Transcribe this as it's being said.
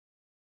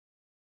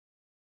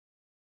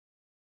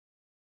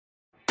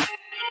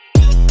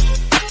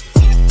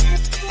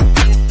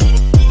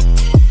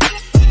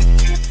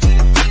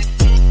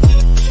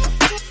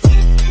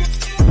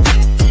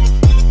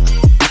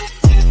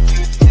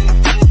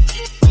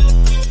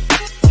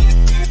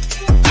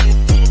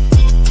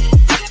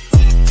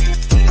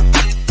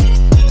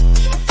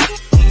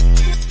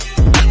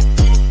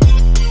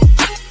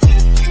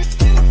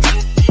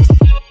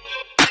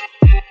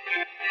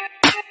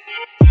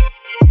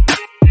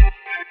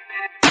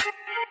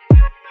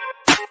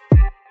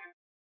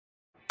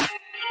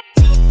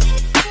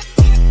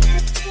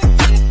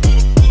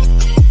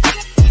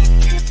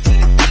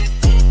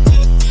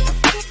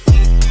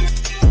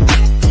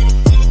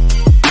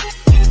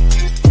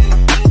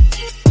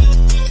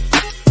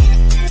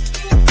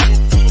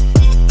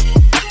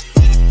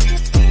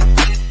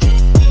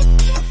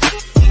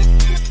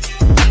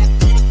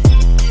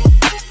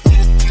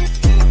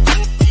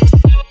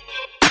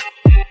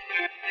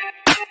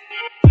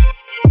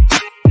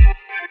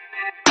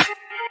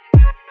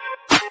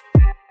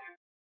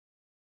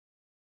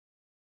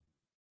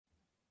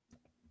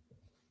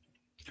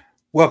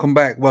Welcome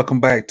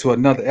back to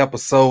another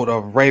episode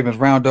of Ravens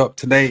Roundup.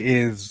 Today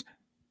is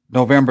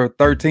November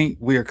 13th.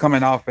 We are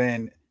coming off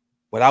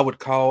what I would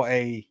call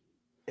a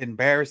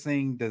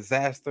embarrassing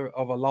disaster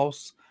of a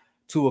loss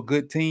to a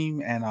good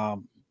team,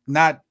 and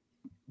not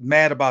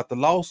mad about the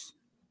loss,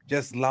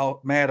 just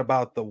mad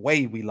about the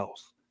way we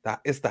lost.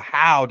 It's the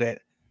how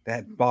that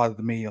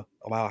bothered me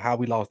about how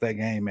we lost that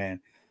game, man.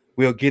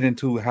 We'll get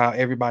into how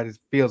everybody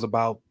feels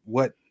about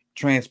what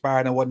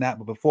transpired and whatnot.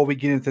 But before we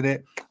get into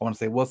that, I want to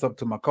say what's up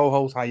to my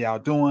co-host. How y'all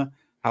doing?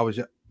 How was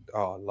your?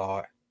 Oh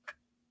Lord,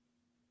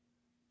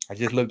 I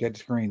just looked at the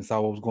screen and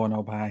saw what was going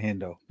on behind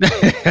Hendo.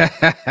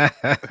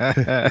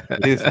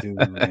 This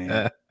dude,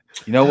 man.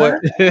 You know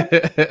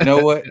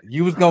what?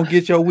 You was gonna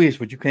get your wish,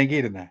 but you can't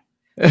get it now.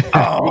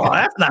 Oh,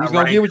 that's not right. You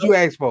gonna get what you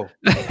asked for.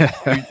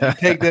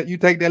 You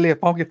take that little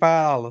funky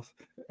 $5,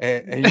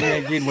 and you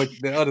ain't getting what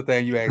the other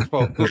thing you asked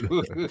for.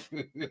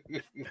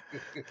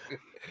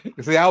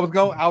 See, I was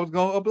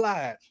gonna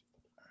oblige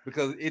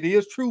because it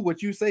is true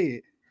what you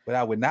said, but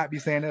I would not be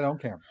saying that on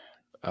camera.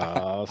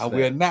 I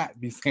will not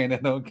be saying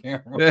that on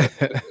camera.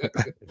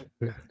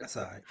 That's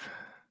all right.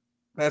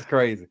 That's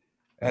crazy.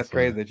 That's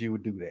crazy that you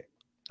would do that.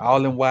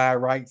 All in wide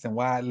rights and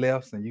wide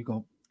lefts, and you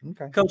gonna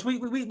okay. Coach,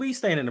 we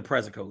staying in the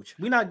present, Coach.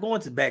 We're not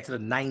going back to the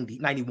 90,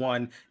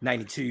 91,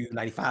 92,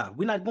 95.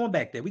 We're not going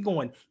back there. We're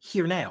going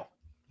here now.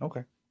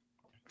 Okay.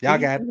 Y'all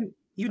got it.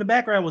 Even the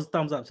background was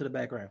thumbs up to the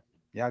background.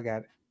 Y'all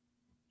got it.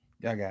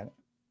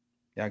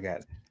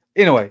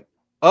 Anyway,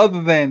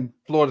 other than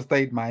Florida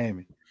State,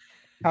 Miami,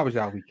 how was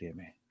y'all weekend,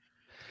 man?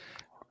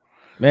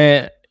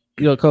 Man,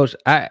 Coach,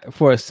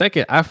 for a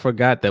second I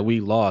forgot that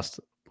we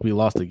lost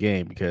the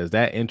game because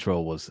that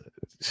intro was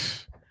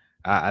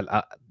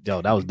that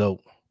was dope.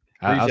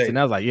 I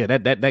was like, yeah,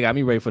 that got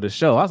me ready for the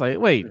show. I was like,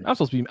 wait, I'm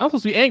supposed to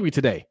be angry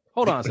today.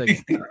 Hold on a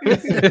second.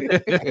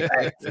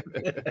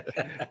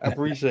 I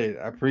appreciate it.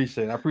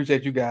 I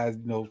appreciate you guys,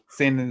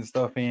 sending the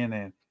stuff in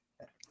and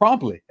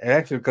promptly,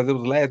 actually, because it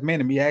was the last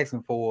minute me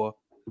asking for,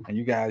 and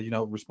you guys,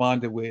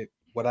 responded with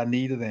what I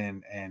needed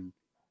and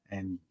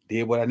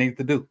did what I needed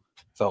to do.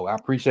 So I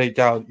appreciate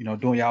y'all,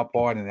 doing y'all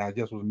part, and that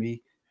just was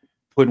me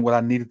putting what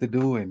I needed to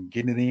do and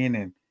getting it in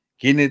and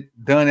getting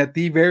it done at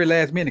the very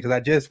last minute because I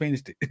just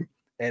finished it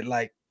at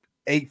like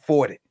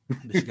 8:40.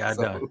 But you got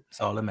done.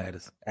 That's all that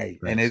matters. Hey,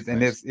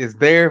 it's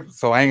there,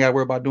 so I ain't got to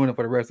worry about doing it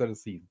for the rest of the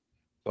season.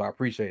 So I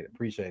appreciate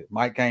it.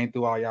 Mike came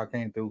through, all y'all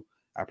came through.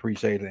 I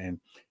appreciate it. And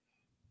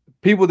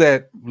people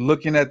that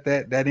looking at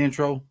that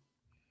intro,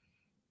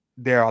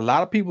 there are a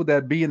lot of people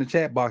that be in the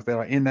chat box that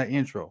are in that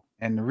intro.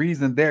 And the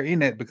reason they're in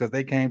that because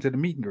they came to the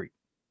meet and greet.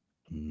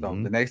 Mm-hmm.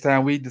 So the next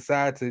time we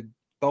decide to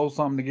throw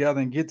something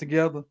together and get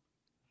together,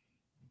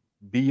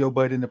 be your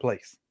butt in the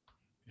place.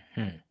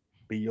 Mm-hmm.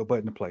 Be your butt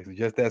in the place. It's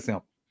just that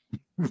simple.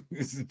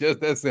 It's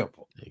just that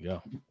simple. There you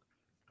go.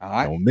 All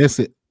right. Don't miss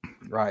it.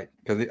 Right.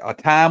 Because a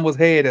time was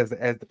had, as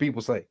the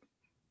people say.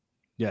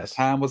 Yes.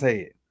 Time was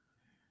had.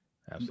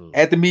 Absolutely.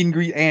 At the meet and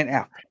greet and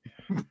after.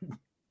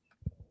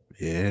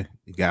 Yeah.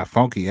 It got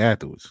funky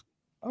afterwards.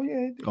 Oh,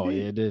 yeah.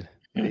 It did.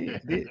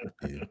 It did.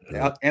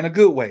 Yeah. In a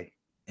good way.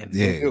 In a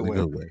good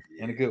way.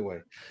 In a good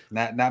way.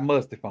 Not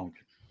musty funky.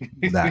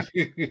 Nah.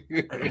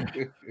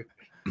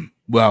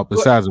 Well,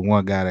 besides the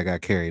one guy that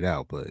got carried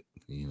out, but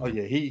oh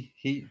yeah,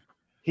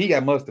 he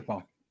got musty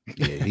funky.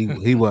 Yeah,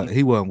 he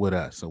wasn't with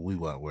us, so we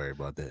wasn't worried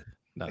about that.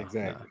 No,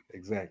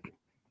 exactly.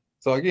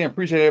 So again,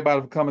 appreciate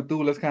everybody for coming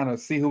through. Let's kind of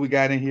see who we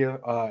got in here.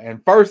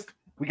 And first,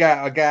 we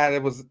got a guy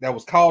that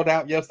was called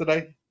out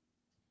yesterday.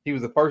 He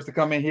was the first to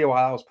come in here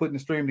while I was putting the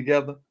stream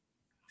together.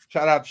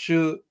 Shout out to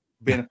Suge,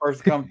 being the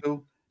first to come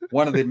through.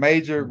 One of the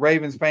major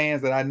Ravens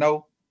fans that I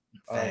know.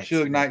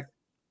 Suge Knight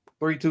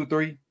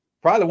 323.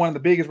 Probably one of the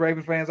biggest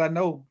Ravens fans I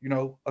know,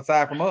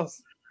 aside from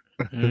us.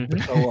 Mm-hmm.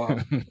 So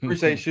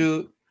appreciate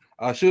Suge.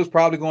 Suge's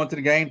probably going to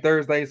the game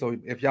Thursday. So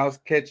if y'all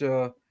catch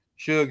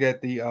Suge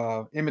at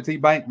the M&T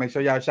Bank, make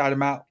sure y'all shout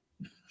him out.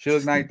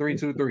 Suge Knight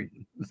 323.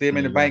 See him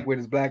in the bank with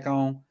his black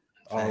on,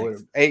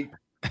 with 8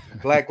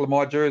 black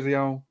Lamar jersey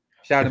on.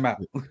 Shout him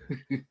out.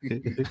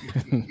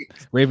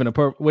 waving a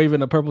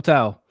purple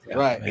towel. Yeah,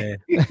 Right. man.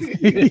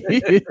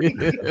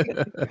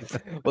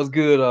 What's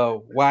good?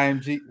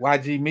 YG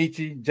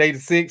Michi, Jay the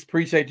 6.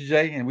 Appreciate you,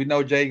 Jay. And we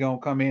know Jay gonna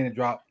come in and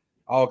drop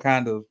all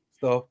kind of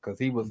stuff because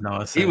he was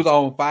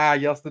on fire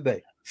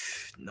yesterday.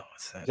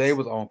 Nonsense. Jay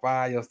was on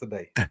fire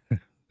yesterday.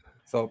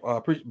 So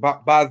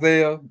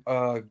Bazel,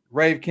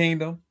 Rave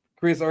Kingdom,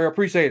 Chris Earl,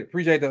 appreciate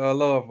the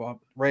love,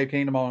 Rave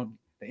Kingdom on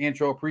the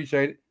intro,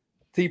 appreciate it.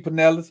 T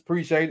Pinellas,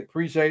 appreciate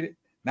it.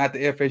 Not the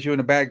FSU in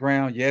the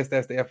background. Yes,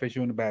 that's the FSU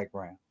in the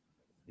background.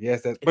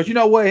 Yes, that's. But you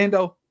know what,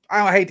 Hendo?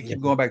 I don't hate to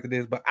keep going back to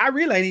this, but I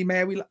really ain't even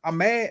mad. I'm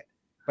mad,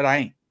 but I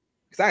ain't,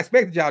 because I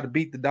expected y'all to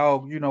beat the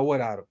dog. You know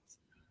what out of us,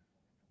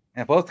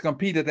 and for us to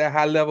compete at that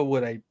high level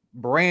with a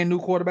brand new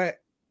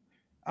quarterback,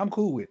 I'm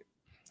cool with it.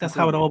 That's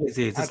how it always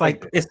is. It's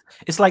like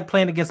it's like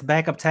playing against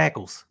backup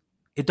tackles.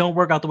 It don't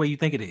work out the way you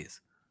think it is.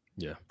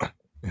 Yeah.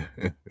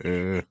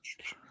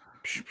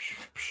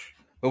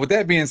 But with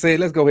that being said,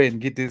 let's go ahead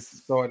and get this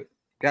started.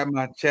 Got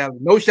my challenge.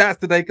 No shots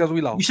today because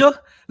we lost. You sure?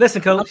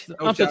 Listen, Coach.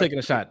 I'm still taking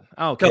a shot.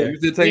 I don't care.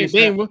 They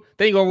ain't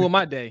gonna ruin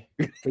my day.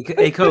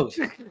 Hey, Coach.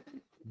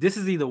 This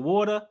is either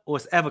water or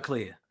it's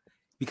Everclear,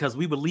 because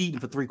we were leading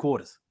for 3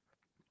 quarters.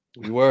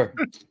 We were.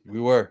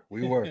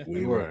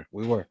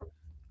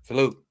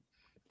 Salute.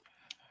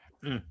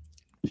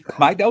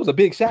 Mike, that was a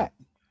big shot.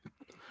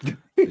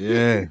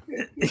 Yeah.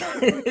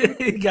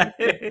 he got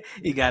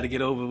to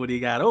get over what he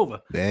got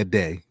over. Bad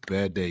day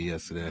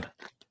yesterday.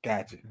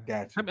 Gotcha.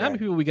 How many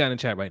people we got in the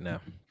chat right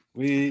now?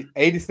 We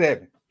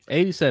 87.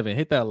 87.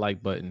 Hit that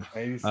like button.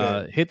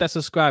 87. Hit that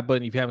subscribe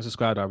button if you haven't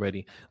subscribed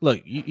already.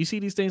 Look, you see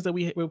these things that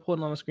we're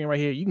putting on the screen right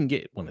here? You can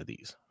get one of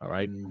these. All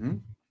right. Mm-hmm.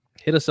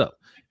 Hit us up.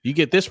 You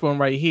get this one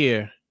right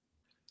here.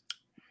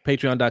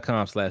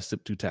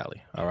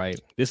 Patreon.com/Sip2Tally. All right.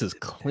 This is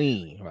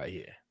clean right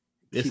here.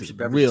 This is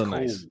real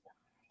nice.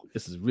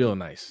 This is real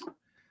nice.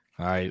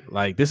 All right.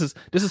 Like this is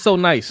so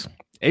nice.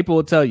 April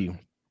will tell you.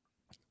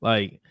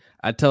 Like,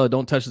 I tell her,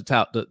 don't touch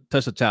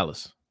the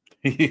chalice.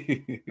 All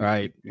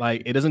right.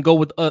 Like, it doesn't go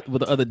with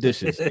the other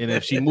dishes. And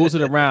if she moves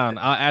it around,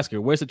 I'll ask her,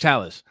 where's the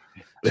chalice?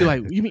 She's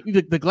like, you mean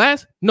the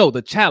glass? No,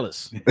 the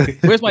chalice.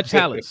 Where's my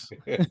chalice?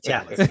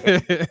 Chalice.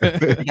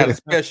 You got a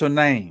special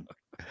name.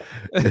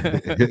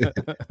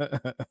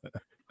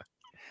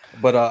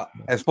 But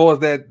as far as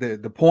that,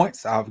 the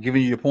points, I've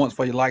given you your points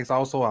for your likes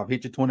also. I've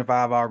hit you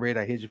 25 already.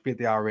 I hit you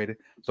 50 already.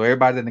 So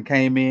everybody that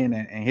came in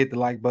and hit the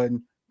like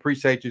button,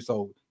 appreciate you.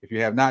 So if you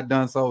have not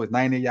done so, it's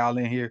 90 of y'all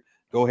in here.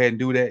 Go ahead and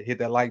do that. Hit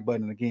that like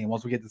button. And again,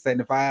 once we get to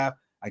 75,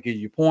 I give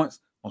you your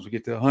points. Once we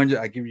get to 100,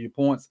 I give you your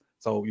points.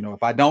 So,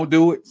 if I don't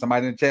do it,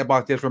 somebody in the chat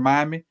box just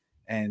remind me.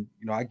 And,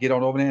 I get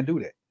on over there and do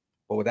that.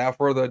 But without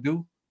further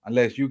ado,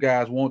 unless you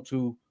guys want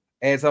to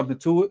add something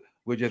to it,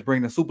 we'll just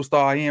bring the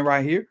superstar in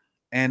right here.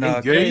 And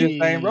keep this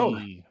thing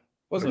rolling.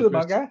 What's good,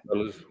 my guy?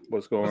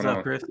 What's going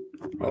on, Chris?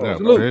 Chris?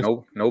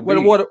 No where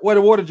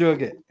the water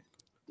jug at?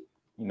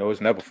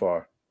 It's never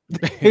far.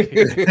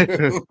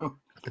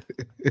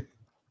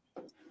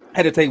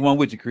 Had to take one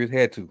with you, Chris.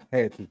 Had to.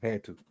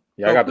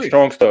 Yeah, I got the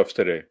strong stuffs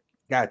today.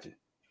 Gotcha.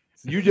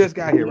 So you just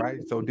got here, right?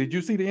 So did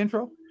you see the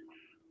intro?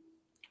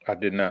 I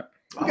did not.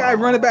 You gotta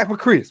run it back for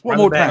Chris. One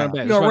more time.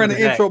 You're gonna run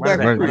the intro back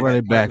for Chris. Run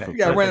it back. You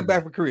gotta run it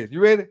back for Chris. You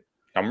ready?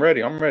 I'm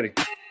ready.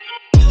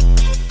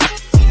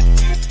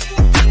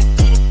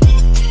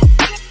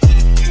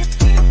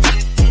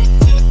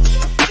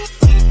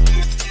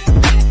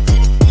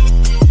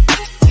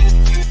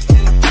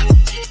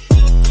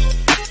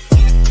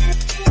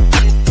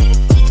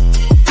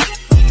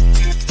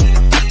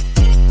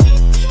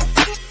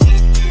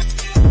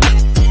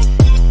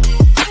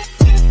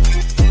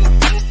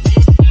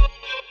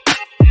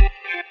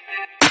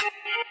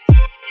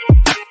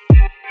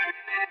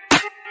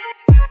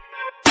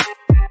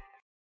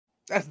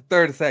 That's the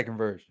 30-second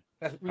version.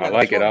 I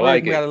like it.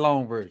 We got a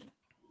long version.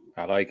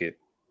 I like it.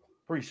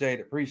 Appreciate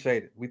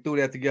it. We threw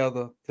that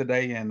together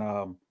today, and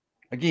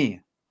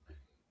again,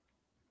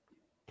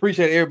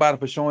 appreciate everybody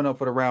for showing up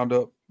for the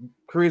roundup.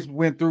 Chris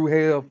went through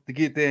hell to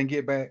get there and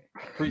get back.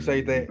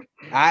 Appreciate that.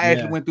 I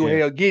actually went through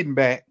hell getting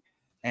back,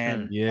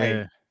 and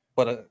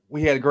but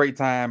we had a great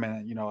time,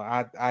 and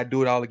I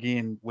do it all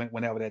again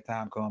whenever that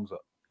time comes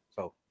up.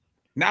 So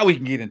now we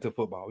can get into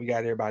football. We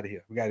got everybody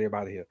here.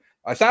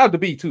 Shout out to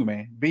B too,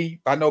 man.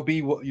 B, I know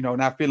B,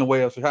 not feeling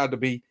well, so shout out to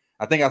B.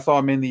 I think I saw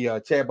him in the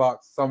chat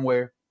box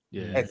somewhere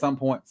at some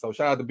point. So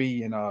shout out to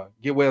B, and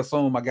get well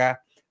soon, my guy.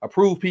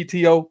 Approved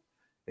PTO.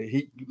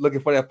 He looking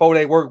for that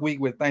 4-day work week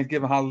with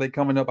Thanksgiving holiday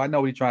coming up. I know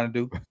what he's trying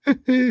to do.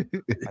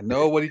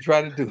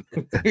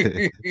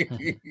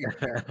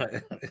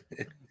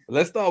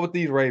 Let's start with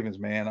these Ravens,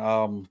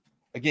 man.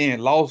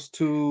 Again, lost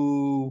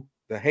to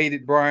the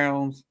hated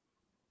Browns.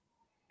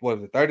 What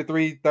was it,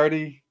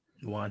 33-31?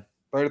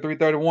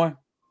 33-31.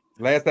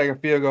 Last second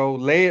field goal.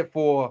 Led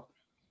for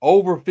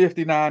over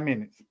 59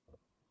 minutes,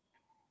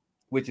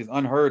 which is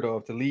unheard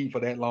of to lead for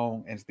that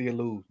long and still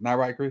lose. Not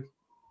right, Chris?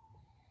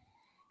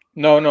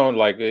 No,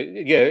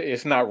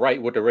 it's not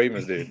right what the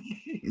Ravens did.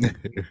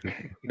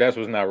 That's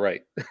what's not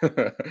right.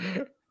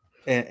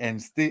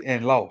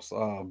 and lost.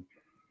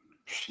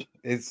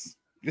 It's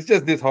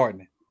just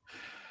disheartening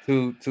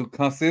to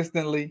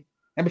consistently.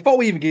 And before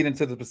we even get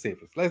into the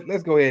specifics,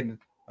 let's go ahead and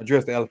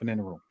address the elephant in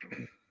the room.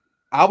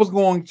 I was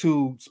going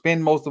to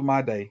spend most of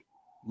my day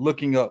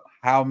looking up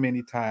how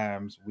many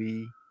times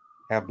we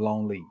have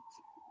blown leads.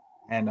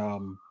 And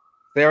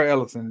Sarah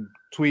Ellison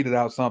tweeted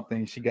out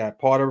something. She got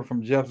part of it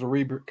from Jeff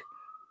Zarebrick,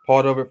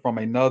 part of it from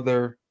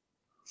another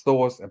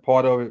source, and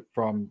part of it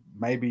from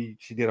maybe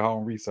she did her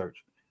own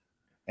research.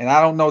 And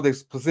I don't know the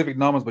specific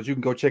numbers, but you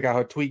can go check out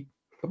her tweet.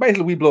 But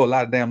basically, we blow a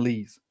lot of damn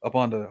leads up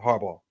under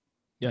Harbaugh.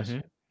 Yes. Mm-hmm.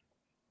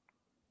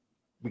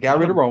 We got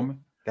rid of Roman.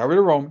 Got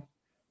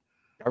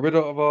rid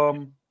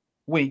of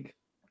Wink.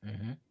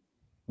 Mm-hmm.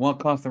 One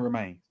constant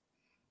remains.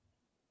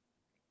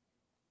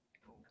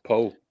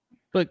 Poe.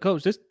 But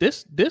coach, this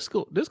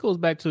goes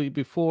back to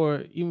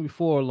before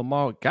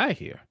Lamar got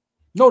here.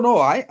 No,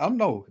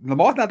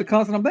 Lamar's not the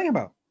constant I'm thinking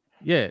about.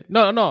 Yeah,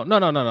 no.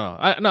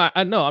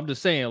 I know. I'm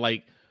just saying,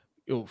 like,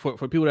 for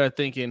people that are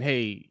thinking,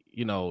 hey,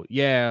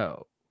 yeah,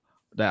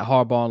 that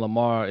Harbaugh and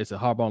Lamar, it's a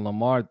Harbaugh and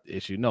Lamar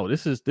issue. No,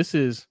 this is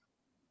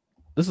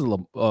a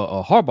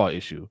Harbaugh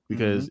issue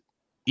because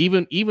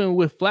even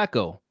with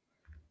Flacco,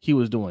 he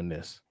was doing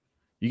this.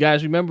 You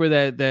guys remember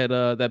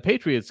that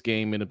Patriots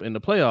game in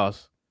the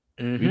playoffs?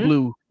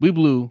 Mm-hmm. We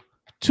blew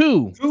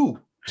two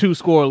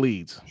score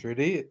leads. Sure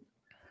did.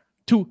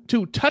 Two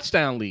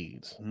touchdown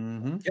leads.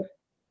 Mm-hmm. Yep.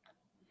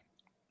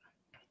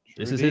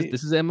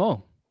 This is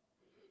MO.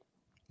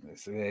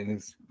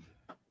 And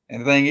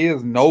the thing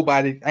is,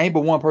 nobody, ain't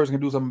but one person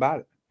can do something about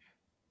it.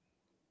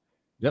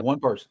 Yep. One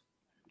person.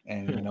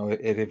 And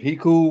if he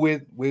cool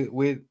with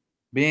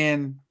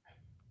being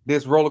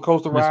this roller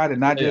coaster ride and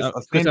not just Chris,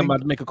 I'm ascending.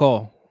 about to make a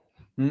call.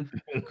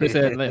 Chris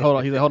said, hold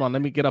on. He said, hold on,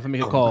 let me get up and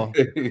make a call.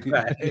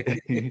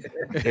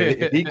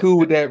 If he cool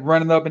with that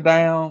running up and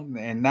down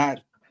and not,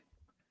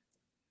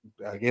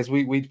 I guess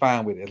we'd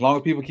fine with it. As long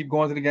as people keep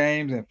going to the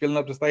games and filling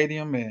up the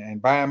stadium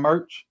and buying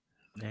merch,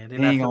 Man, he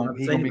gonna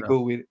be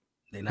cool with it.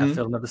 They're not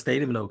filling up the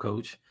stadium, though,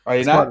 Coach. Are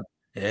you not?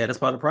 That's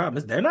part of the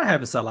problem. They're not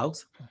having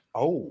sellouts.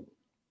 Oh.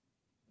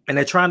 And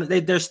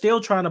they're still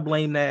trying to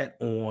blame that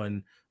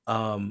on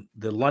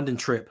the London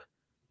trip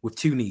with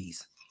two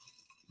knees.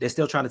 They're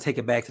still trying to take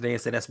it back today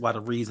and say that's why the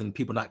reason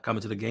people not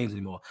coming to the games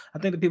anymore. I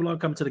think the people aren't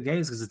coming to the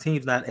games because the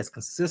team's not as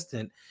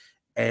consistent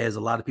as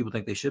a lot of people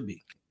think they should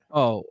be.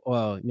 Oh,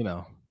 well,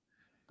 the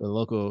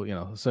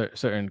local,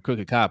 certain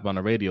crooked cop on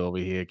the radio over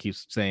here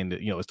keeps saying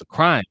that, it's the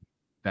crime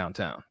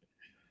downtown.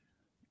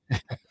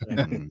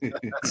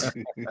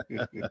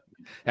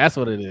 That's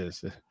what it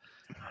is.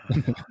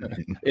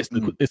 It's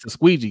the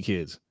squeegee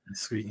kids.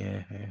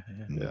 Yeah.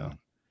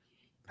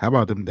 How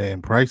about them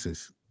damn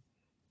prices?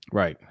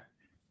 Right.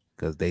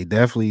 Because they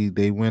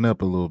went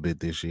up a little bit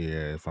this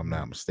year, if I'm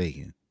not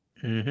mistaken.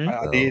 Mm-hmm.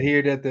 I did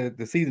hear that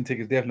the season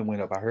tickets definitely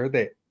went up. I heard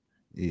that.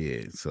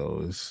 Yeah,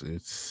 so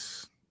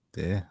it's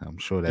I'm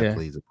sure that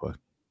plays a part.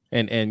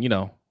 And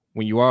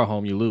when you are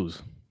home, you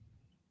lose.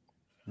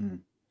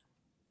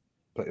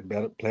 Play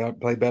bet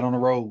on the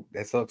road.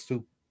 That sucks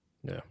too.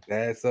 Yeah,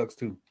 that sucks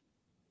too.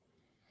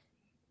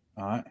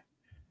 All right.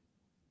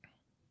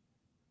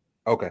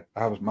 Okay,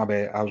 my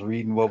bad. I was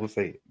reading what was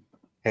said.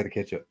 Had to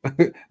catch up.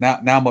 now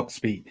I'm up to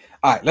speed.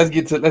 All right, let's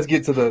get to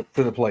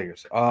the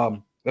players.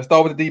 Let's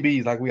start with the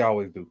DBs like we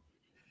always do.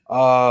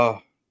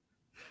 I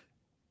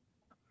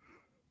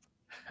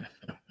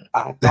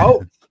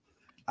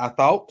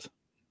thought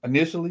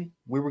initially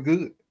we were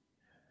good.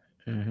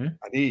 Mm-hmm.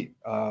 I did.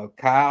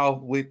 Kyle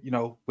with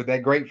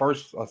that great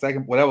first or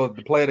second, whatever,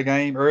 the play of the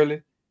game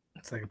early.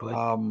 Second play.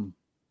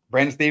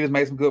 Brandon Stevens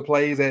made some good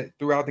plays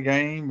throughout the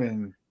game,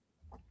 and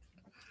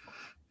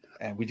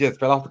we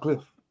just fell off the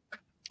cliff.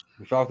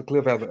 We fell off the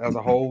cliff as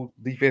a whole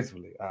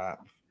defensively.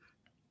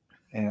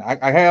 And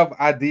I have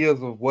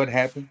ideas of what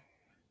happened.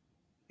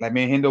 Like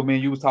me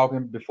and you was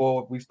talking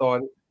before we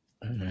started.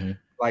 Mm-hmm.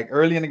 Like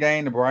early in the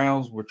game, the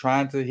Browns were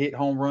trying to hit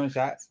home run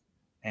shots,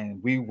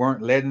 and we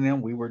weren't letting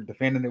them. We were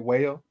defending it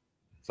well.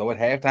 So at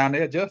halftime,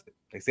 they adjusted.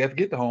 They said,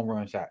 forget the home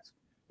run shots.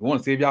 We want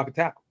to see if y'all could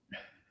tackle.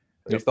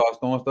 So they started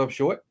throwing stuff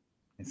short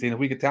and seeing if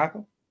we could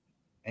tackle,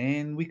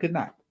 and we could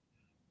not.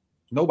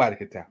 Nobody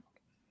could tackle.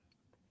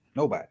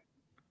 Nobody.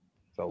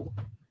 So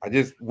I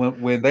just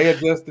when they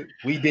adjusted,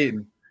 we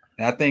didn't.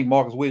 And I think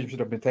Marcus Williams should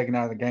have been taken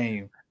out of the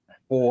game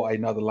for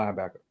another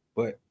linebacker.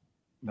 But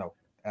no.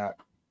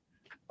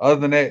 Other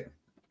than that,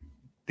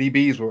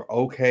 DBs were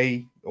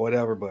okay or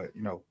whatever. But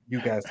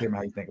you guys tell me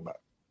how you think about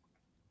it.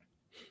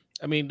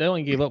 I mean, they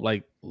only gave up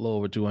like a little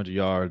over 200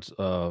 yards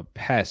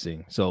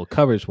passing. So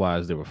coverage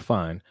wise, they were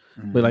fine.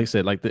 Mm-hmm. But like I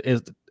said, like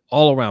it's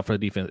all around for the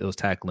defense, it was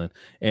tackling,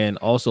 and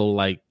also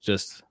like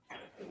just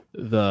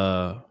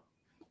the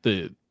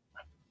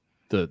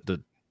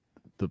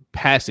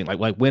passing,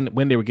 like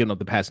when they were giving up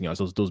the passing yards,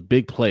 those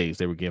big plays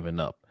they were giving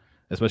up,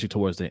 especially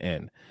towards the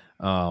end.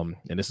 And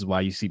this is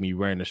why you see me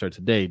wearing the shirt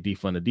today,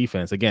 defund the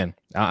defense. Again,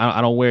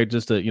 I don't wear it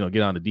just to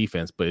get on the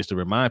defense, but it's to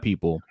remind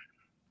people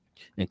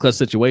in clutch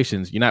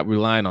situations you're not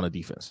relying on the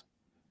defense.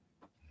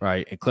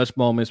 right? In clutch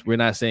moments, we're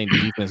not saying the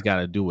defense got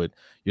to do it.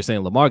 You're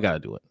saying Lamar got to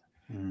do it,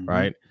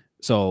 right?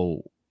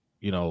 So,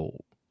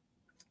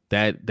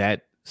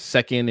 that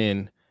second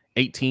and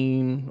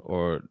 18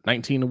 or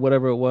 19 or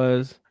whatever it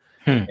was,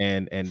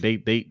 and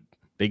they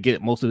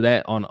get most of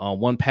that on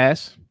one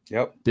pass.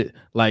 Yep.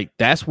 Like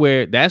that's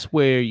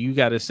where you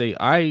got to say,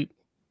 all right,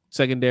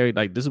 secondary,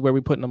 like this is where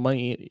we're putting the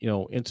money,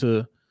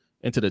 into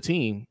the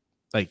team.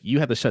 Like you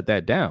have to shut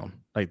that down.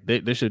 Like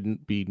there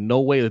should be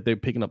no way that they're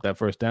picking up that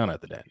first down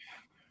after that.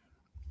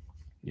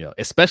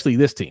 Especially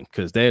this team,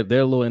 because they're a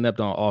little inept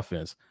on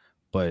offense,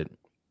 but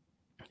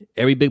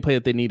every big play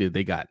that they needed,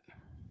 they got.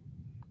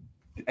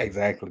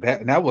 Exactly.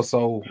 That was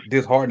so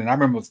disheartening. I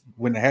remember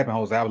when it happened,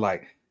 Jose, I was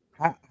like,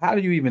 how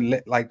do you even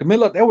let, like, the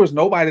middle of, there was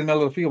nobody in the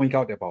middle of the field when he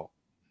caught that ball.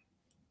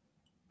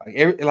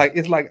 Like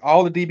it's like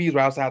all the DBs were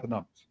outside the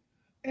numbers,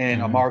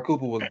 and Amari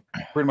Cooper was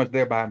pretty much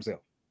there by himself.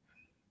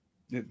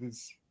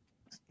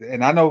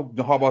 And I know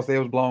the Harbaugh said it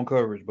was blown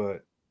coverage,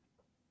 but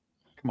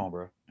come on,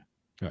 bro.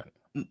 Right.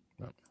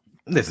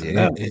 Listen,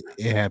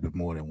 it happened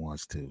more than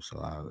once too.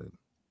 So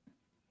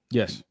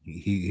yes,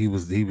 he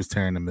was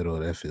tearing the middle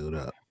of that field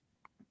up.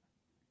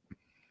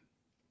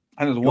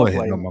 And there's one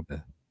play.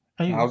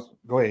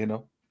 Go ahead,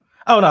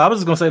 Oh no, I was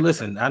just gonna say,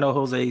 listen, I know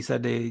Jose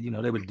said they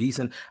were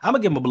decent. I'm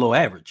gonna give them a below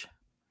average.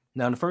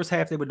 Now in the first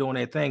half they were doing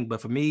their thing,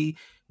 but for me,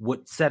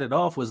 what set it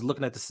off was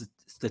looking at the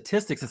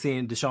statistics and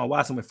seeing Deshaun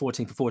Watson went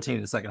 14 for 14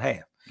 in the second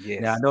half.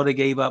 Yes. Now I know they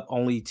gave up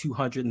only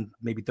 200 and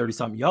maybe 30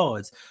 something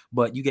yards,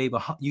 but you gave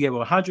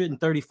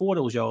 134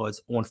 of those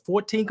yards on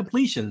 14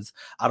 completions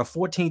out of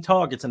 14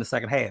 targets in the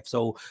second half.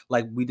 So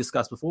like we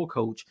discussed before,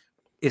 Coach,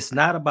 it's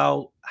not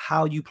about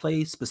how you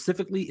play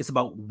specifically. It's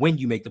about when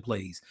you make the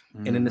plays.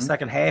 And in the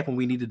second half, when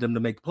we needed them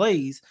to make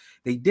plays,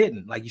 they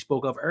didn't. Like you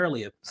spoke of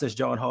earlier, since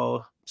John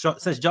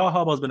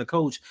Harbaugh has been a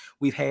coach,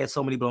 we've had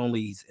so many blown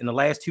leads. In the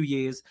last 2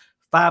 years,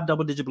 5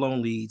 double-digit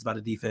blown leads by the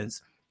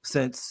defense.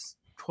 Since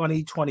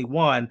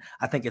 2021,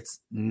 I think it's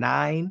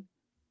 9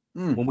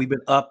 when we've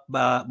been up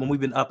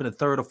in the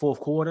third or fourth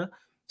quarter.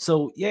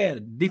 So, yeah,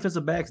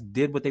 defensive backs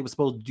did what they were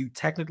supposed to do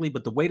technically,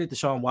 but the way that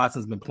Deshaun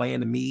Watson's been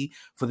playing to me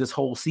for this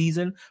whole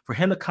season, for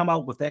him to come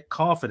out with that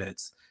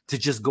confidence to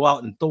just go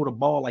out and throw the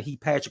ball like he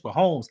Patrick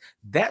Mahomes,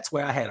 that's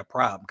where I had a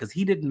problem, because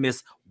he didn't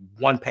miss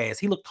one pass.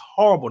 He looked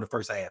horrible in the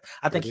first half.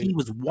 I think he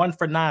was 1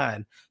 for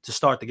 9 to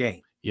start the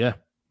game. Yeah.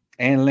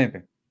 And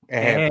limping.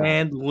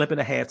 Limping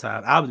at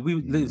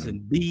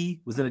halftime.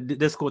 B was in the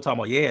Discord talking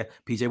about,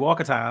 PJ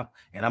Walker time.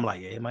 And I'm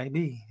like, it might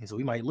be. And so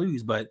we might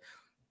lose, but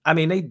I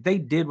mean, they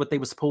did what they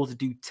were supposed to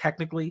do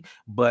technically,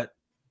 but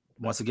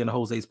once again, to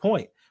Jose's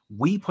point,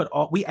 we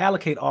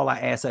allocate all our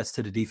assets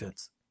to the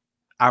defense.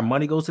 Our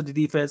money goes to the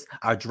defense.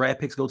 Our draft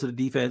picks go to the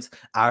defense.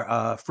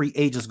 Our free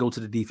agents go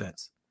to the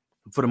defense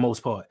for the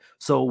most part.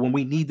 So when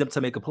we need them to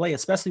make a play,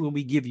 especially when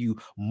we give you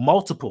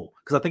multiple,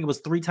 because I think it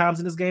was 3 times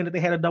in this game that they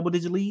had a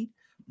double-digit lead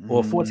or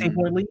a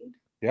 14-point lead.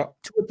 Yep.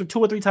 2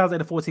 or 3 times they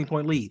had a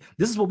 14-point lead.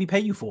 This is what we pay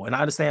you for. And I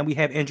understand we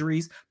have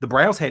injuries. The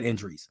Browns had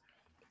injuries.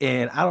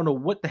 And I don't know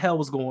what the hell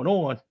was going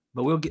on,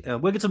 but we'll get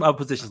to some other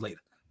positions later.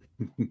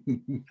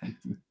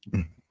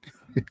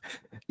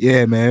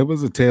 Yeah, man, it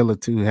was a tale of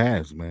two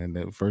halves, man.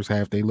 The first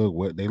half they look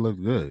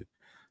good.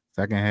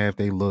 Second half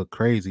they look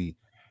crazy.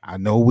 I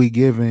know we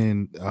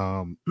giving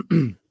Harbs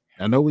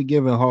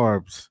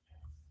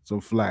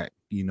some flack,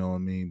 you know what I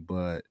mean?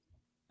 But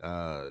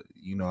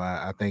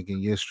I think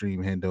in your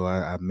stream, Hendo,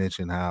 I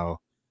mentioned how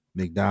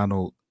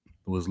McDonald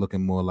was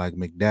looking more like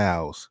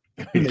McDowell's.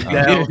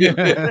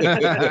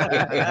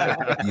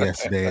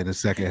 Yesterday in the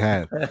second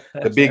half,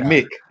 the Big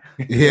Mick.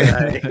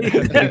 Yeah.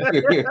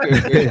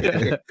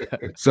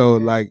 So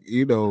like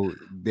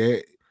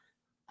they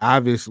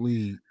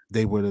obviously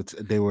they were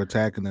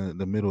attacking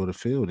the middle of the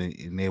field,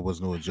 and there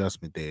was no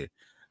adjustment there.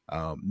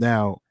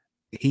 Now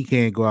he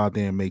can't go out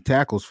there and make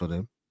tackles for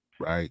them,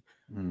 right?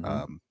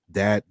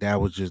 That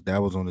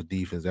was on the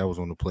defense, that was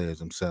on the players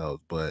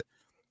themselves. But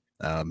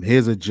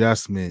his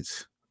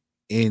adjustments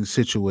in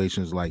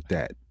situations like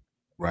that,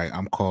 right?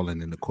 I'm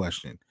calling into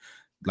question.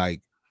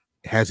 Like,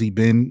 has he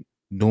been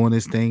doing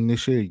his thing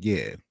this year?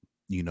 Yeah.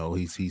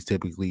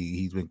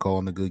 He's been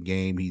calling a good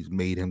game. He's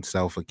made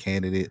himself a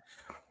candidate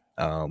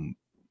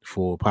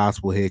for a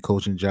possible head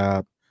coaching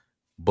job.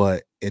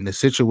 But in the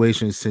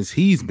situation since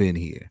he's been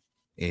here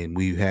and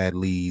we've had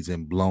leads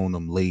and blown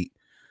them late,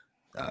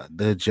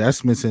 the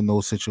adjustments in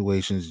those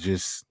situations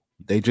just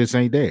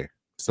ain't there.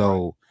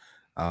 So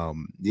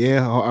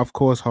of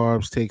course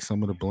Harbs takes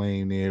some of the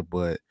blame there,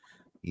 but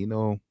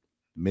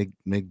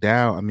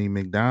McDonald,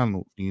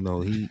 he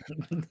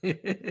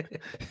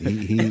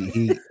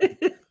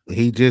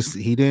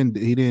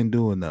didn't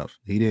do enough.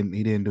 He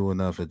didn't do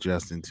enough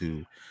adjusting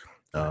to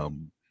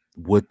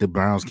what the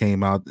Browns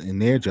came out in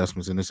their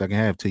adjustments in the second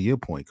half, to your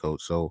point,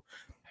 Coach. So,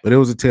 but it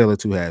was a tale of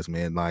two halves,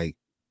 man. Like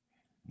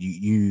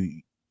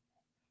you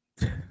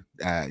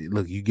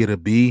look, you get a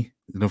B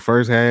in the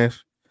first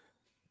half,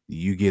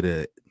 you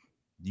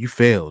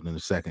failed in the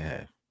second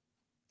half.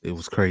 It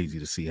was crazy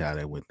to see how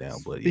that went down.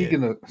 But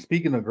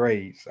speaking of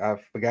grades, I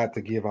forgot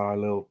to give our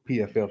little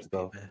PFF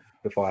stuff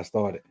before I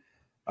started.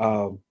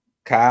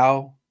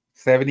 Kyle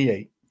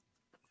 78.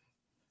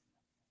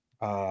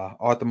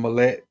 Arthur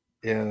Millette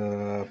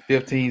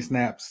 15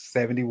 snaps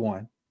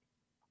 71.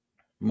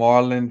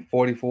 Marlon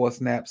 44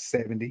 snaps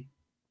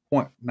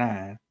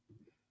 70.9.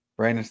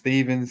 Brandon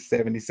Stevens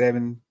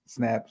 77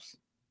 snaps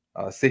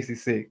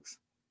 66.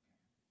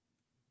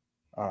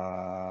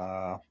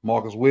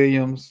 Marcus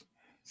Williams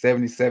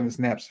 77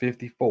 snaps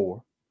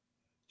 54.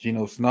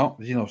 Geno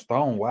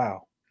Stone,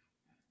 wow.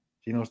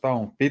 Geno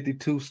Stone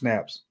 52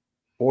 snaps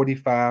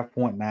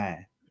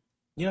 45.9.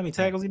 You know how many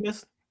tackles he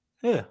missed?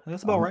 Yeah,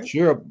 that's about right.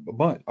 Sure, a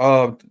bunch.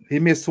 He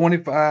missed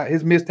 25.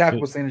 His missed tackle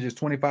percentage is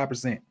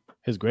 25%.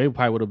 His grade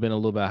probably would have been a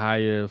little bit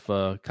higher if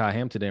Kyle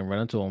Hampton didn't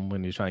run into him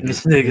when he was trying to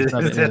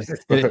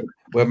get.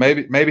 Well,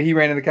 maybe he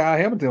ran into Kyle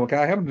Hamilton. When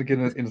Kyle Hamilton get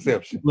an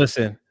interception.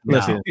 Listen.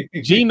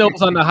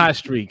 Geno's on the hot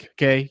streak.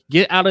 Okay,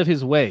 get out of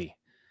his way.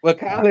 Well,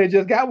 Kyle had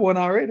just got one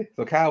already,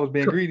 so Kyle was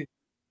being greedy.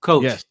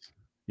 Coach,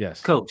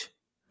 yes, Coach.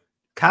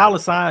 Kyle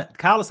is signed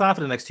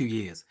for the next 2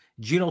 years.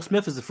 Geno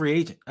Smith is a free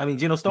agent. I mean,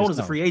 Geno Stone is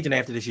a free agent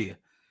after this year.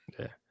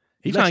 Yeah,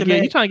 he's trying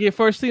to get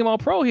first team All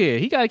Pro here.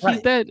 He got to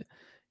keep that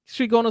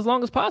streak going as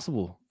long as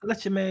possible.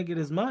 Let your man get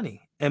his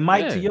money. And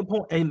Mike, to your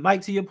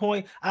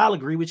point, I'll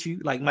agree with you.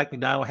 Like Mike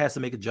McDonald has to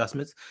make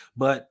adjustments,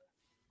 but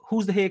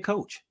who's the head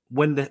coach?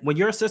 When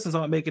your assistants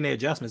aren't making their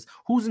adjustments,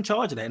 who's in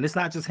charge of that? And it's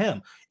not just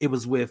him. It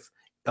was with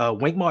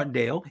Wink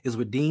Martindale, it was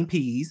with Dean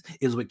Pease,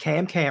 it was with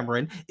Cam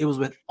Cameron, it was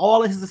with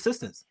all of his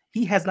assistants.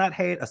 He has not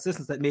had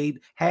assistants that made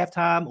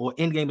halftime or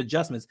in-game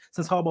adjustments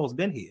since Harbaugh's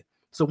been here.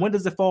 So when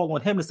does it fall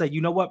on him to say, you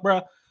know what,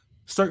 bro?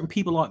 Certain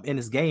people aren't in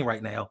this game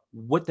right now.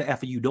 What the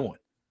F are you doing?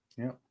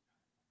 Yep.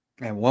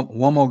 And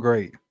one more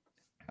grade.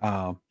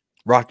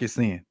 Rock your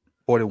sin,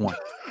 41.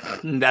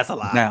 That's a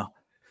lot. Now,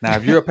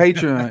 if you're a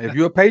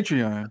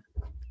Patreon,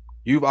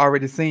 you've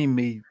already seen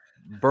me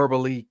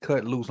verbally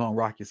cut loose on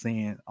Rock Your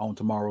Sin on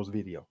tomorrow's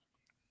video.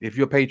 If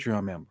you're a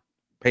Patreon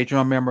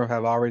member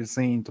have already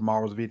seen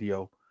tomorrow's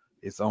video.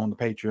 It's on the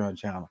Patreon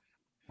channel.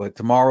 But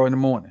tomorrow in the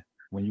morning,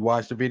 when you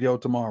watch the video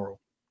tomorrow,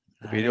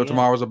 the video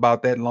tomorrow is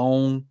about that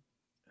long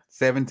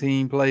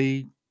 17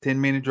 play,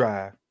 10-minute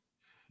drive.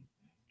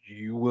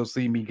 You will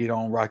see me get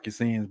on Rock Your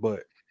Sin's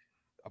butt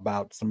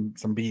about some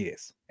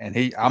BS.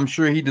 And I'm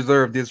sure he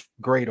deserved this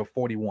grade of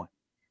 41.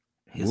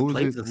 What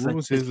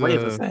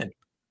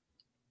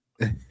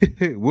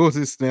was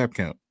his snap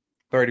count?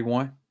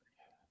 31.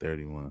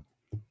 31.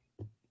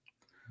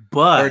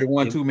 But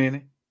 31 too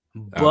many.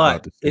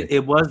 But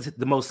it was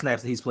the most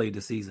snaps that he's played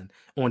this season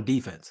on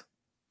defense.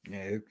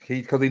 Yeah,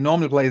 because he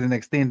normally plays in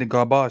extended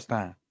garbage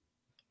time.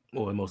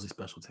 Or mostly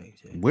special teams.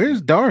 Yeah.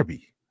 Where's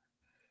Darby?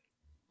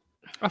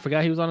 I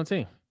forgot he was on the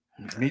team.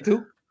 Me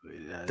too.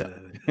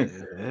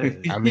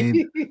 I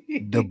mean,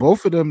 the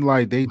both of them,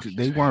 like they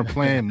weren't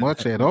playing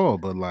much at all,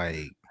 but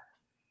like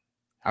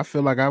I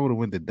feel like I would have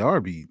went to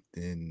Darby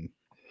and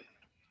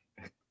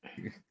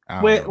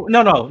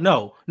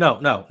no.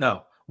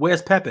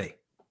 Where's Pepe?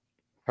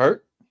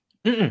 Hurt?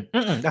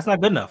 That's not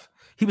good enough.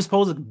 He was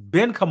supposed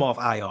to come off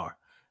IR.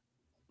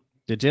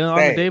 Did Jalen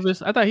Arthur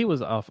Davis? I thought he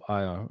was off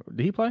IR.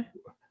 Did he play?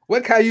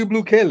 What Caillou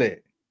Blue Kelly?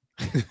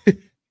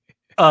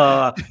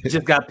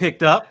 Just got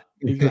picked up.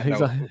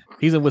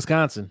 He's in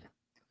Wisconsin.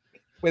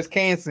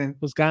 Wisconsin.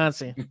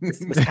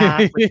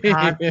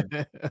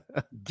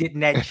 Getting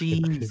that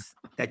cheese,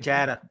 that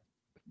cheddar.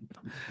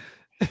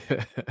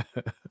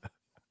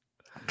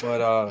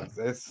 But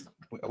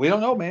we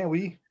don't know,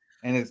 man.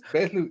 And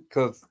especially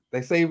because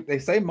they say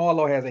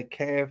Marlo has a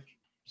calf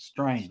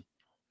strain.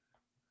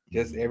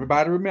 Just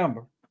everybody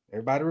remember.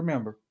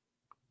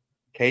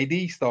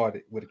 KD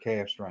started with a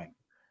calf strain.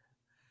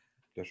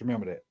 Just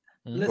remember that.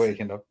 Go ahead,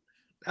 Kendo.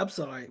 I'm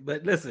sorry,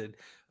 but listen,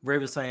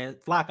 Ravens saying,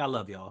 Flock, I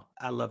love y'all.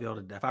 I love y'all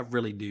to death. I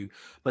really do.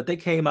 But they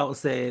came out and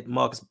said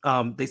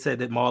they said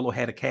that Marlo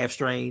had a calf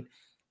strain.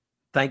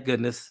 Thank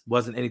goodness,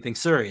 wasn't anything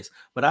serious.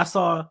 But I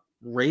saw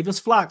Ravens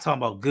Flock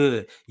talking about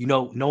good. You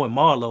know, knowing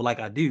Marlo like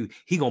I do,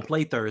 he gonna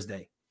play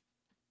Thursday.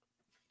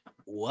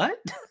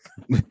 What?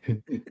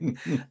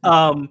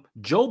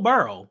 Joe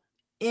Burrow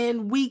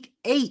in week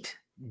 8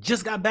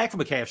 just got back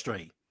from a calf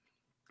strain.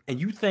 And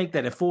you think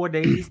that in 4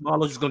 days,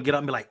 Marlo's just gonna get up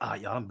and be like,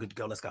 y'all, I'm good to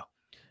go. Let's go.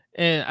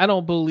 And I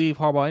don't believe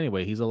Harbaugh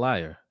anyway. He's a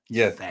liar.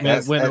 Yes.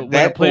 When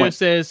a player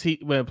says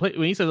when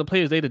he says a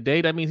player's day to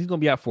day, that means he's gonna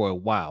be out for a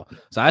while.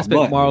 So I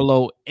expect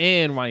Marlo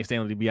and Ronnie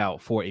Stanley to be out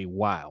for a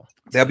while.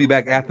 They'll be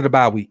back after the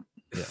bye week.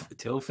 Yeah.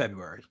 Until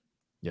February.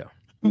 Yeah.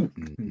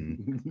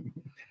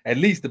 At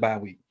least the bye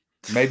week.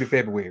 Maybe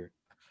February.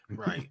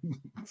 Right.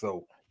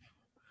 So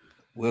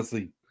we'll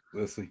see.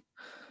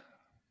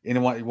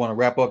 Anyone you want to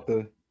wrap up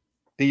the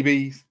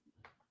DBs?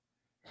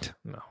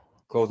 No.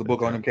 Close the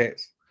book on them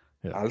cats.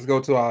 Yeah. Let's go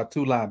to our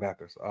 2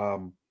 linebackers. I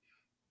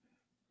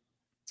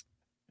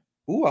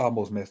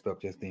almost messed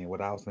up just then.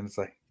 What I was going to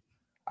say,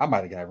 I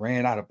might have got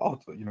ran out of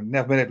Baltimore.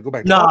 Never been able to go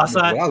back. Son.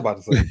 What I was about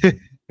to say.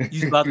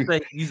 You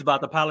was about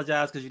to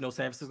apologize because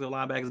San Francisco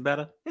linebacker is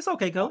better. It's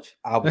okay, Coach.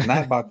 I was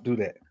not about to do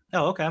that.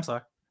 Oh, okay. I'm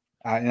sorry.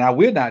 And I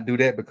will not do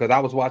that because I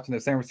was watching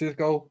at San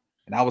Francisco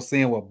and I was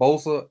seeing what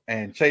Bosa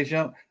and Chase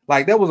Young,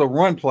 like that was a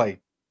run play.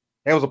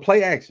 That was a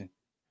play action.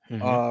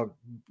 Mhm.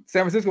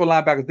 San Francisco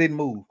linebackers didn't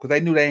move because they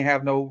knew they didn't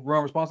have no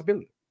run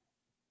responsibility.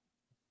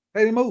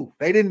 They didn't move.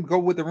 They didn't go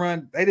with the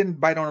run. They didn't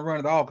bite on the run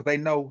at all because they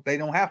know they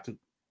don't have to.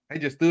 They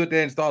just stood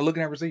there and started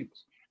looking at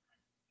receivers.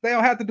 They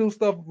don't have to do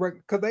stuff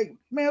because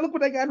look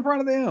what they got in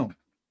front of them.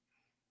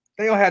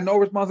 They don't have no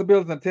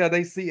responsibilities until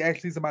they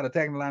actually somebody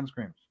attacking the line of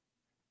scrimmage.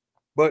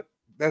 But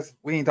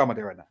we ain't talking about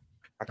that right now.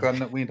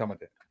 We ain't talking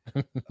about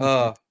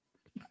that.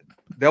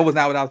 That was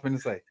not what I was going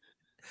to say.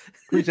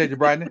 Appreciate you,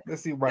 Brian.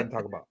 Let's see what Brian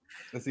talk about.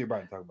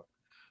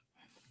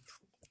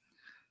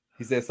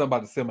 He said something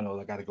about the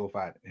Seminoles. I got to go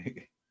find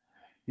it.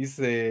 He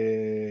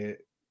said,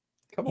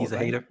 "Come on, he's a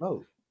hater."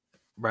 No.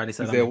 Brady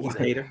said, he's a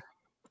hater.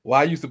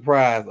 Why are you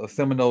surprised of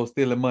Seminoles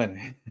stealing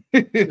money?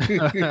 He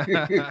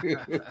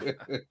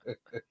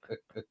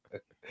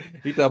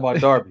talking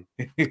about Darby.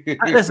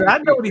 Listen, I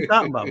know what he's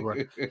talking about,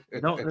 bro.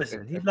 Don't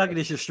listen. He's lucky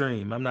this your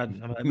stream. We're not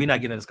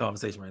getting in this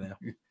conversation right now.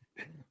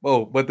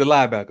 Oh, but the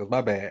linebackers,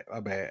 my bad.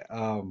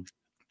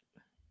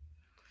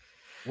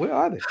 Where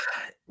are they?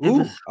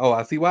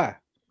 I see why.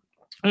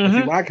 I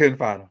see why I couldn't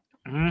find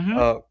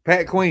them.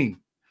 Pat Queen,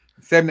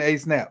 78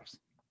 snaps,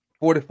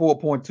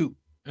 44.2.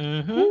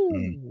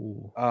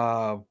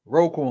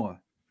 Roquan,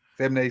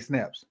 78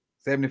 snaps,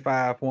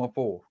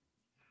 75.4.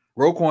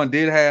 Roquan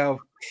did have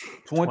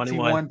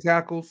 21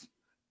 tackles.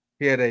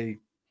 He had a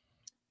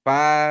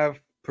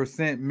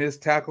 5%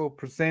 missed tackle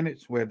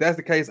percentage. Well, if that's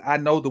the case, I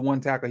know the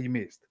one tackle he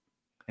missed,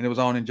 and it was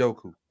on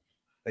Njoku.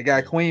 They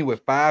got Queen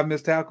with 5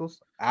 missed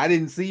tackles. I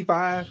didn't see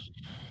 5.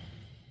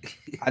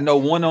 I know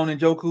one on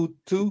Njoku,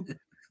 2.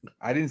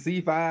 I didn't see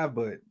 5,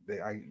 but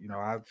I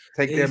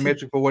take their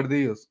metric for what it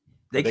is.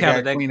 They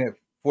got Queen at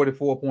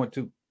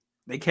 44.2.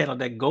 They counted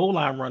that goal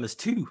line runners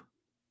too.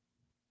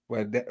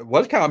 Well,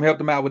 Westcom helped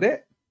them out with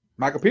that.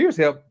 Michael Pierce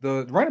helped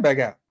the running back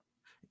out.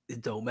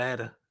 It don't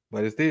matter,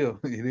 but it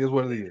is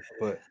what it is.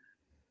 But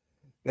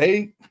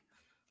neither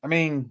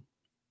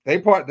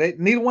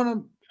one of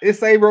them. It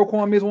saved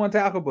Roquan missed one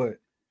tackle, but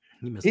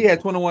he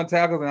had 21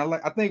 tackles, and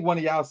I think one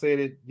of y'all said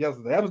it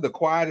yesterday. That was the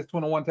quietest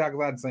 21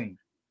 tackles I'd seen.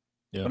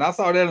 Yeah. When I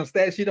saw that on the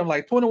stat sheet, I'm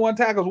like, 21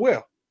 tackles.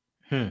 Well,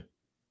 I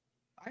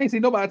ain't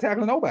seen nobody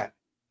tackling nobody.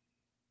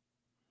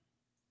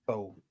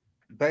 So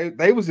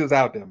they was just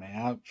out there,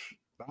 man.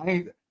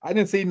 I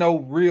didn't see no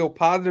real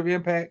positive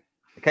impact.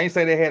 I can't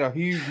say they had a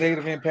huge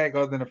negative impact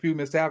other than a few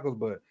missed tackles,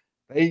 but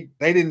they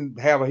didn't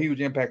have a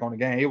huge impact on the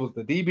game. It was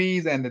the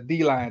DBs and the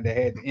D line that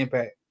had the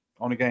impact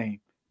on the game,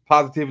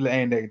 positively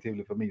and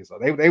negatively for me. So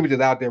they were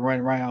just out there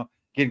running around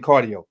getting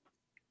cardio.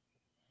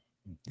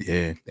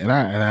 Yeah,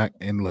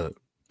 and look,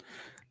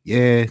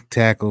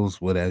 tackles,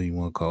 whatever you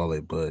want to call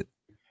it, but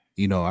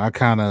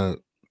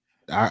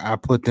I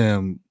put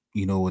them,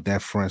 with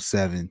that front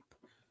seven,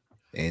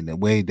 and the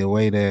way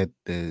that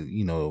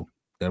the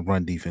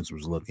run defense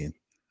was looking,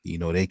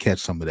 they catch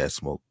some of that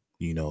smoke,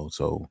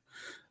 so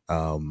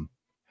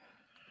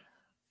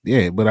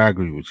yeah, but I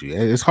agree with you.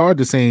 It's hard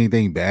to say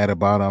anything bad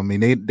about them. I mean,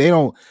 they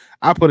don't.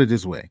 I put it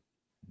this way: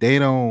 they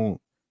don't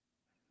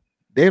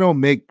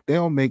make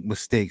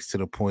mistakes to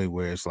the point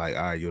where it's like,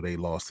 all right, they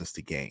lost us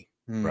the game,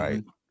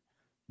 right?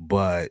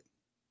 But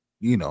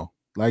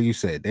like you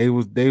said, they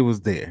was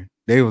there,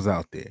 they was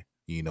out there,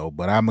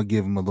 But I'm gonna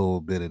give them a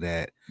little bit of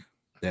that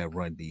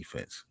run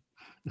defense.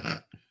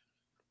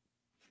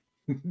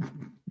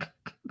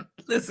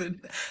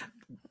 Listen.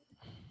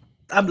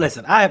 I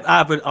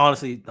would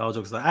honestly, all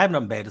jokes aside, I have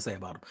nothing bad to say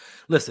about them.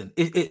 Listen,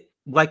 it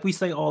like we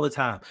say all the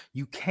time,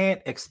 you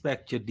can't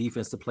expect your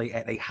defense to play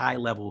at a high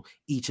level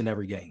each and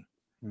every game.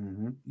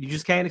 You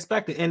just can't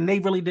expect it. And they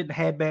really didn't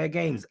have bad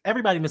games.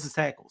 Everybody misses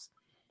tackles.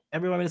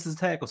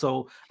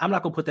 So I'm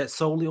not gonna put that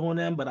solely on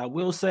them, but I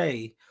will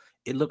say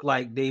it looked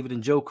like David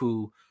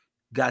Njoku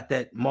got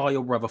that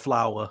Mario brother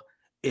flower,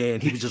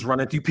 and he was just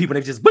running through people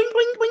and they just bing,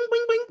 bing, bing,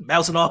 bing, bing,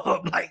 bouncing off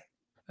like.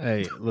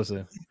 Hey,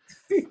 listen,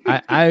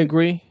 I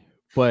agree.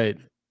 But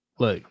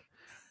look,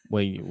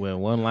 when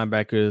one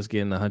linebacker is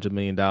getting $100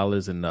 million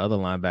and the other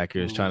linebacker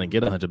is trying to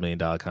get $100 million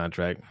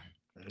contract,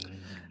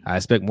 I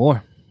expect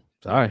more.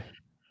 Sorry.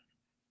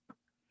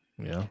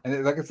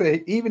 And like I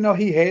said, even though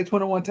he had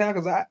 21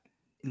 tackles,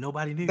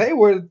 nobody knew. They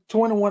were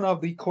 21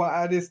 of the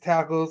quietest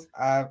tackles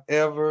I've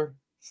ever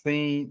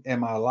seen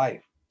in my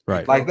life.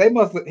 Right. Like they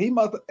must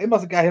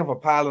have got him for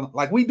piling.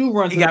 Like we do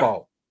run to the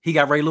ball. He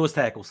got Ray Lewis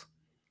tackles.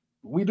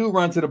 We do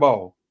run to the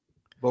ball.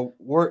 But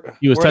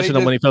he was touching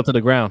him when he fell to the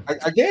ground.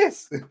 I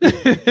guess.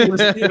 it was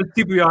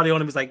people audio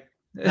on him. He was like,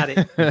 not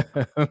it.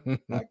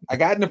 I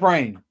got in the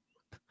frame.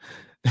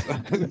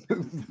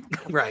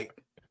 Right.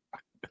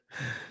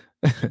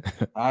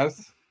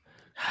 Nice.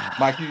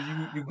 Mike,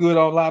 you good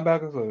on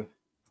linebackers? Or?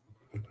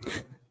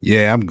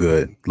 Yeah, I'm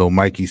good. Little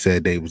Mikey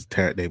said they was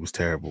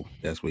terrible.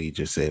 That's what he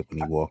just said when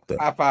he walked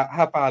up.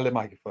 High five, let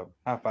Mikey for me.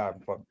 High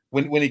five for me.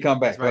 When he come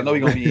back. Right. I know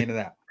he's gonna be in and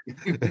out.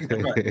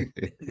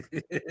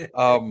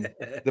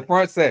 The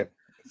front seven.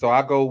 So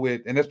I go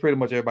with, and that's pretty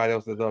much everybody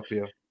else that's up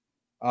here.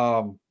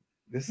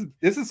 This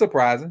is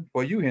surprising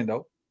for you,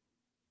 Hendo.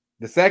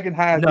 The second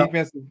highest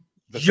defensive.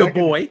 Your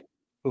boy.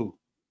 Who?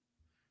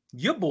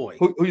 Your boy.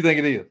 Who you think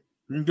it is?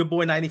 Your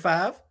boy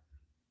 95.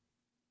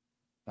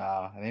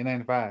 Nah, it ain't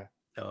 95.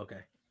 Oh, okay.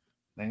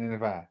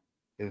 95.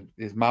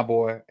 It's my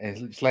boy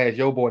and /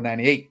 your boy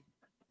 98.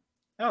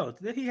 Oh,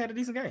 he had a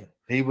decent game.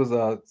 He was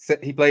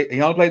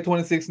he only played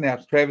 26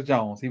 snaps. Travis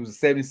Jones, he was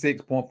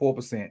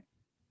 76.4%.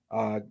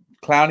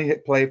 Clowney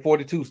had played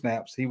 42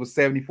 snaps. He was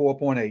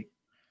 74.8.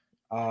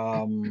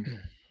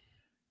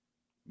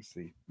 Let's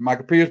see.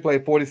 Michael Pierce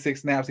played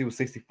 46 snaps. He was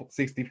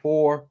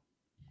 64.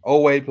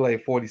 Oway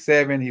played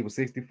 47. He was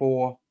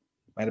 64.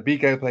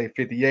 Matabika played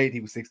 58. He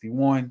was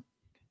 61.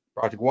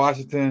 Project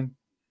Washington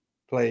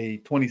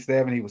played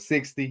 27. He was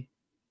 60.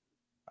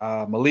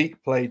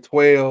 Malik played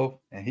 12,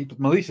 and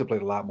Malik should have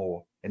played a lot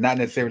more, and not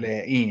necessarily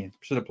at end.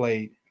 Should have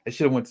played. It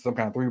should have went to some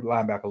kind of 3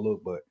 linebacker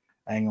look, but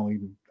I ain't gonna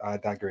even. I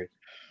digress.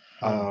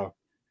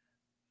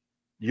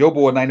 Your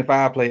boy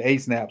 95 played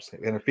 8 snaps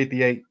and a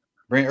 58.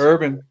 Brent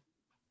Urban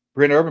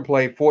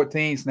played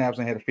 14 snaps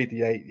and had a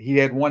 58. He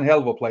had one hell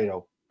of a play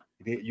though.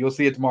 You'll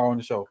see it tomorrow on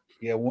the show.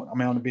 He had one. I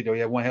mean, on the video,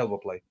 he had one hell of a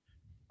play.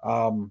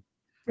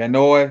 Van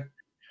Noy,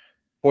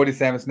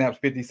 47 snaps,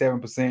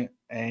 57%,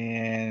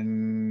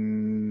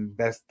 and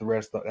that's the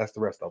rest of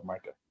them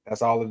right there.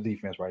 That's all of the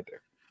defense right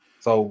there.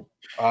 So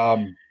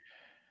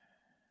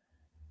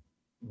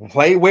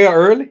played well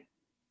early,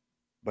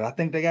 but I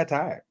think they got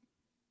tired.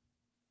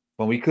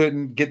 When we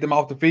couldn't get them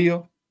off the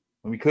field,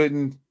 when we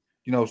couldn't,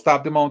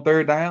 stop them on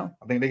 3rd down,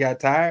 I think they got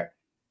tired,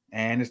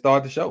 and it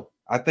started to show.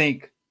 I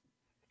think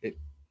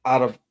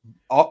out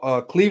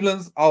of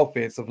Cleveland's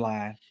offensive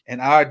line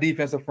and our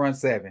defensive front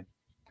 7,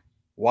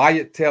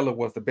 Wyatt Teller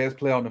was the best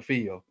player on the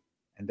field,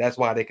 and that's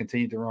why they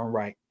continued to run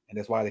right, and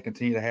that's why they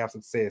continue to have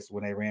success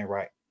when they ran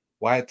right.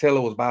 Wyatt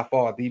Teller was by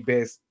far the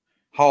best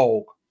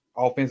hog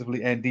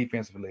offensively and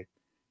defensively,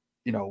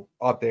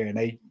 up there, and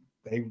they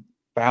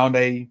found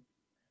a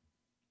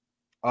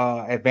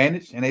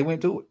advantage, and they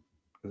went to it.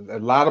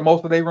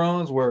 Most of their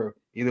runs were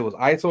either it was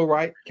ISO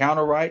right,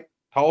 counter right,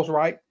 toss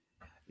right.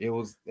 It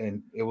was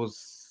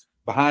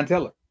behind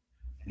Teller.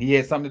 He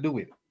had something to do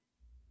with it.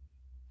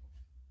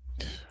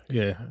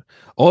 Yeah,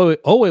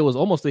 Oway was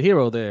almost a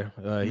hero there.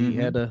 He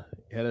had a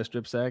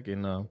strip sack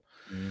and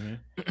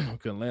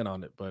couldn't land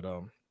on it. But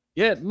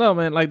no,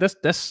 man, like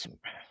that's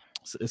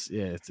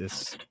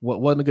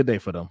wasn't a good day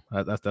for them.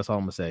 That's all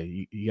I'm gonna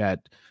say. You got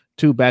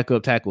 2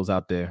 backup tackles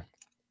out there.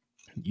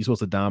 You're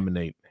supposed to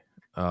dominate.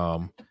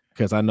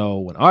 Because I know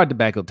when our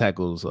backup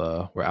tackles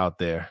were out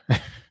there,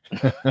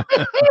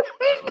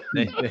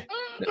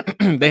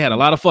 they had a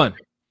lot of fun.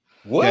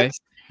 What?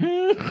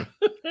 Okay?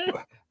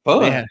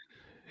 Fun.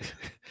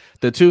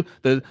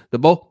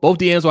 Both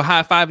the ends were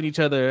high-fiving each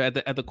other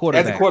at the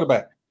quarterback. As a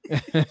quarterback.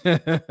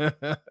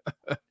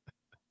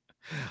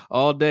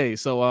 All day.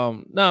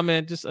 So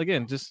man, just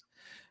wasn't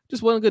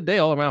a good day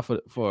all around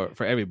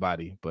for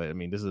everybody. But I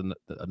mean, this is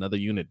another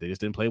unit. They just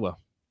didn't play well.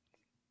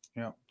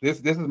 Yeah. This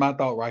is my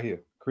thought right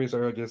here. Chris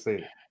Earl just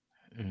said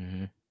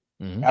it.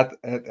 Mm-hmm.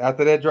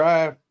 After that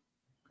drive,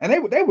 and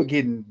they were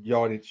getting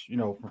yardage,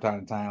 from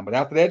time to time. But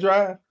after that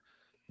drive,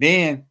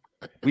 then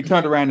we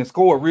turned around and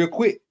scored real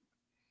quick.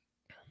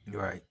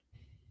 Right.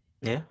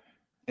 Yeah.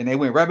 And they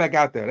went right back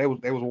out there. They was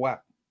a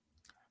whack.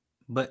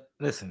 But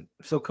listen,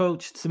 so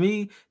coach, to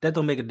me, that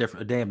don't make a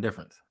damn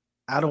difference.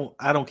 I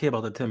don't care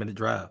about the 10-minute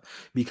drive,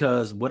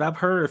 because what I've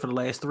heard for the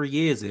last 3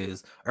 years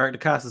is Eric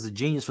DeCosta is a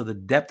genius for the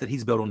depth that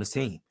he's built on this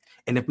team.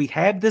 And if we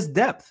have this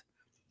depth,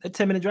 that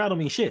 10-minute drive don't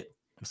mean shit.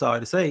 I'm sorry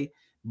to say,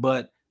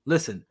 but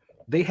listen,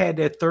 they had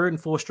their 3rd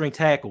and 4th string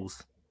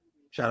tackles.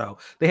 Shout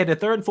out. They had their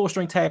 3rd and 4th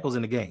string tackles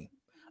in the game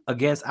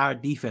against our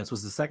defense.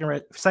 Was the second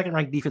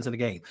ranked defense in the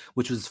game,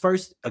 which was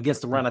first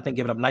against the run, I think,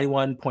 giving up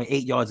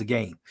 91.8 yards a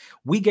game.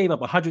 We gave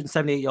up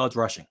 178 yards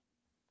rushing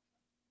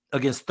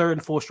against 3rd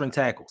and 4th string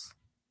tackles.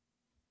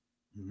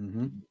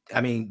 Mm-hmm. I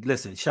mean,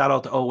 listen, shout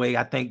out to Oway.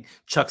 I think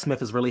Chuck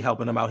Smith is really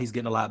helping him out. He's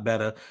getting a lot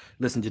better.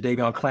 Listen,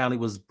 Jadeveon Clowney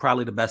was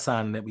probably the best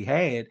signing that we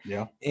had.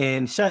 Yeah.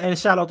 And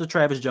shout out to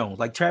Travis Jones.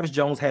 Like, Travis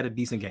Jones had a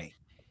decent game.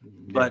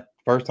 Yeah. But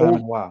first time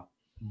in a while.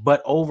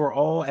 But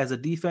overall, as a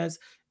defense,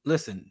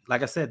 listen,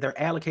 like I said, they're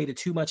allocated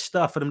too much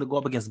stuff for them to go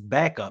up against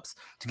backups,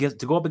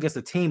 to go up against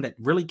a team that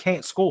really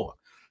can't score.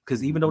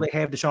 Because even though they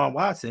have Deshaun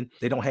Watson,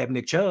 they don't have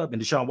Nick Chubb, and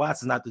Deshaun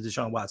Watson is not the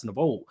Deshaun Watson of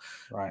old.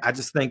 Right. I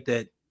just think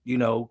that,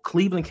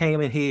 Cleveland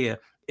came in here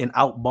and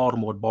out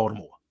Baltimore.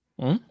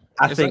 Mm-hmm.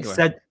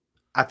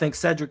 I think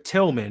Cedric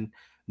Tillman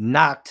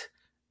knocked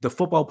the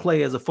football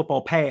players of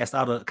football pass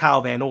out of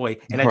Kyle Van Noy,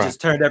 and that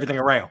just turned everything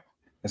around.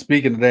 And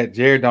speaking of that,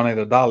 Jared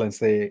donated $1 and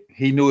said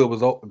he knew we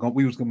was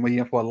going to be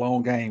in for a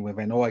long game when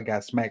Van Noy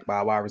got smacked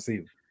by a wide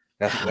receiver.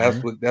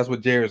 That's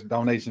what Jared's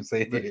donation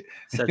said.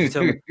 Cedric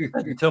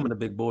Tillman, a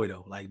big boy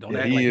though. Like, don't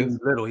act like he's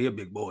little. He a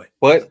big boy.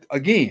 But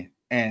again,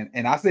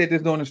 and I said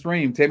this during the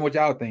stream. Tell me what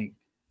y'all think.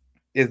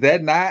 Is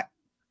that not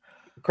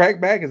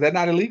crackback? Is that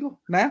not illegal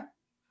now?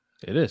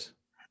 It is.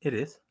 It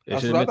is. It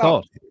should have been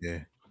called. Yeah.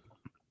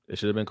 It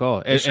should have been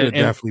called. It should have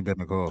definitely been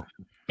a call.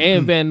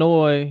 And Van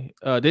Noy,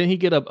 didn't he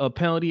get a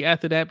penalty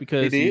after that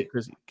because he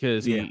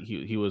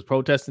was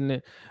protesting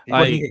it?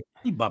 He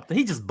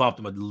just bumped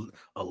him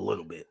a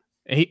little bit.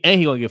 and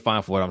he gonna get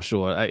fined for it. I'm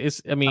sure.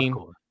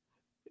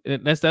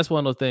 That's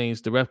one of those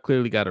things. The ref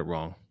clearly got it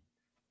wrong,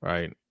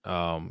 right?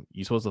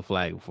 You're supposed to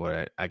flag before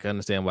that. I can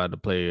understand why the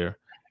player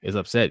is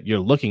upset. You're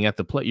looking at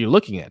the play. You're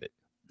looking at it,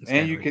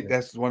 and you get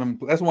that's one of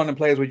them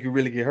plays where you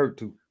really get hurt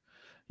too.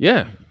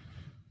 Yeah,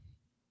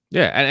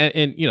 yeah,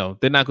 and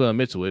they're not going to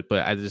admit to it,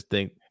 but I just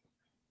think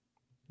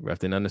ref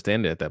didn't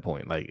understand it at that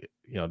point. Like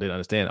didn't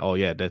understand. Oh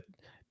yeah, that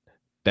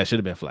should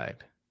have been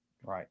flagged.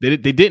 Right. They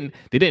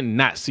didn't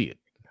not see it.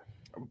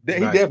 He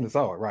definitely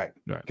saw it. Right.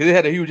 Because it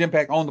had a huge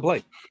impact on the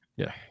play.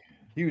 Yeah.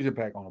 Huge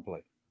impact on the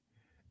play.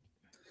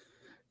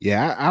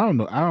 Yeah, I don't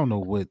know. I don't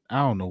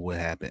know what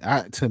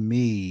happened. To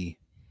me,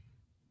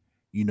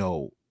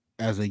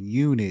 as a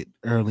unit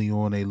early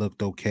on, they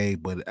looked okay,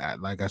 but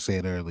like I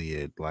said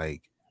earlier,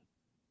 like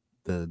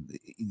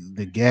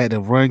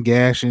the run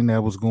gashing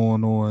that was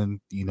going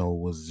on,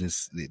 was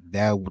just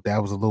that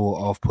was a little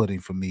off-putting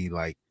for me.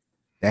 Like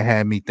that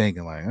had me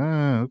thinking, like,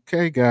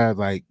 okay, guys,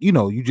 like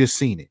you just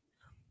seen it.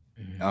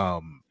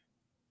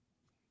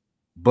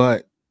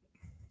 But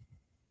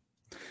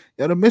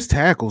the missed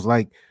tackles,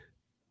 like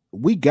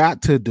we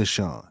got to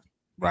Deshaun,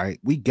 right?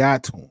 We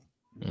got to him.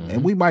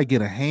 And we might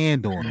get a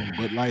hand on him,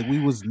 but like we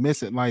was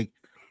missing, like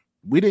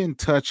we didn't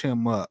touch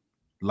him up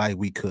like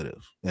we could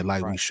have and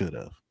like we should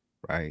have,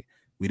 right?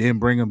 We didn't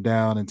bring him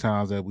down in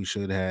times that we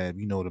should have.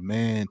 The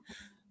man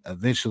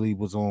eventually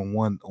was on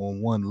one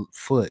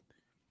foot,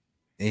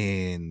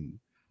 and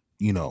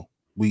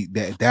we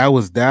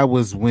that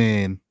was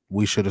when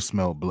we should have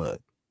smelled blood,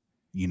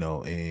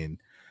 and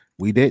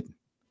we didn't,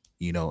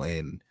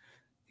 and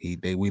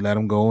we let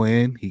him go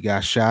in. He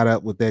got shot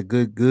up with that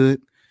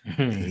good.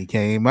 And he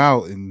came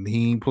out and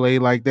he ain't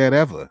played like that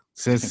ever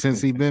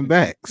since he been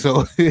back.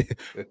 So,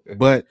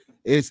 but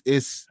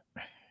it's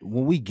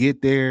when we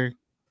get there,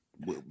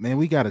 man,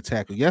 we got to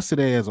tackle.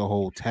 Yesterday as a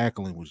whole,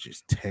 tackling was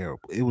just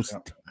terrible. It was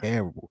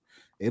terrible.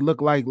 It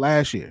looked like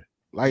last year.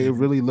 Like it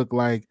really looked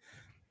like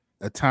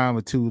a time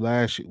or two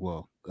last year.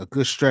 Well, a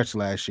good stretch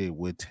last year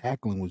where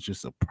tackling was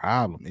just a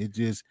problem.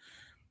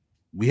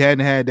 We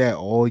hadn't had that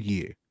all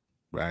year,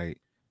 right?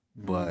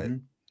 But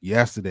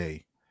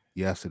yesterday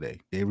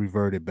they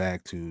reverted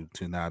back to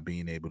not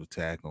being able to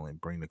tackle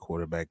and bring the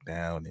quarterback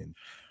down, and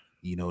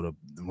the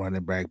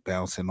running back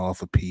bouncing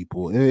off of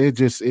people. It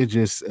just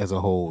as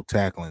a whole,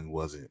 tackling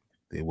wasn't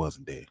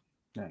there.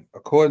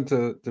 According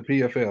to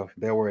PFF,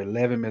 there were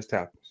 11 missed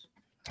tackles.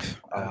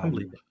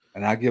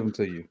 And I give them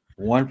to you: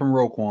 one from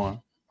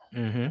Roquan,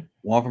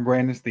 one from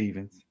Brandon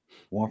Stevens,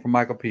 one from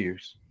Michael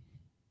Pierce,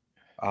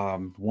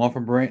 one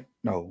from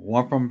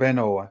one from Ben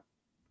Owen,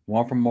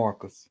 one from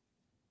Marcus,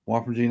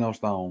 one from Geno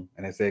Stone,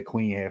 and they said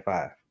Queen had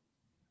 5.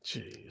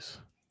 Jeez.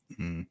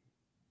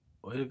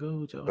 Way to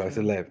go, Joe. So it's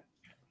 11.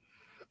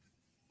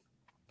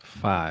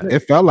 5. It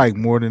felt like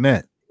more than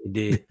that. It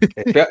did.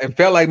 It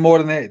felt like more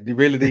than that. It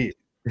really did.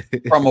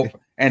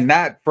 And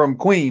not from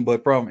Queen,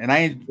 but and I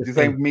ain't this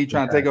ain't me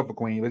trying to take up for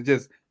Queen. It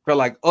just felt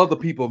like other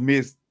people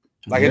missed.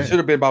 Like it should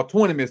have been about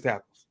 20 missed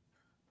tackles.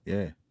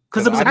 Yeah,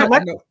 because it was a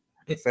collective.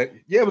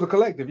 Yeah, it was a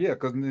collective. Yeah,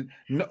 because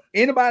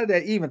anybody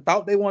that even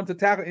thought they wanted to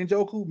tackle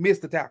Njoku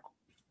missed the tackle.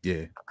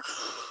 Yeah,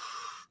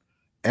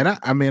 and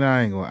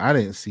I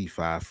didn't see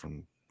 5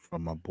 from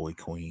my boy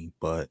Queen,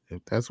 but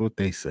if that's what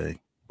they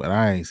say, but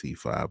I ain't see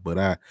 5. But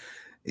I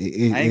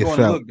ain't going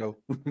to look though.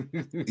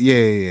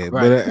 yeah. Right.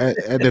 But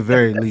at the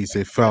very least,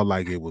 it felt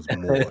like it was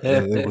more.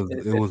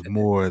 It was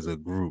more as a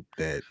group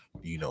that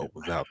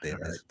was out there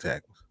missing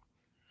tackles.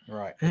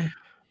 Right.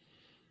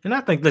 And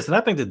I think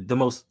that the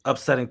most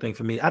upsetting thing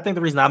for me, I think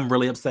the reason I'm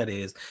really upset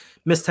is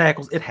missed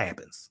tackles. It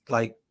happens.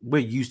 Like we're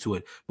used to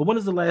it. But when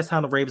is the last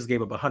time the Ravens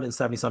gave up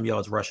 170 some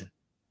yards rushing?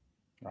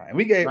 Right. And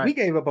we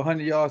gave up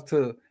 100 yards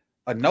to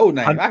a no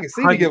name. I can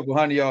see we give up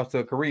 100 yards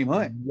to Kareem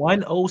Hunt.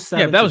 107.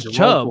 Yeah, that was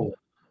Chubb. Ford.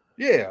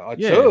 Yeah,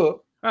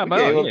 Chubb. I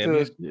don't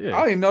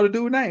even know the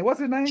dude's name. What's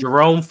his name?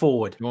 Jerome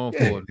Ford.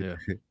 Ford. Yeah.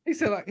 He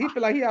said he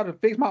feel like he ought to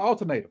fix my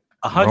alternator.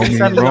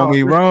 170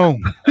 yards.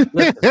 Wrong.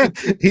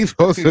 He's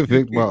supposed to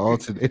fix my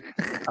alternator.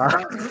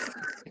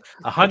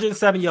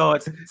 107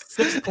 yards,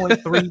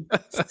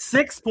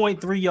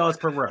 6.3 yards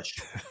per rush.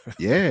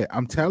 Yeah,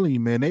 I'm telling you,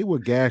 man, they were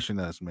gashing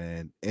us,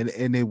 man,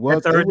 and it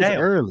was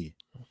early.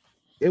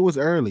 It was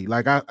early.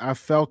 Like I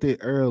felt it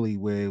early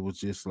where it was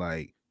just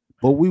like,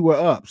 but we were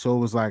up, so it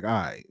was like, all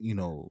right, we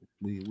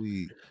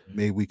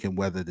maybe we can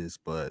weather this.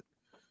 But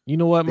you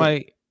know what,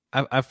 Mike?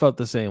 I felt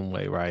the same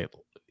way, right?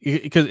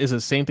 Because it's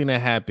the same thing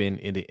that happened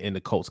in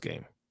the Colts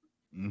game.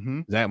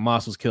 Zach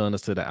Moss was killing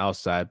us to the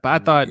outside,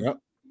 but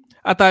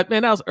I thought,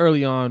 man, that was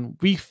early on.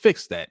 We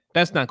fixed that.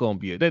 That's not going to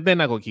be it. They're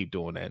not going to keep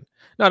doing that.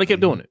 No, they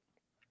kept doing it.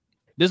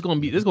 This is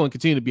going to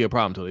continue to be a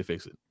problem until they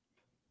fix it.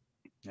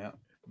 Yeah,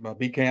 but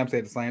B Cam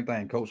said the same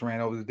thing. Coach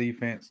ran over the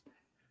defense,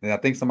 and I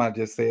think somebody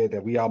just said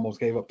that we almost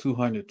gave up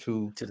 200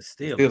 to the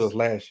Steelers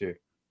last year.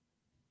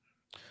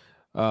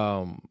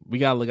 We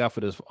gotta look out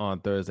for this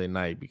on Thursday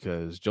night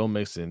because Joe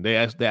Mixon,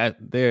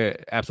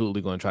 they're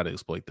absolutely going to try to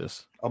exploit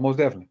this. Oh, most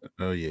definitely.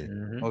 Oh yeah,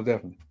 most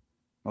definitely.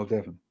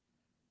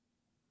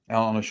 And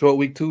on a short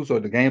week too, so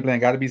the game plan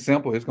got to be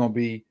simple. It's going to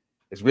be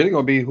It's really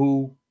going to be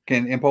who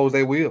can impose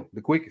their will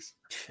the quickest.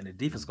 And the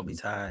defense going to be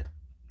tired.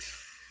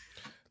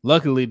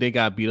 Luckily, they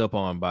got beat up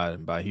on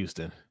by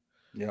Houston.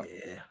 Yep.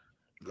 Yeah.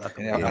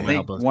 Luckily, And I might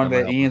think help us. one of That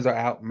their might help ends are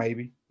out,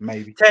 maybe.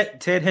 Ted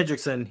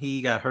Hendrickson,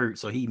 he got hurt,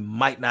 so he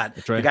might not.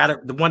 Trey? The guy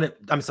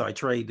that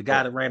Trey, the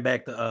guy that ran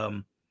back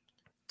the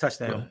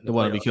touchdown. The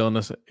one to be killing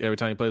us every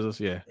time he plays us.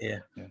 Yeah. Yeah.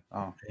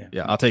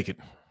 I'll take it.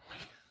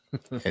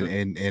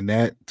 and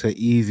that to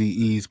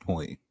Easy's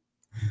point,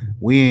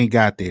 we ain't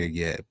got there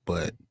yet,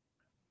 but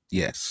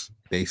yes,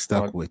 they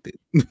stuck with it.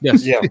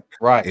 Yes. Yeah,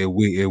 right. and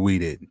we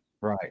didn't.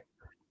 Right.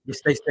 They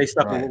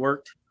stuck with Right. what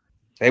worked.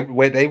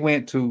 They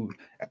went to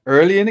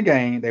early in the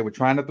game. They were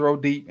trying to throw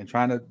deep and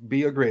trying to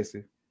be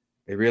aggressive.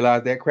 They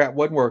realized that crap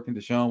wasn't working.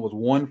 Deshaun was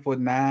 1 for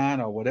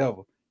 9 or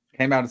whatever.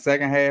 Came out the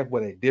second half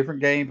with a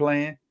different game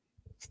plan,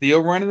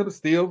 still running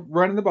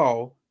the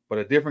ball, but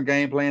a different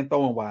game plan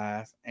throwing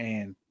wise,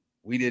 and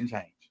we didn't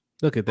change.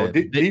 Look at that.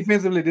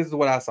 Defensively, this is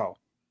what I saw.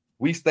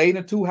 We stayed in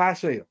a too high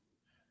shell.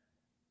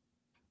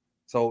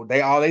 So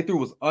all they threw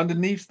was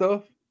underneath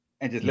stuff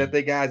and just let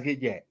their guys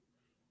get yacked.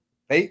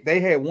 They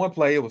had one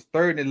play, it was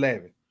 3rd and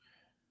 11.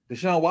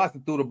 Deshaun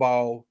Watson threw the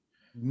ball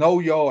no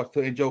yards to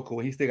Njoku,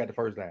 and he still got the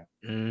first down.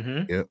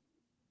 Mm-hmm. Yep.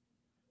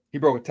 He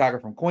broke a tackle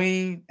from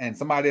Queen and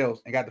somebody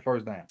else and got the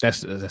first down.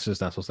 That's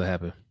just not supposed to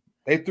happen.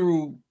 They had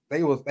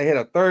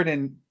a 3rd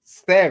and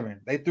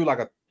 7. They threw like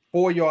a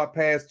 4-yard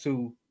pass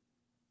to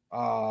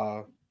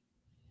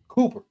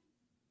Cooper.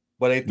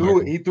 But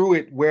he threw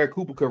it where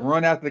Cooper could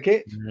run after the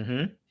catch.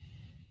 Mm-hmm.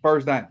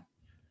 First down.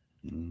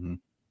 Mm-hmm.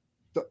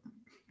 So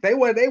they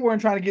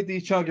weren't trying to get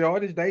these chunk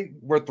yardage. They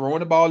were throwing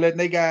the ball, letting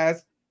their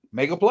guys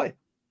make a play.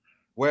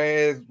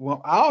 Whereas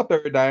our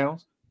 3rd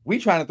downs, we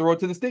trying to throw it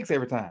to the sticks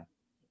every time.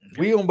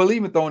 We don't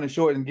believe in throwing it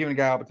short and giving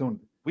the guy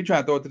opportunity. We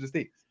trying to throw it to the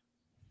sticks.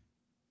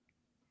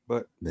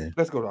 But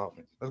let's go to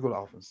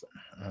offense.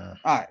 All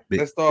right.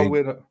 Let's start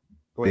with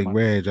Big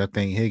Reg. I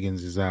think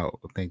Higgins is out.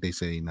 I think they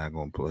say he's not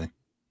going to play.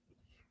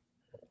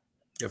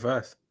 Good for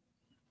us.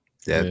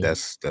 That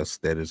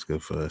is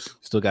good for us.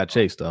 Still got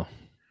Chase though.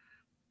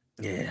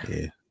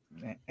 Yeah.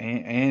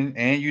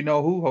 And you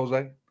know who,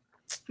 Jose?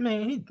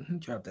 Man, he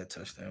dropped that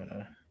touchdown.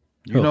 Though.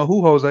 You know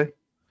who, Jose?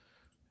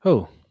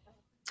 Who?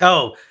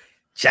 Oh,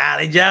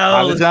 Charlie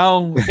Jones.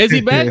 Is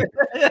he back?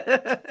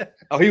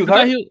 Oh, he was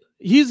hurt?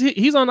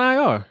 He's on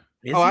IR.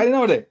 I didn't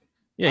know that.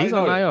 Yeah, he's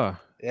on IR.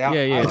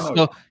 Yeah.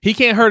 So he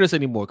can't hurt us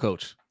anymore,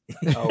 Coach.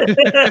 Oh.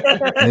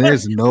 And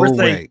there's no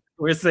way.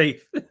 We're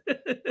safe.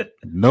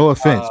 No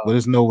offense, but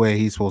there's no way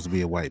he's supposed to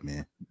be a white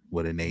man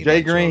with a name. Jay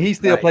like Green, Charlie. he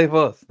still play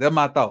for us. That's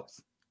my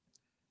thoughts.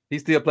 He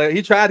still play.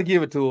 He tried to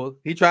give it to us.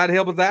 He tried to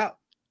help us out.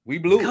 We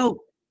blew.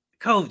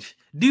 Coach,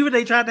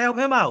 Duvernay tried to help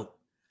him out.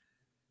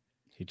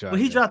 He tried.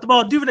 When he dropped the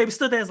ball, Duvernay was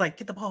stood there. Was like,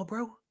 "Get the ball,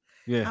 bro.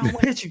 Yeah, I don't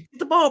want to hit you. Get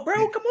the ball,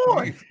 bro. Come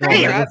on." He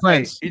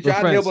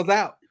tried to help us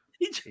out.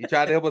 He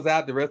tried to help us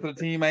out. The rest of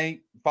the team ain't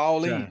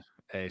fall in.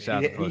 Hey,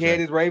 he had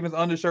his Ravens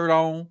undershirt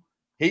on.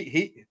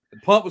 The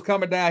pump was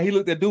coming down. He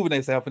looked at Duvernay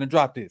and said, "I'm finna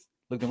drop this."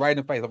 Looked him right in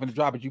the face. "I'm finna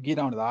drop it. You get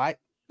on it, all right?"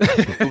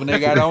 Duvernay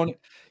got on it.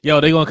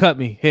 Yo, they gonna cut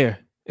me here.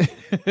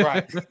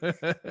 Right.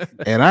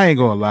 And I ain't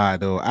gonna lie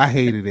though, I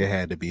hated it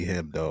had to be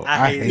him though.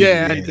 I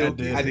did too.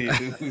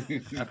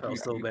 I felt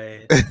so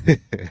bad.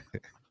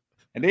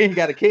 And then he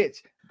got a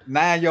catch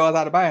 9 yards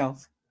out of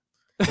bounds.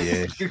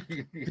 Yeah.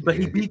 But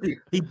he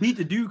beat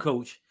the dude,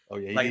 Coach. Oh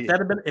yeah. Like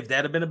if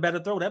that had been a better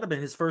throw, that'd have been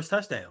his first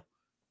touchdown.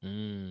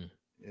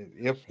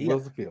 If he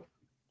was the fifth.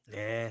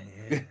 Yeah.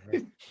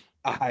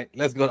 All right,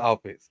 let's go to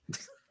offense.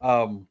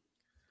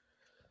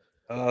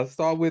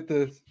 Start with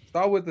the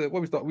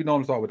what we start. We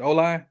normally start with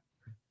O-line.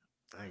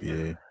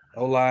 Yeah.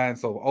 O-line.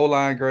 So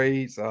O-line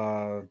grades.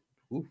 Had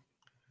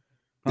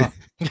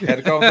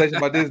a conversation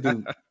about this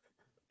dude.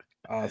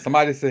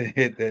 Somebody said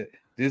that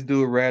this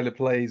dude rarely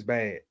plays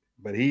bad,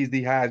 but he's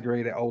the highest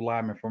graded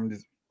O-lineman from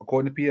this,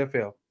 according to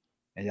PFL.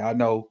 And y'all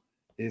know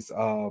it's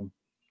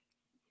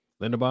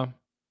Linderbaum.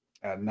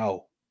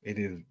 No, it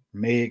is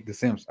Meg the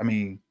Simpson. I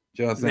mean,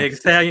 John Simpson. Meg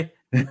Stallion.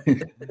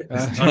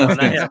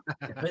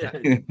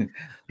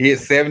 He hit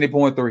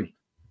 70.3.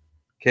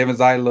 Kevin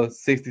Zeitler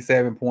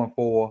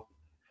 67.4.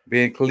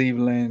 Ben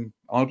Cleveland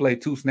only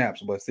played 2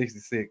 snaps, but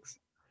 66.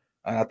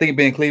 I think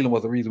Ben Cleveland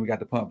was the reason we got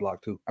the punt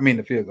block too. I mean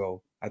the field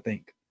goal. I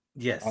think.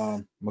 Yes.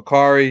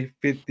 Makari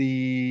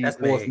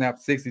 54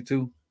 snaps,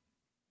 62.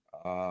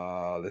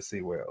 Let's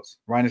see where else.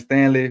 Ryan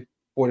Stanley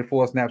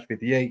 44 snaps,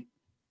 58.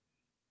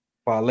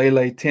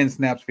 Falele 10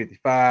 snaps,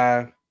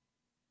 55.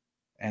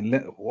 And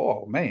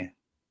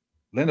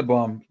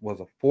Linderbaum was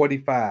a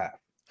 45.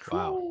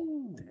 Wow.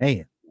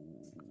 Damn.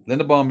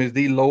 Linderbaum is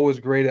the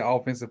lowest graded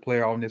offensive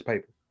player on this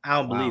paper. I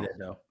don't believe it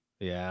though.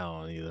 Yeah,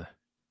 I don't either.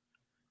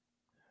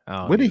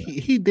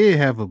 He did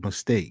have a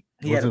mistake.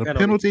 Was it a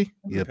penalty?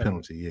 Yeah,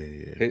 penalty.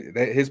 Yeah.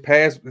 His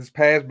pass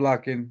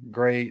blocking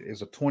grade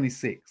is a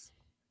 26.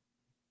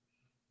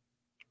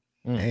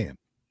 Damn.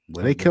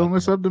 Were they killing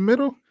us up the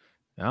middle?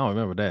 I don't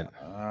remember that.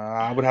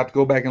 I would have to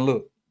go back and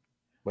look.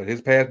 But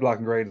his pass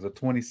blocking grade is a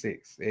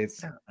 26.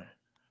 It's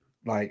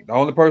like the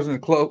only person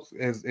close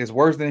is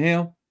worse than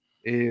him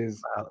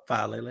is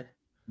Lele.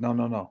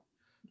 no.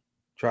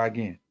 Try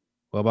again.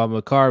 What about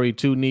Macari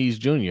Two Knees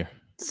Jr.?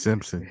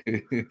 Simpson.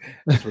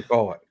 It's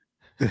record.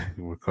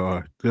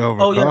 Record.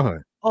 Oh yeah.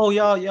 Oh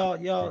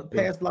y'all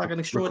pass blocking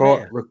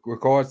extraordinaire.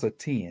 Records a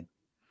 10.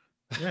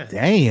 Yeah.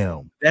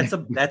 Damn.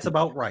 That's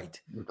about right.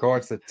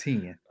 Records a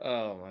 10.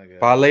 Oh my god.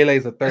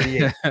 Falele's a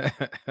 38.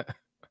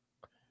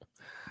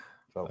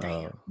 So,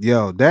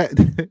 yo,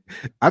 that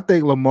I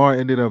think Lamar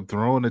ended up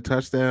throwing a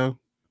touchdown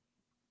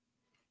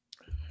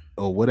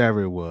or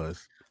whatever it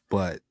was.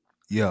 But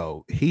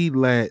yo, he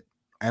let,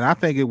 and I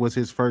think it was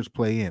his first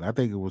play in. I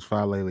think it was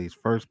Falele's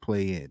first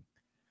play in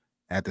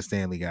after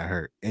Stanley got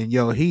hurt. And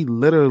yo, he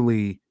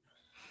literally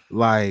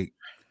like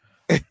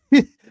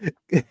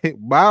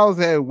Miles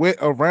had went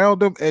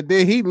around him, and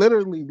then he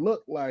literally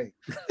looked like,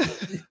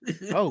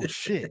 oh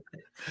shit.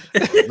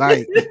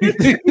 Like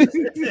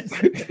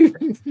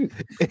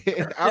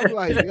I'm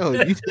like, yo,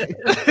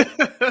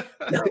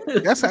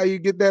 that's how you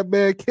get that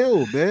man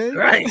killed, man.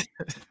 Right.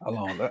 Hold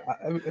on.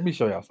 Let me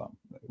show y'all something.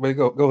 Wait,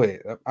 go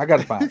ahead. I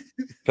gotta find it.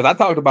 Because I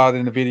talked about it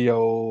in the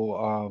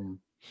video.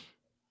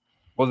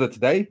 Was it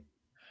today?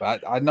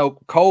 But I know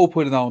Cole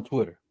put it on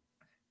Twitter.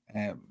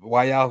 And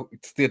while y'all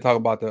still talking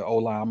about the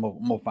O-line, I'm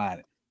gonna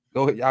find it.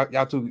 Go ahead,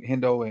 y'all two,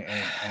 Hendo and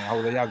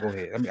Jose, y'all go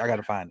ahead. I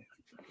gotta find it.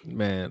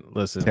 Man,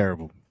 listen.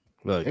 Terrible.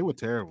 Look, they were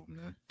terrible,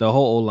 man. The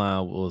whole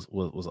O-line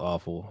was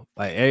awful.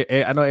 Like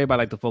I know everybody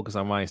like to focus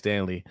on Ryan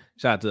Stanley.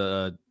 Shout out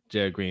to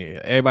Jared Green.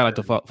 Everybody like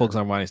to focus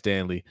on Ryan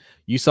Stanley.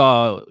 You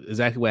saw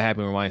exactly what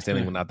happened when Ryan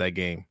Stanley went out that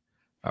game.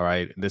 All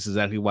right, this is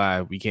exactly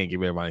why we can't get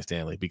rid of Ryan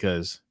Stanley,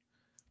 because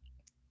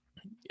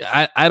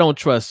I don't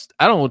trust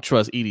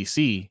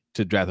EDC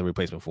to draft a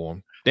replacement for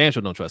him. Damn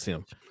sure don't trust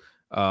him.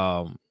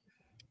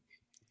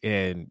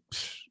 And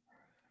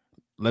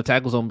left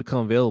tackles don't become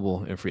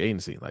available in free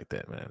agency like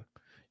that, man.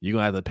 You're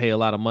gonna have to pay a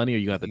lot of money, or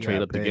you have to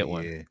trade up to get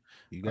one. Yeah.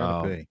 You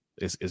gotta pay.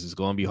 It's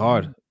gonna be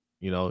hard,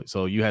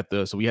 So we have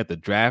to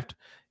draft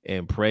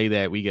and pray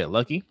that we get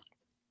lucky.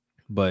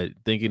 But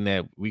thinking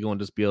that we're gonna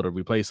just be able to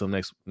replace him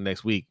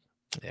next week,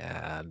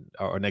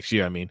 or next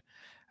year, I mean,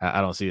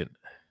 I don't see it.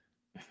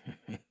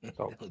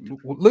 So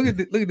look at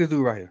this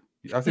dude right here.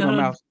 I see my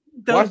mouse.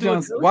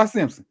 Watch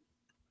Simpson.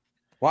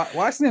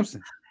 Watch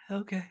Simpson.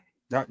 Okay.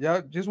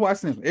 Y'all just watch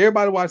Simpson.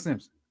 Everybody watch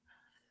Simpson.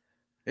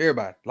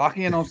 Everybody lock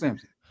in on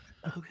Simpson.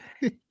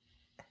 Okay.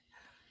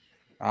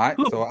 All right.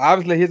 So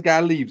obviously his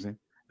guy leaves him.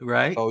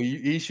 Right. So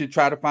he should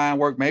try to find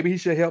work. Maybe he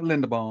should help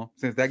Linderbaum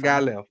since that guy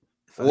left,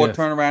 or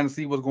turn around and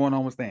see what's going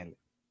on with Stanley.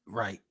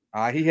 Right.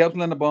 All right. He helps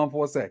Linderbaum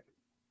for a second.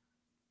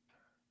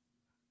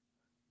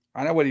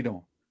 I know what he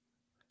doing.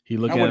 He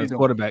looking at his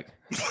quarterback.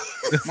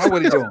 Now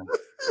what he doing?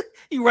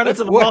 He running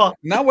to the ball.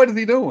 Now what is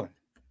he doing?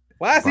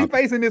 Why is he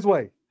facing this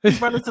way?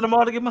 He's running to the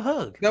mall to give him a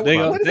hug. They're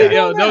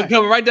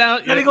coming right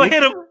down. They're gonna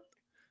hit him.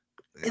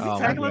 Is he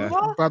tackling the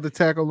ball? About to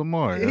tackle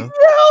Lamar.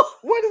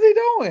 What is he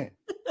doing?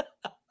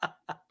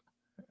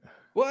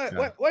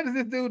 What is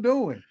this dude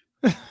doing?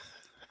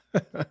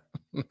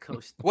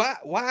 Coach.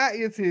 Why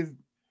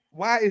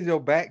is your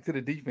back to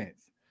the defense?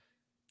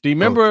 Do you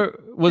remember?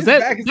 Was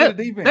back is to the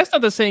defense. That's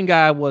not the same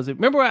guy, was it?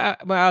 Remember when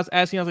I was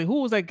asking, I was like,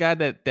 who was that guy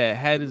that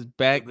had his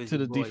back to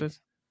the defense?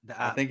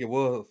 I think it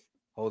was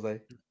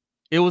Jose.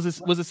 Was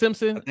it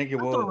Simpson? I think it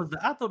was.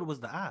 I thought it was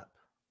the op.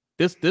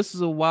 This is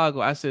a while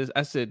ago. I said.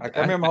 I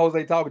remember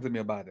Jose talking to me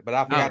about it, but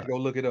I forgot to go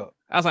look it up.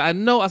 I was like, I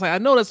know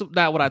that's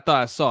not what I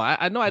thought I saw.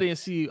 I know I didn't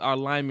see our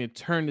lineman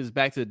turn his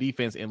back to the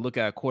defense and look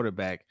at a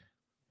quarterback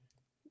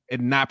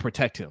and not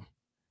protect him.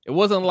 It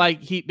wasn't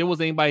like there was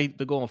anybody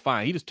to go and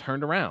find. He just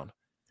turned around.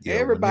 Yeah,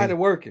 everybody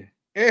working.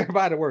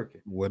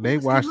 When they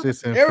watch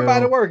this,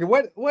 everybody working.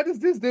 What is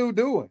this dude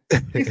doing?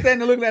 He's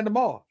standing looking at the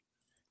ball.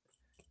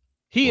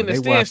 He in the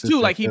stands too,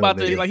 like he about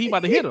to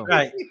hit him.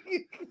 Right.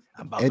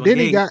 And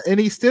then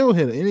he still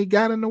hit it, and he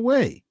got in the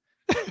way.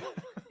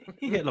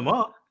 He hit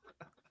Lamar.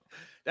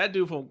 That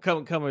dude from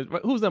coming.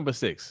 Who's number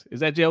 6? Is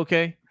that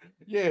JOK?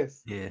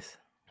 Yes.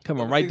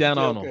 Coming right down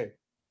on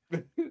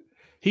him.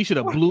 He should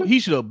have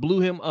blew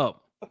him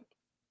up.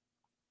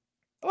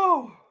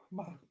 Oh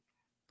my.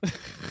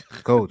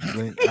 Coach,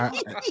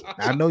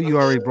 I know you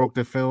already broke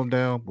the film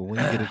down, but when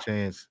you get a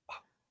chance,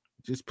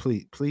 just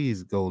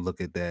please go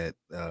look at that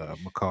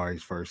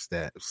Macari's first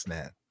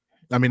snap.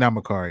 I mean, not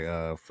Macari,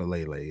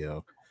 Falele,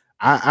 yo.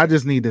 I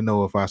just need to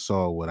know if I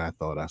saw what I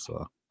thought I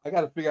saw. I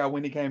got to figure out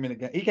when he came in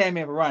again. He came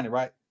in for Ronnie,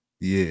 right?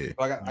 Yeah. So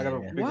I got to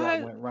figure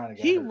out when Ronnie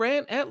got hurt.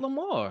 Ran at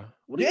Lamar.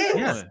 What are you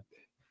doing?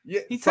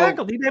 Yeah. He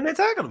tackled. He didn't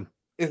tackle him.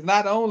 It's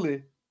not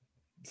only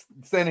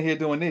standing here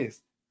doing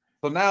this.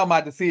 So now my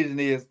decision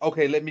is,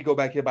 okay, let me go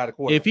back here by the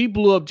quarter. If he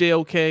blew up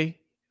JOK,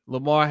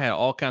 Lamar had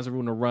all kinds of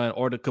room to run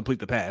or to complete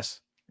the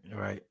pass.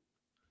 Right.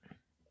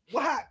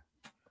 Why?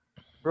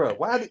 Bro,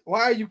 why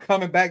are you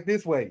coming back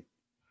this way?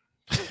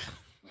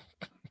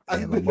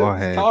 Lamar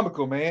had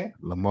comical, man.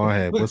 Lamar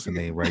had what's the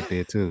name right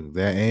there too? Is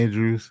that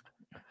Andrews?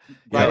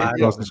 Right,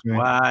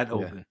 wide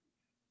open.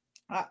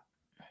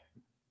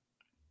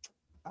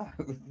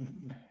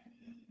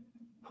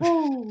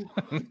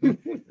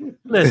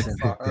 Listen,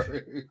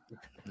 Sorry.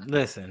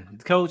 listen,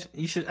 Coach.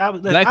 You should.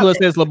 Blackwood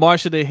says Lamar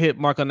should have hit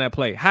Mark on that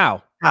play.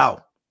 How?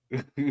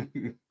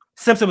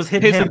 Simpson was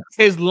hitting him.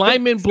 His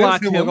lineman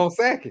blocked Simpson him. was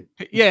gonna sack him.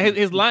 Yeah,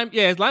 his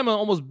lineman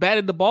almost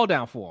batted the ball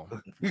down for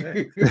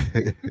him.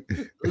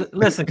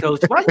 Listen,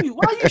 Coach. Why you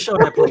show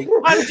that play?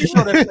 Why did you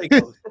show that play,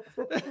 Coach?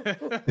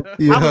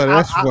 Yeah,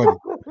 that's funny.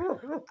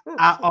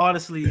 I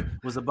honestly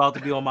was about to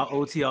be on my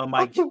OTL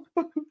mic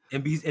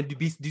and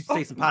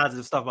say some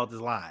positive stuff about this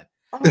line.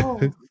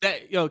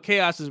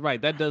 Chaos is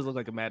right. That does look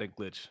like a Madden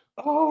glitch.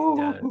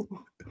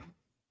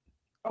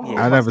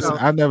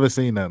 I never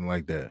seen nothing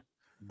like that.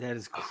 That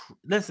is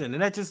listen,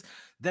 and that's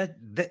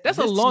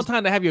a long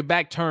time to have your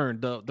back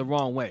turned the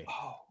wrong way.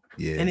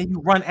 Yeah, and then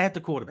you run at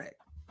the quarterback.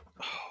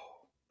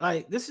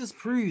 Like, this just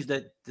proves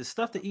that the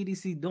stuff that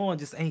EDC doing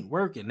just ain't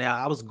working. Now,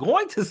 I was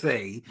going to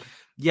say,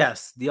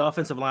 yes, the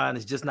offensive line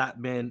has just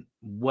not been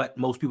what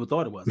most people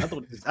thought it was.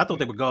 I thought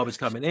they were garbage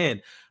coming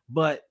in,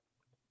 but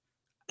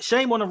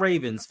shame on the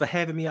Ravens for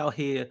having me out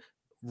here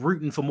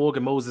rooting for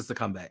Morgan Moses to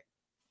come back.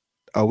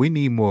 Oh, we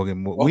need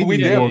Morgan. We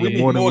need Morgan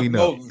more than we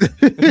know.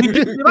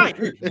 Right,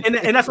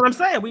 and that's what I'm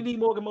saying. We need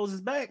Morgan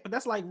Moses back, but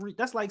that's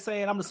like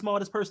saying I'm the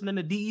smartest person in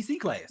the DEC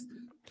class.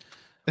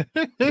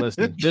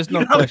 Listen, there's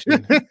no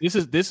question.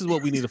 This is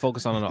what we need to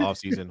focus on in the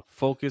offseason.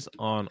 Focus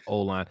on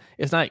O-line.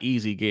 It's not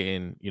easy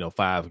getting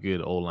 5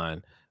 good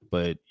O-line,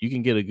 but you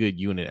can get a good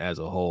unit as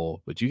a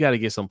whole. But you got to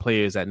get some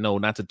players that know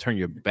not to turn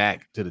your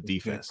back to the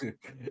defense.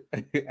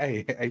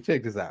 Hey,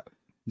 check this out.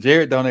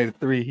 Jared donated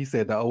 3. He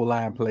said the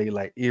O-line played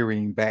like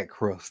earring back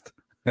crust.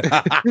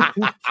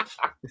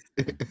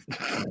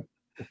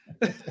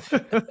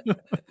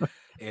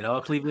 In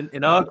all Cleveland,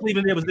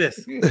 there was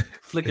this.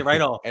 Flicked it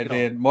right off. And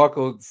then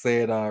Marco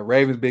said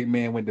Ravens big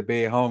man went to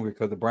bed hungry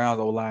because the Browns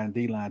O-line and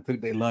D-line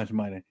took their lunch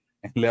money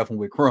and left them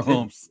with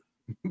crumbs.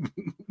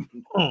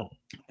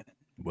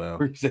 Well,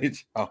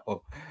 appreciate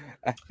y'all.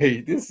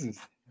 Hey, this is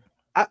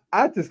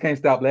I just can't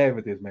stop laughing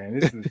at this, man.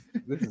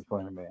 This is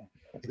funny, man.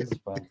 This is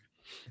funny.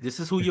 This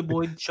is who your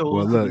boy chose.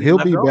 Well, look,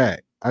 he'll be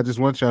back. I just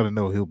want y'all to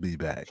know he'll be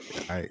back.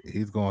 All right,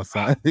 he's going to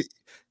sign.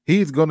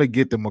 He's going to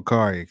get the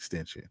Makari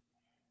extension.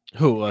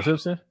 Who?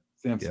 Simpson?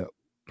 Yep.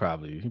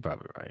 Probably. He's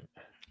probably right.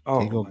 Oh,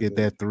 he's going to get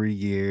that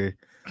 3-year,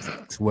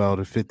 $12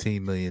 to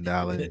 $15 million.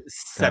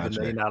 $7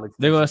 million.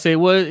 They're going to say,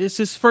 well, it's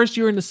his first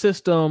year in the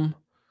system.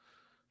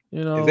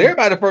 It's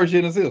everybody first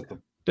year in the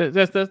system.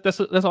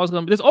 That's always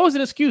going to be. There's always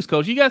an excuse,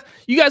 Coach. You guys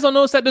don't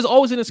notice that there's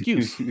always an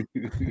excuse.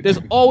 There's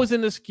always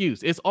an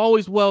excuse. It's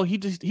always, well, he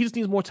just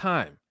needs more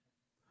time.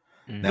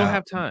 Now, don't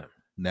have time.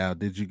 Now,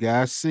 did you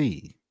guys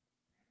see?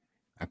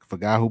 I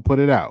forgot who put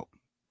it out,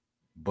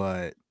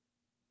 but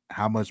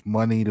how much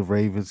money the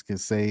Ravens can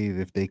save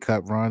if they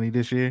cut Ronnie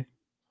this year?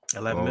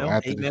 11 mil,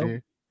 8 mil,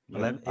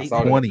 11,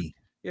 20.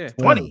 Yeah,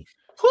 20.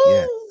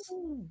 Yes.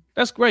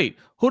 That's great.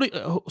 Who did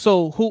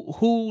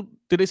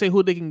they say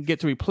who they can get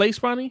to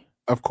replace Ronnie?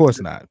 Of course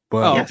not.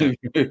 But they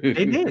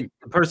did.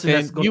 The person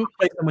that's going to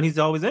replace him when he's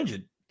always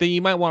injured. Then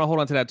you might want to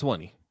hold on to that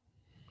 20.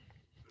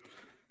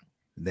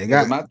 They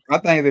got my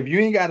thing is, if you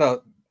ain't got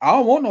I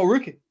don't want no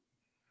rookie.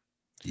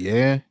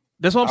 Yeah.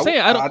 That's what I'm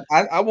saying.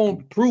 I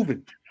won't prove it.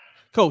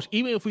 Coach,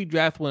 even if we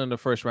draft one in the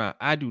first round,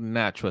 I do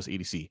not trust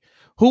EDC.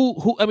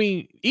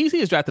 EDC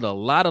has drafted a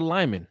lot of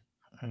linemen.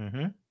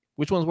 Mm-hmm.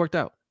 Which one's worked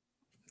out?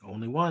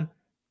 Only one.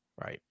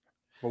 Right.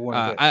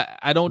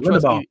 I don't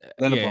trust.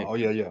 Oh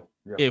yeah.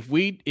 If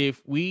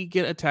we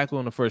get a tackle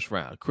in the first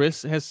round,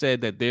 Chris has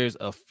said that there's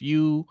a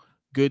few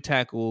good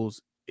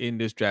tackles in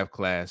this draft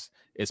class.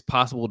 It's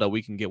possible that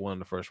we can get one in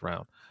the first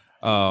round.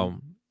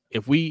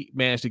 If we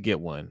manage to get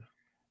one,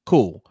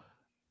 cool.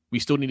 We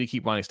still need to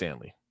keep Ronnie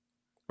Stanley,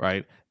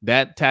 right?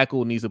 That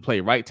tackle needs to play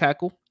right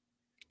tackle.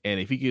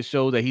 And if he can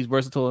show that he's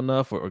versatile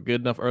enough or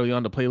good enough early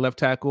on to play left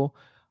tackle,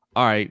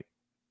 all right,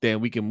 then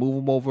we can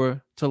move him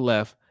over to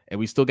left. And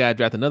we still got to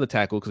draft another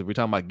tackle because if we're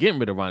talking about getting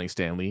rid of Ronnie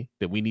Stanley,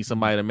 then we need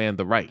somebody to man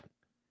the right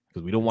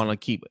because we don't want to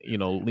keep,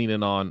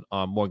 leaning on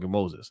Morgan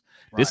Moses.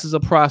 Right. This is a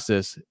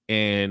process,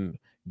 and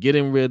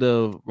getting rid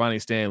of Ronnie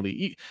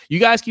Stanley, you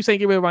guys keep saying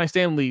get rid of Ronnie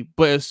Stanley,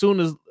 but as soon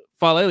as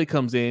Falele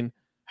comes in,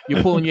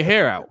 you're pulling your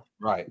hair out.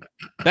 Right.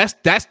 That's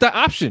the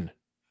option.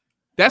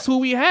 That's who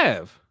we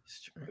have.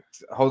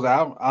 Jose,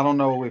 I don't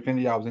know if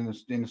any of y'all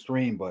was in the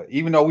stream, but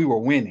even though we were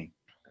winning,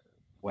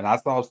 when I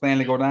saw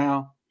Stanley go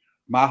down,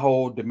 my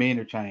whole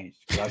demeanor changed.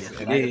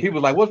 People were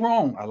like, "What's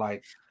wrong?" I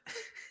like,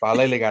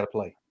 Falele got to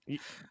play.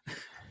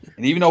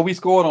 And even though we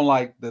scored on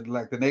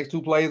the next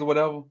 2 plays or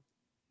whatever,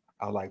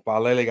 I was like,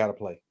 Falele got to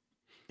play.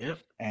 Yep.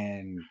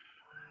 And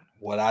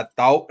what I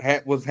thought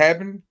was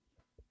happening,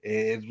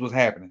 it was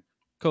happening.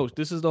 Coach,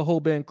 this is the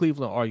whole Ben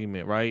Cleveland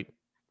argument, right?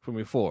 From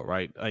before,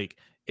 right? Like,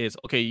 it's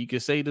okay. You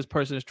can say this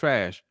person is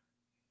trash,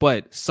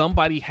 but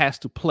somebody has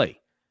to play,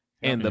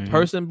 and the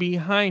person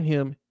behind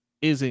him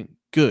isn't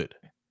good.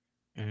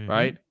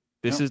 Right?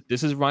 This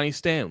is Ronnie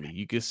Stanley.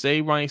 You can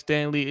say Ronnie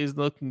Stanley is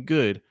looking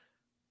good,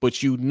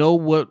 but you know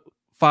what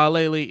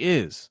Falele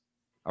is.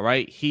 All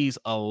right? He's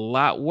a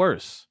lot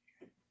worse.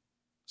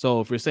 So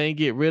if you're saying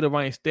get rid of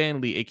Ronnie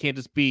Stanley, it can't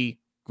just be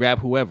grab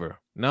whoever.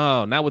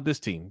 No, not with this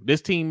team.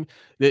 This team,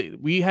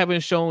 we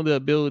haven't shown the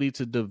ability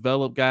to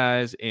develop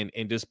guys and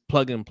just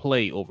plug and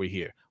play over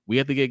here. We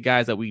have to get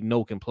guys that we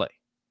know can play.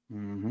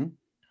 Mm-hmm.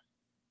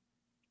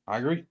 I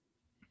agree.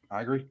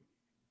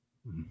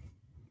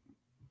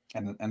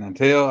 And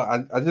until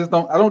I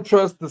don't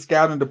trust the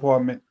scouting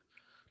department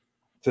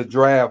to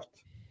draft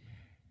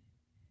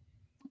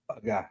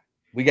a guy.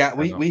 We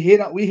hit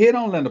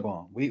on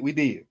Linderbaum. We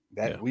did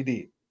that. Yeah. We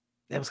did.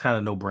 That was kind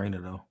of no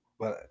brainer though.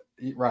 But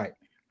right,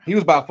 he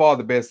was by far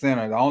the best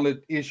center. The only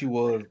issue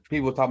was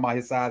people talking about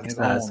his size and his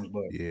arms.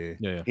 But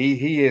yeah,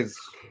 he is,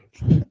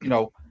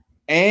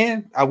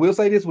 And I will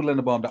say this with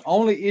Linderbaum: the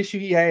only issue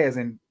he has,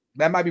 and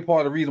that might be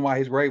part of the reason why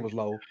his grade was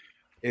low,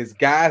 is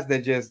guys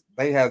that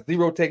they have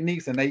zero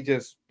techniques and they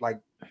just like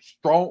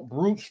strong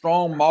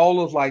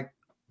maulers like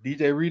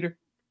DJ Reader.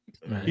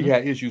 Mm-hmm. He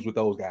had issues with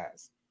those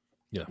guys.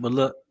 Yeah, but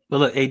look,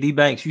 AD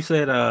Banks, you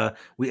said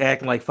we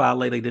acting like Fale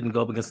didn't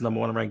go up against the number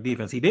 1 ranked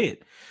defense. He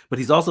did, but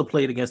he's also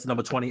played against the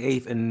number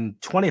 28th and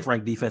 20th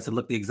ranked defense and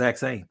looked the exact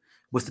same.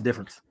 What's the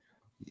difference?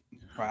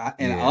 Right,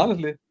 and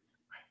honestly,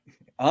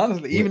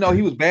 even though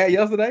he was bad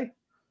yesterday,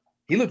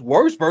 he looked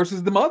worse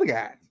versus the other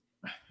guys.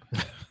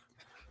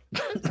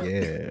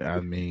 Yeah, I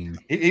mean,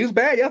 he was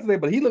bad yesterday,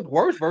 but he looked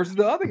worse versus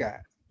the other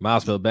guys.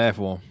 Miles felt bad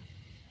for him.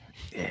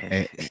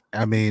 Yeah.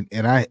 I mean,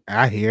 and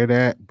I hear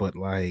that, but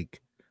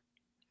like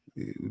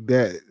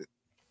that.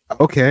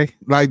 Okay,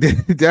 like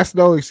that's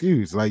no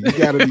excuse. Like you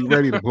got to be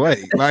ready to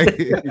play. Like,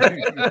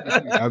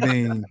 I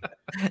mean,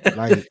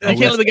 like you can't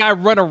let the guy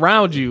run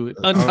around you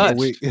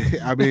untouched.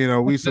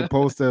 Are we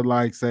supposed to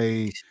like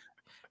say,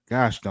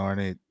 "Gosh darn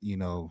it,"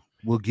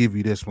 we'll give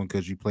you this one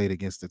because you played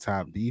against the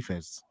top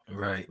defense,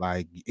 right?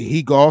 Like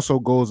he also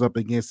goes up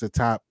against the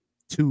top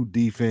 2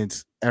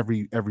 defense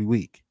every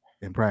week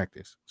in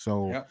practice.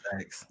 So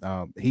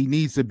he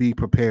needs to be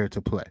prepared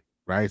to play,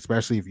 right?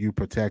 Especially if you're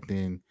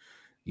protecting,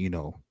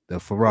 the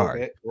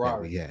Ferrari.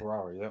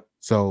 Yep.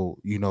 So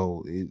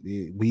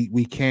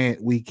we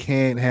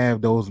can't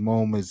have those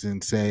moments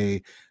and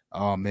say,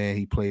 "Oh man,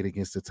 he played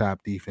against the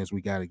top defense.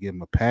 We got to give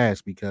him a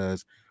pass,"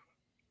 because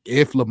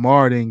if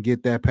Lamar didn't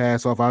get that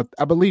pass off,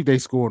 I believe they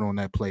scored on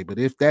that play. But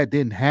if that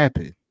didn't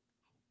happen,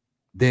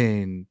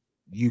 then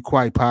you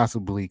quite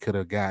possibly could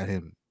have got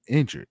him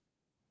injured.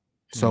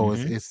 So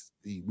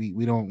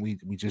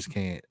we just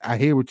can't. I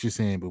hear what you're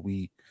saying, but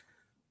we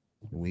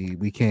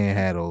can't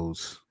have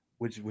those.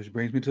 Which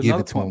brings me to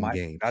another point, Mike.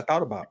 Games. I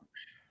thought about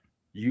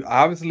you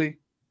obviously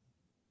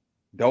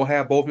don't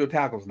have both your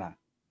tackles now,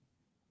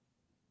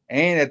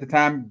 and at the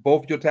time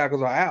both your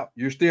tackles are out,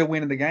 you're still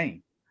winning the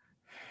game.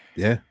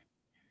 Yeah.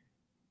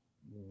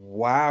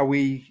 Why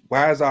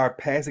is our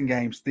passing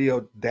game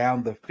still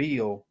down the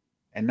field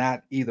and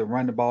not either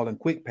run the ball and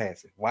quick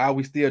pass it? Why are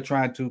we still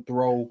trying to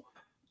throw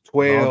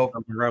 12,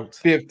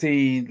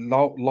 15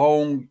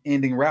 long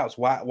ending routes?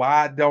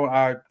 Why don't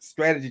our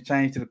strategy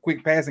change to the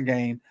quick passing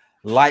game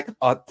like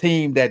a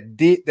team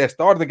that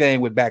started the game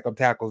with backup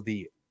tackles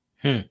did?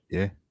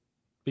 Yeah.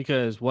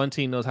 Because one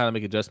team knows how to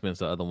make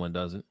adjustments, the other one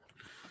doesn't.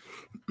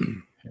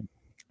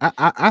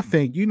 I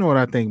think what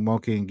I think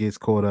Monken gets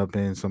caught up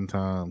in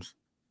sometimes.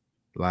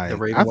 Like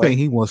I think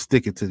he wants to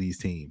stick it to these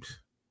teams,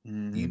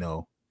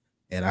 and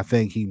I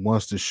think he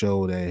wants to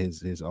show that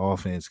his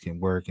offense can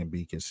work and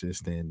be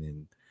consistent,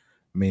 and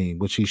I mean,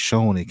 which he's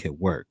shown it can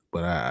work.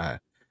 But I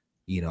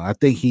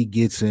think he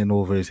gets in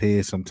over his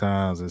head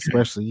sometimes,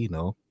 especially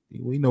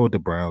we know what the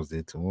Browns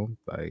did to him.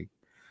 Like,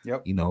 he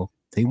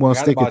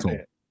wants to stick it to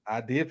him.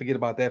 I did forget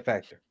about that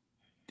factor.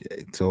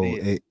 So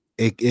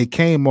it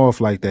came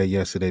off like that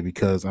yesterday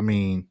because I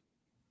mean,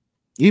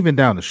 even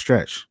down the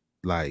stretch,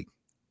 like.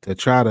 To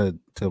try to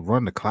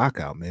run the clock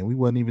out, man. We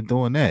wasn't even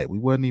doing that. We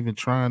wasn't even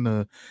trying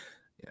to.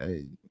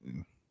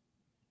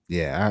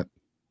 Yeah.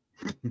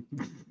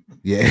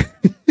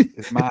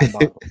 It's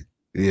mind-boggling.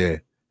 Yeah.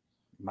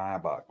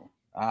 Mind-boggling.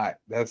 All right,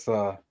 that's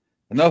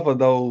enough of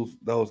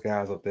those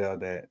guys up there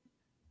that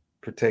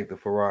protect the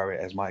Ferrari,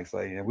 as Mike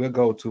say, and we'll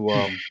go to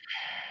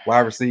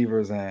wide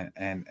receivers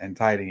and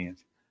tight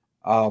ends.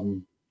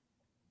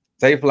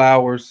 Zay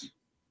Flowers,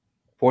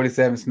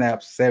 47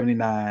 snaps,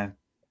 79.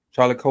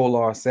 Charlie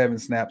Kolar, 7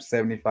 snaps,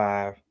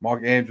 75.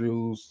 Mark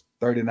Andrews,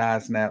 39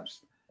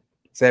 snaps,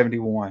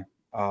 71.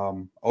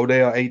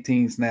 Odell,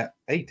 18 snaps,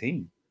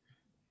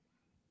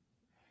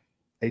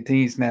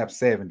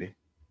 70.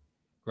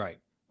 Right.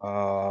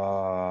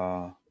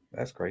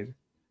 That's crazy.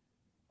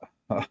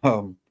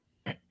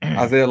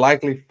 Isaiah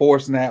Likely, 4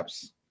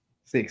 snaps,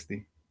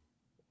 60.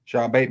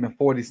 Rashad Bateman,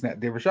 40 snaps.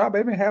 Did Rashad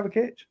Bateman have a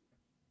catch?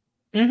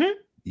 Mm-hmm.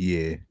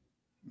 Yeah.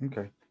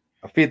 Okay.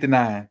 A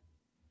 59.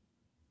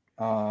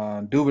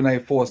 Duvernay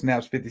 4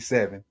 snaps,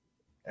 57.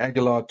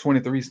 Aguilar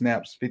 23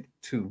 snaps,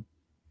 52.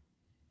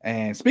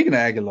 And speaking of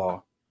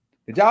Aguilar,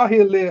 did y'all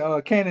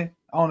hear Cannon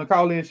on the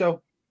call-in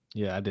show?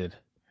 Yeah, I did.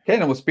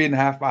 Cannon was spitting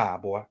high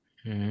five, boy.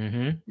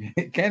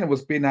 Mm-hmm. Cannon was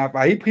spitting high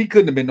five. He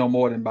couldn't have been no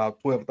more than about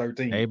 12,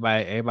 13.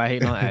 Everybody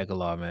hating on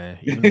Aguilar, man.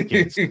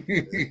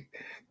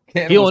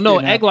 He don't know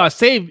Aguilar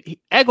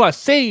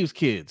saves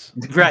kids.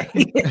 Right.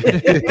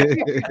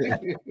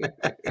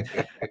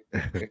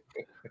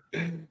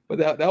 But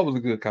that was a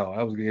good call.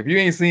 That was good. If you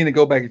ain't seen it,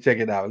 go back and check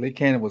it out. Lee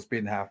Cannon was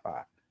spitting high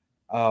five.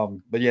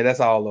 But yeah, that's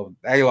all of them.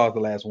 Aguilar's the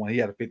last one. He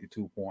had a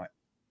 52.4.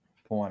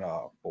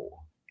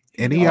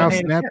 And he out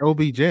snapped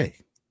OBJ.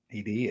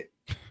 He did.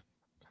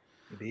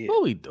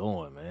 What we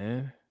doing,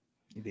 man?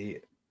 He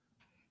did.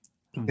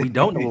 We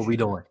don't know what we're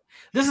doing.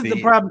 This is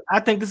the problem. I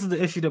think this is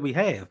the issue that we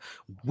have.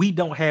 We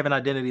don't have an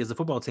identity as a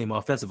football team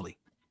offensively.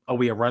 Are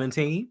we a running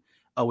team?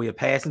 Are we a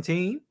passing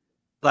team?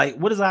 Like,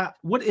 what is our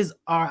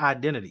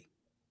identity?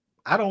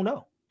 I don't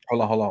know.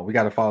 Hold on. We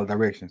got to follow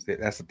directions.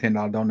 That's a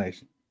 $10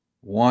 donation.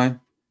 1,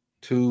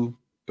 2,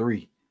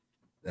 3.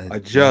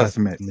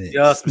 Adjustments.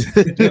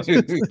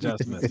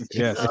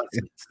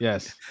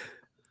 Yes.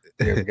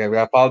 Yeah, we got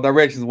to follow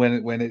directions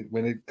when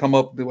it come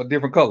up with a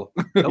different color.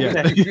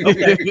 Okay.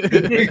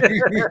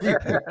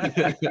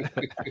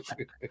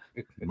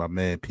 My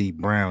man Pete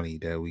Brownie,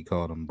 that we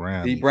called him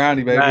Brownie. Pete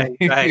Brownie, baby.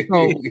 Right.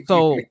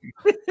 So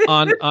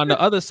on the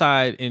other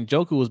side,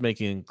 Njoku was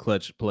making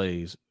clutch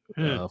plays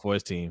for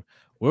his team.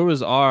 Where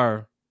was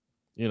our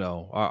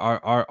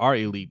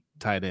elite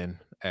tight end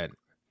at?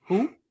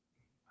 Who?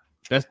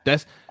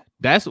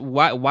 That's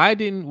why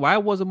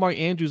wasn't Mark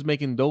Andrews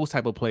making those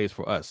type of plays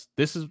for us?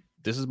 This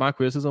is my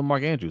criticism of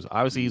Mark Andrews.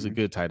 Obviously, he's a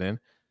good tight end,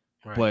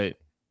 but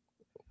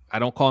I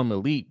don't call him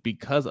elite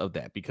because of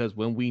that. Because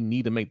when we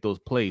need to make those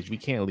plays, we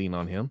can't lean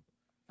on him.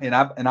 And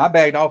I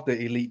bagged off the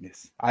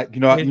eliteness. I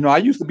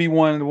used to be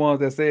one of the ones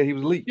that said he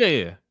was elite.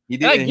 Yeah. He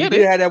did. He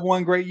did have that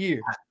one great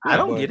year. I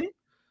don't get it.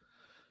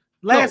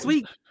 Last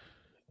week,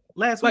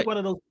 one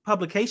of those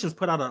publications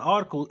put out an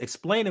article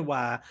explaining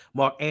why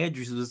Mark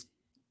Andrews was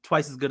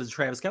twice as good as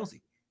Travis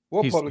Kelce.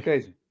 What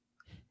publication?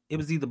 It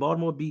was either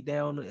Baltimore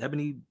Beatdown,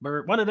 Ebony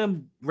Bird, one of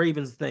them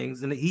Ravens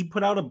things, and he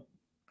put out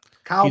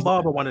Kyle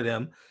Barber, one of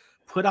them,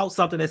 put out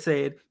something that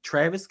said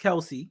Travis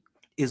Kelce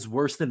is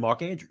worse than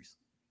Mark Andrews,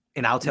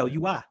 and I'll tell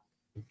you why.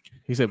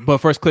 He said, "But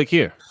first, click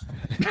here."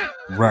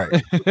 Right.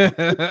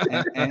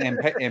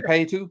 and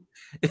pay too.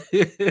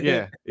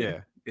 Yeah.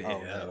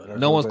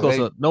 No one's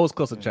closer. No one's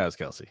closer to Travis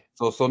Kelce.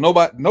 So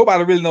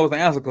nobody really knows the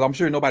answer because I'm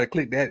sure nobody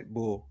clicked that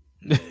bull.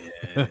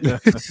 And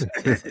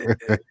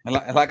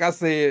like I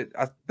said,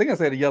 I think I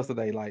said it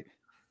yesterday. Like,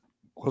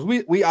 because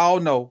we all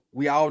know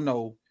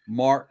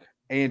Mark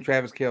and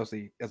Travis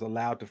Kelce is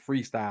allowed to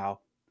freestyle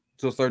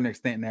to a certain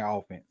extent in their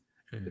offense.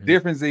 Mm-hmm. The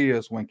difference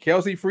is when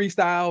Kelce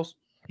freestyles,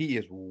 he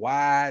is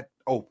wide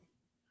open.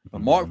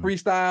 When Mark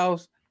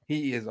freestyles,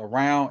 he is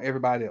around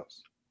everybody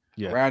else.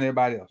 Yeah, around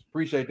everybody else.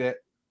 Appreciate that.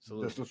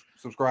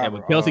 Subscribe. And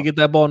when Kelce get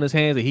that ball in his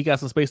hands and he got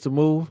some space to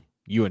move,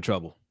 you in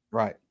trouble.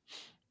 Right.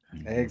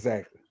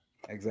 Exactly.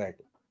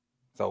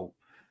 So,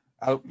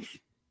 I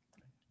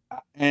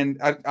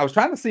was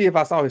trying to see if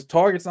I saw his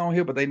targets on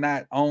here, but they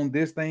not on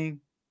this thing.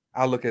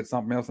 I'll look at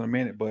something else in a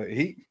minute. But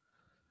he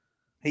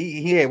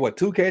had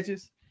 2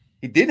 catches?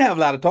 He didn't have a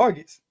lot of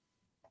targets.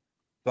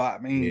 So I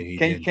mean,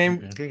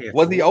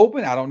 was he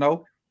open? I don't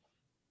know.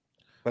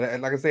 But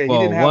like I said, he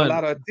didn't have a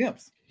lot of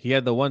attempts. He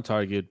had the one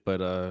target,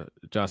 but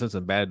John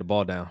Simpson batted the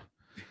ball down.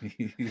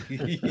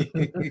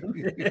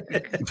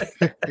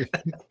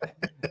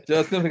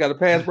 Justin Simpson got a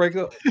pass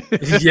breakup.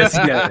 Yes,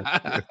 he got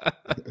it.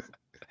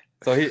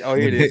 So here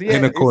it is.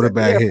 And a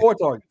quarterback hit. 4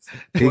 targets.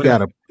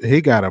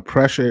 He got a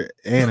pressure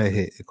and a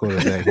hit.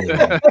 Quarterback hit.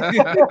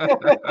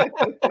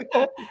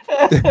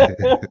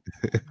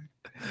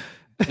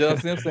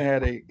 Justin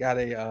Simpson got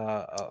a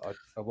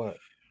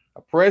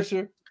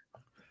pressure,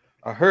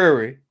 a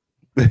hurry,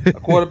 a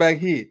quarterback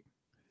hit.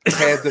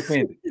 Has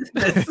defended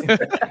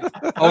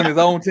on his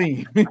own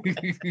team.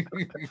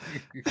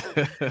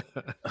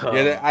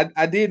 Yeah,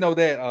 I did know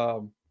that.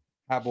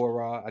 Hot boy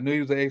Rod. I knew he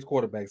was an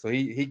ex-quarterback, so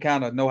he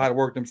kind of know how to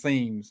work them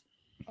seams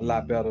a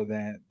lot better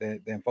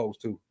than folks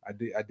too. I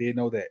did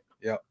know that.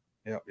 Yep.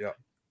 And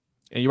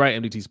you're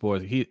right, MDT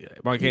Sports.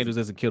 Mark Andrews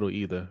isn't Kittle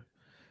either.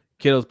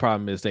 Kittle's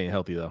problem is staying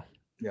healthy though.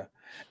 Yeah,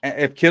 and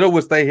if Kittle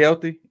would stay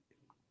healthy,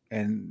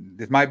 and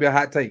this might be a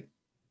hot take,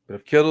 but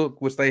if Kittle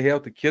would stay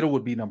healthy, Kittle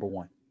would be number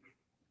 1.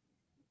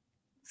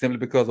 Simply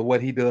because of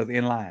what he does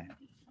in line.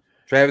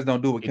 Travis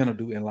don't do what Kittle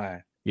do in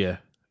line. Yeah.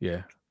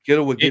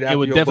 Kittle would get out. It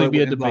would your definitely butt be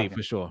a with his debate blocking.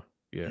 for sure.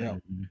 Yeah.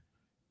 Mm-hmm.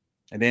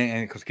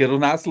 And because Kittle's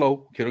not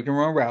slow, Kittle can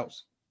run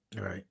routes.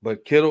 Right.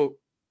 But Kittle,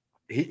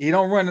 he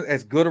don't run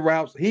as good a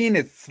routes. He ain't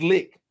as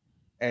slick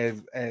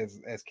as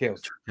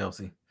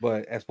Kelce.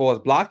 But as far as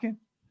blocking,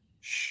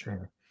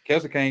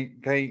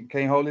 Kelce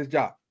can't hold his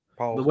job.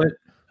 But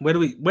where do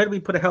we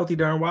put a healthy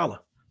Darren Waller?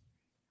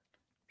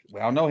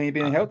 Well, I don't know. He ain't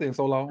been healthy in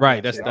so long.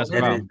 Right. That's the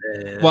problem.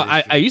 Well,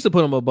 I used to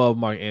put him above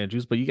Mark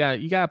Andrews, but you got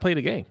to play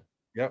the game.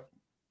 Yep.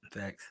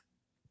 Thanks.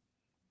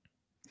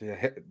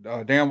 Yeah,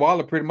 Darren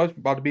Waller pretty much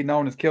about to be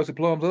known as Kelsey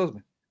Plum's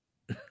husband.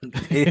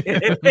 That's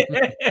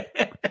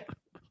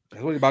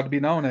what he's about to be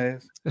known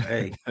as.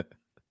 Hey,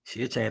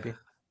 she a champion.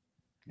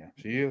 Yeah,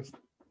 she is.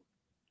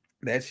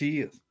 That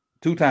she is.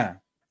 2 times.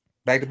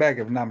 Back to back,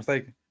 if I'm not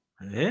mistaken.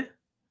 Yeah.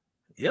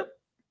 Yep.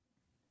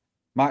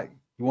 Mike,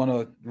 You want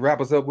to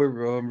wrap us up with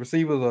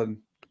receivers? Or...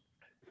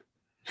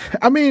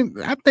 I mean,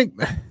 I think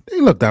they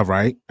looked all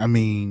right. I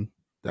mean,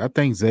 I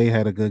think Zay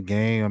had a good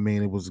game. I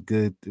mean, it was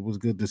good. It was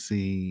good to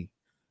see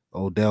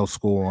Odell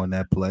score on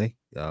that play.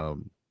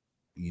 You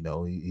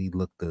know, he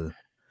looked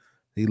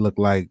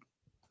like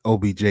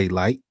OBJ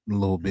light a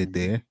little bit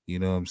there. You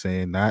know what I'm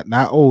saying?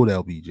 Not old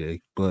LBJ,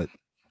 but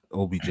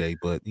OBJ,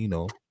 but you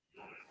know,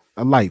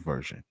 a light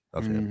version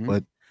of him.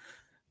 But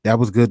that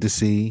was good to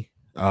see.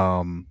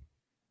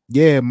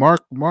 Yeah,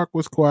 Mark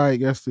was quiet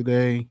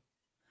yesterday.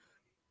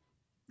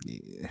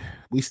 Yeah,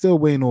 we still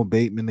waiting on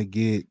Bateman to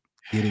get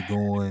it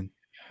going.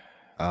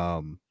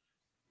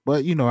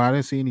 But you know, I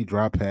didn't see any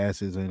drop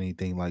passes or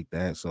anything like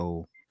that.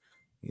 So,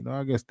 you know,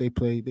 I guess they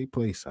play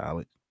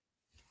solid.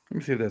 Let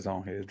me see if that's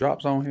on here. Is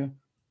drops on here?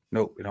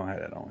 Nope, we don't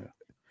have that on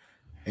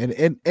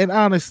here. And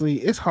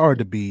honestly, it's hard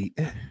to be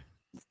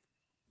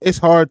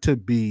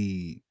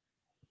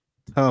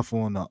tough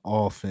on the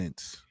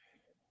offense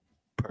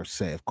per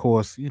se. Of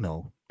course, you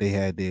know, they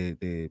had their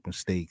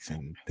mistakes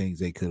and things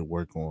they could have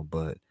worked on,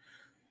 but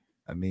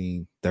I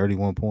mean,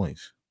 31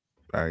 points,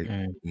 right?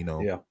 You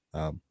know, yeah.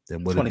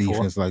 Then with 24. a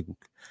defense like,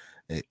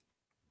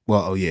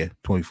 well, oh yeah,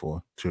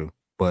 24, true.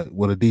 But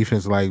with a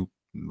defense like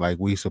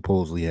we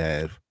supposedly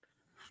have,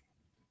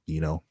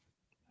 you know,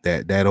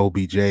 that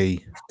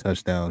OBJ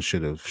touchdown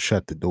should have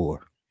shut the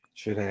door.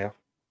 Should have.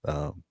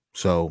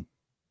 So,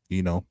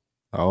 you know,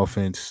 our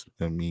offense,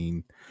 I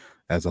mean,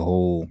 as a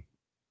whole,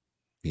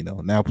 you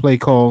know, now play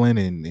calling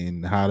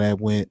and how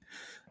that went,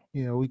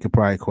 you know, we could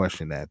probably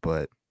question that,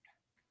 but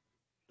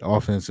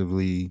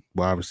offensively,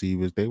 wide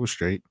receivers, they were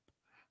straight.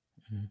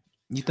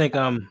 You think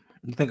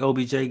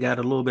OBJ got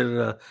a little bit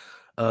of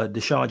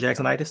Deshaun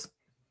Jacksonitis?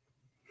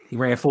 He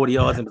ran 40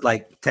 yards and was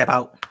like, tap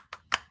out.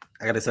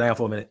 I got to sit down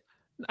for a minute.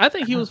 I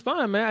think he was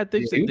fine, man. I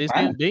think they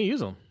didn't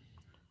use him.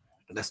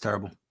 That's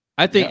terrible.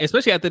 I think,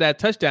 especially after that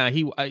touchdown,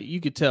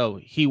 you could tell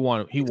he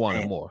wanted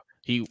more.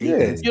 You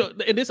know,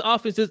 in this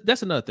offense,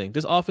 that's another thing.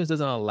 This offense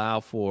doesn't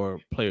allow for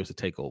players to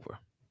take over.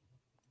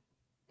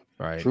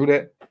 Right. True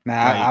that.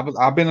 Now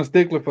I've been a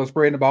stickler for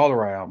spreading the ball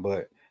around,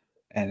 but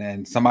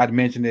and somebody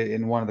mentioned it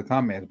in one of the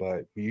comments,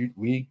 but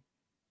we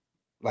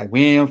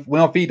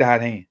don't feed the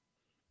hot hand.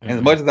 And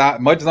as much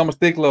as I'm a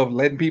stickler of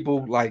letting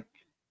people like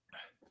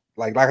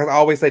I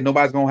always say,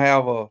 nobody's gonna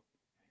have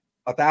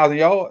 1,000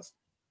 yards.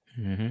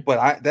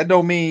 But that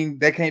don't mean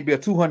there can't be a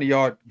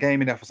 200-yard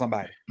game in there for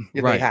somebody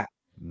if they hot.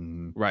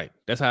 Right.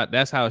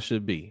 That's how it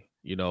should be.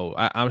 You know,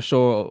 I'm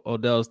sure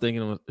Odell's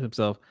thinking to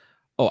himself,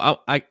 "Oh,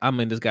 I'm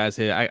in this guy's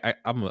head.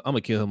 I'm gonna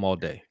kill him all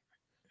day.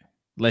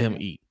 Let him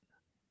eat."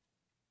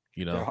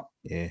 You know.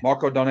 Yeah.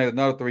 Marco donated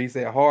another 3. He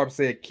said Harb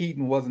said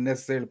Keaton wasn't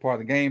necessarily part of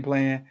the game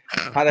plan.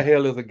 How the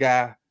hell is a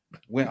guy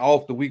went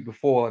off the week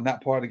before,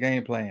 not part of the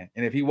game plan?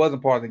 And if he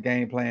wasn't part of the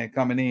game plan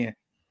coming in,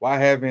 why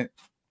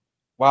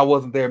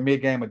wasn't there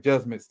mid-game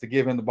adjustments to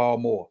give him the ball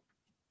more?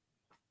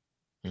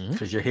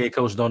 Because your head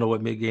coach don't know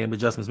what mid-game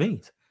adjustments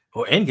means,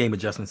 or end-game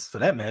adjustments for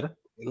that matter.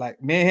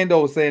 Like me and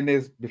Hendo was saying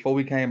this before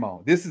we came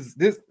on. This.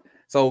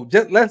 So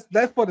just let's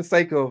for the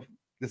sake of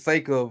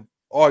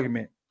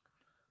argument,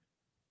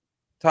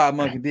 Todd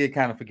Monken did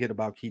kind of forget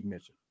about Keaton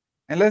Mitchell.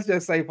 And let's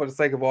just say for the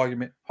sake of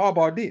argument,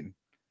 Harbaugh didn't.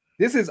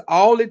 This is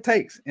all it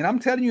takes. And I'm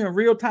telling you in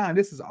real time,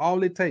 this is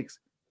all it takes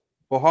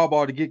for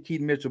Harbaugh to get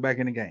Keaton Mitchell back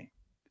in the game.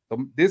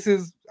 So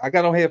I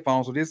got on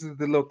headphones, so this is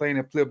the little thing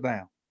that flip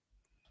down.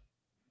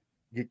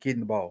 Get Keaton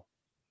the ball.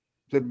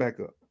 Flip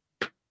back up.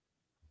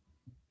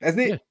 That's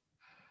it.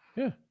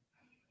 Yeah.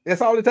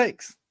 That's all it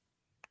takes.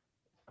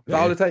 That's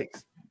all it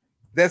takes.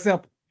 That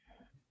simple.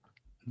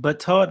 But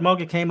Todd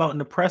Monken came out in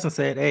the press and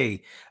said,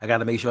 "Hey, I got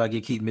to make sure I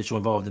get Keaton Mitchell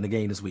involved in the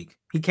game this week."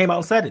 He came out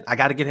and said it. I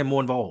got to get him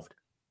more involved.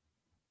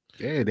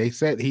 Yeah, he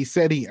said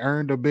he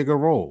earned a bigger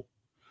role.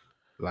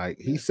 Like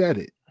he said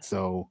it.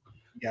 So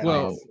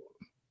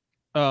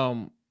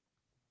Harbaugh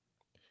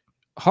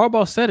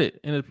said it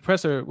in the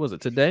presser. Was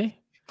it today?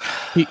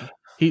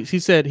 He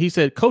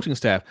said coaching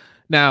staff.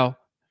 Now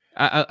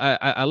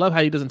I love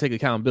how he doesn't take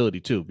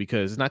accountability too,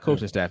 because it's not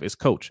coaching staff, it's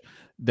coach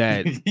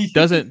that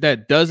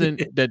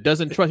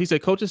doesn't trust. He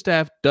said coaching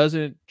staff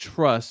doesn't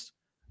trust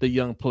the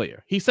young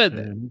player. He said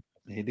that.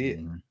 He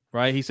did.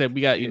 Right. He said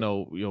we got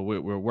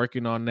we're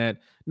working on that.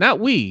 Not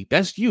we.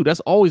 That's you. That's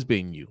always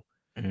been you.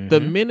 The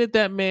minute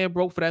that man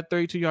broke for that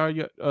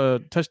 32-yard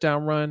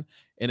touchdown run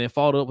and then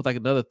followed up with like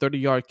another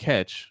 30-yard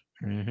catch,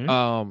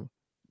 you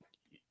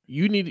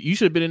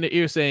should have been in the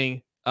ear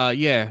saying,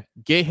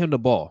 get him the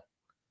ball.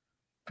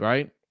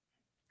 Right?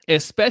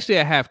 Especially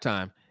at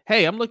halftime.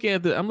 Hey, I'm looking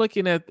at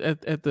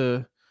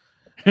the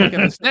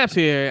snaps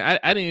here.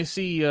 I didn't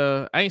see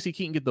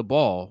Keaton get the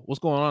ball. What's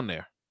going on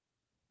there?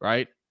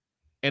 Right?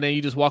 And then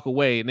you just walk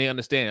away and they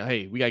understand,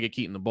 hey, we gotta get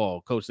Keaton the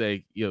ball. Coach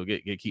say,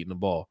 get Keaton the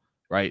ball,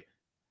 right?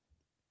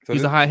 So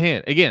he's a high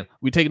hand. Again,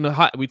 we taking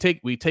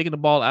the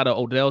ball out of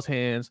Odell's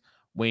hands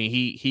when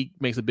he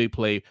makes a big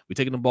play. We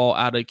taking the ball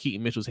out of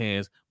Keaton Mitchell's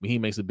hands when he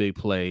makes a big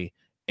play,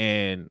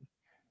 and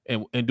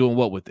doing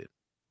what with it?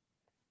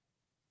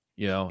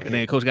 And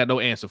then coach got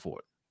no answer for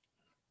it.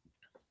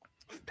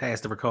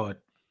 Pass the record.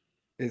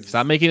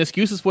 Stop making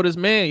excuses for this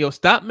man. Yo,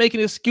 stop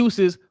making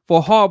excuses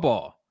for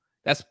Harbaugh.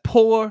 That's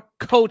poor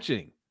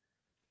coaching.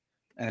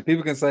 And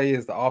people can say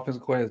it's the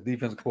offensive coordinator,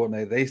 defensive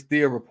coordinator. They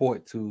still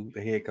report to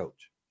the head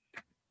coach.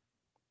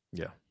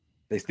 Yeah.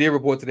 They still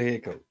report to the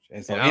head coach.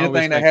 And so And I don't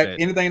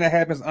anything that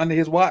happens under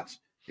his watch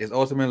is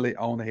ultimately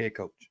on the head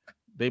coach.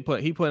 He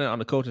put it on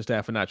the coaching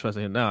staff for not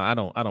trusting him. No, I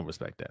don't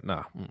respect that.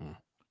 Nah.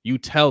 You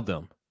tell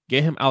them,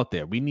 get him out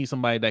there. We need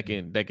somebody that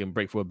can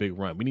break for a big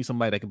run. We need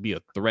somebody that can be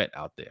a threat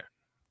out there.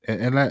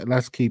 And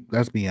let's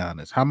be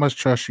honest. How much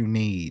trust you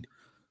need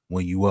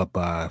when you up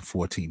by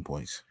 14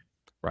 points?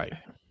 Right.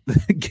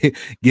 Give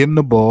him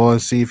the ball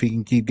and see if he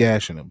can keep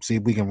gashing him. See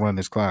if we can run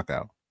this clock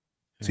out.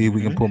 See if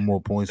we can put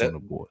more points on the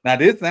board. Now,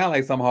 this sounds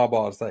like some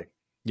Harbaugh to say.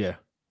 Yeah.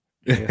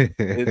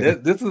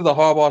 This is a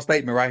Harbaugh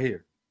statement right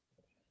here.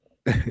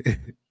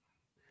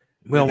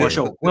 We don't want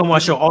to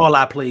show all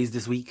our plays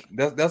this week.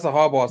 That's a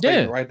Harbaugh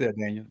statement right there,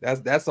 Daniel.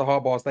 That's a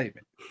Harbaugh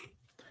statement.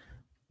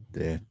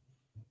 Yeah.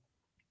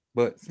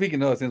 But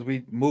speaking of, since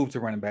we moved to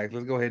running backs,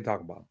 let's go ahead and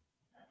talk about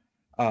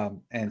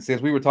them. And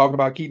since we were talking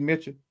about Keaton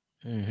Mitchell,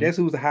 guess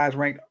who's the highest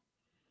ranked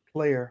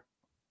player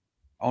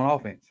on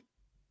offense?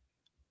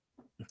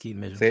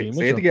 Keaton Mitchell. Say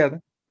it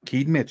together.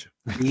 Keaton Mitchell.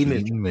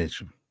 Keaton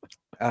Mitchell.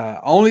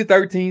 Only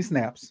 13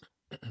 snaps.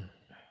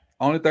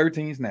 Only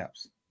 13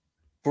 snaps.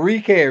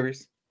 3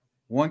 carries,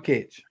 1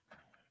 catch.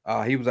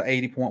 He was an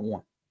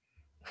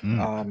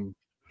 80.1.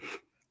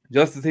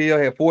 Justice Hill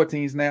had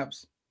 14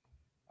 snaps.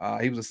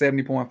 He was a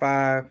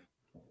 70.5.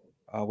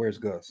 Where's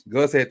Gus?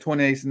 Gus had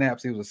 28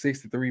 snaps. He was a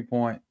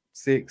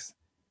 63.6.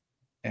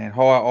 And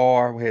Hard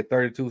R had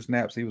 32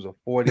 snaps. He was a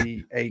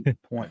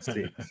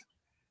 48.6.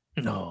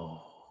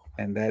 No.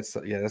 And that's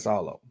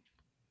all of them.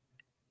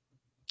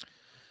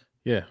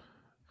 Yeah.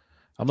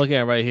 I'm looking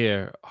at right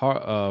here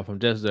from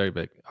Justice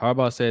Erbeck.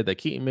 Harbaugh said that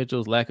Keaton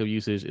Mitchell's lack of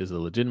usage is a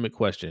legitimate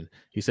question.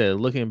 He said,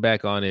 looking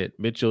back on it,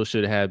 Mitchell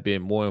should have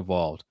been more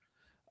involved.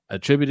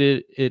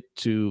 Attributed it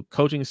to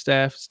coaching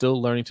staff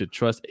still learning to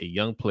trust a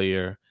young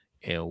player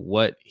and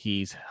what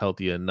he's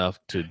healthy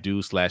enough to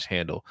do /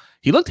 handle.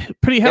 He looked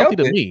pretty healthy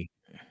to me.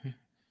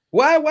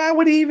 Why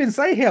would he even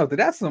say healthy?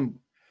 That's some.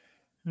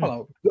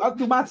 Hold on.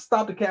 Do my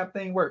stop the cap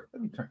thing work?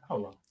 Let me turn.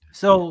 Hold on.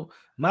 So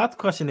my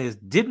question is,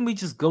 didn't we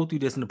just go through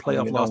this in the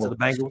playoff loss to the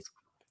Bengals?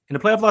 In the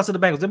playoff loss to the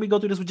Bengals, didn't we go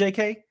through this with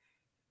JK?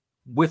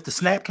 With the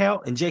snap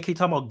count and JK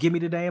talking about give me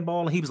the damn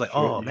ball, and he was like,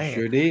 "Oh man,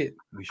 sure did."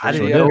 I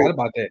didn't know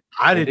about that.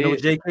 I didn't know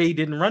JK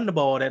didn't run the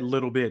ball that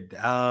little bit.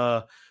 We're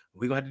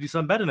gonna have to do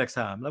something better next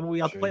time. Let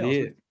me out the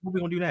playoffs. What we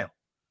gonna do now?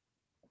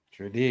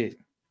 Sure did.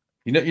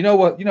 You know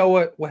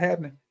what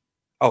happened?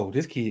 Oh,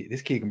 this kid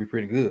can be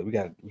pretty good. We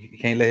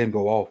can't let him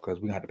go off because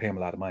we have to pay him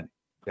a lot of money.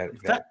 We got to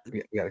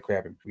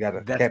crap him. We got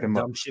to cap him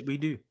up. Dumb shit we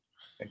do.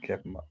 We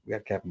got to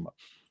cap him up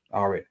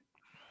already.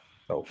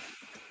 So,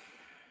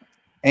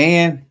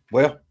 and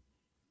well,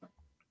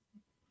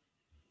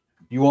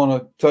 you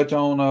want to touch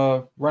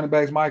on running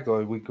backs, Mike,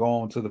 or we go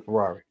on to the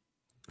Ferrari?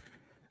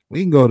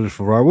 We can go to the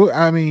Ferrari.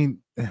 I mean,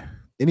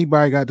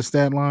 anybody got the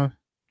stat line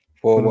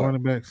for the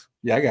running backs?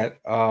 Yeah, I got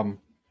it.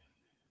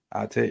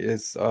 I'll tell you,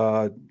 it's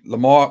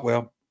Lamar.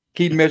 Well,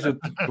 Keaton Mitchell,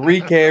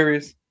 3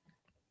 carries,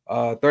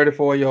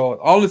 34 yards.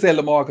 I only said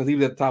Lamar because he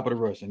was at the top of the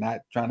rush and not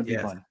trying to be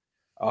funny.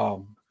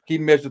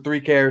 Keaton Mitchell,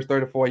 3 carries,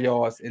 34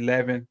 yards,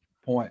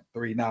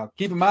 11.3. Now,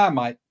 keep in mind,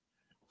 Mike,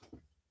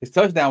 his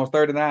touchdown was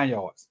 39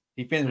 yards.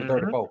 He finished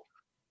with 34.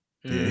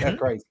 Yeah. That's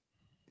crazy.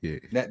 Yeah.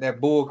 That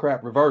bull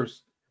crap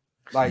reverse.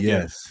 Like,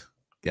 yes.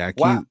 Yeah.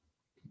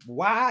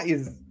 Why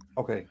is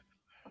okay?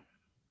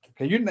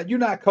 You're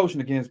not coaching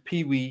against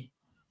Pee Wee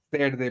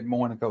Saturday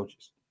morning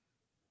coaches.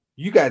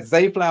 You got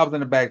Zay Flowers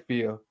in the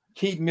backfield,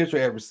 Keaton Mitchell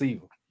at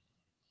receiver.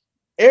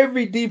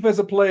 Every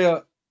defensive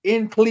player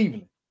in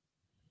Cleveland,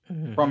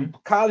 from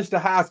college to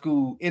high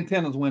school,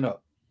 antennas went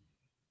up.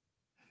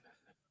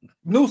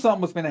 Knew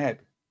something was going to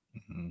happen.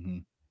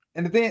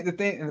 And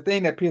the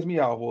thing that pissed me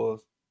off was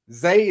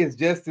Zay is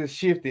just as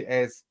shifty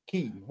as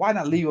Keaton. Why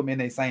not leave him in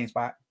their same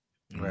spot?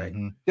 Right.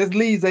 Just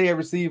leave Zay at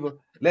receiver,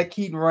 let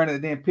Keaton run it,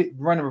 and then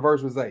run the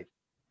reverse with Zay.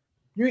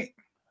 You ain't.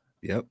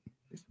 Yep.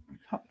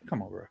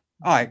 Come on, bro.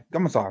 All right,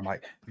 I'm sorry,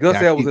 Mike.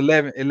 Gus was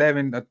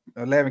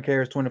 11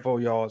 carries,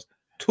 24 yards,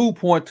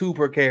 2.2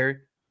 per carry,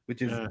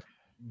 which is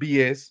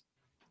BS.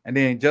 And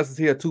then Justice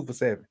Hill 2 for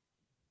 7.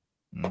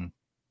 And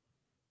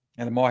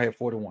Lamar had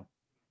 41.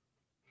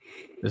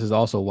 This is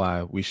also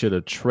why we should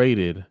have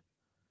traded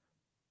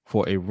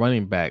for a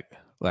running back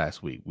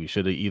last week. We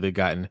should have either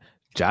gotten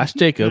Josh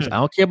Jacobs. I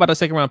don't care about the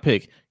 2nd round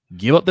pick.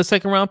 Give up the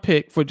 2nd round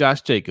pick for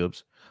Josh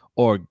Jacobs,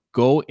 or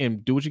go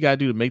and do what you got to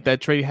do to make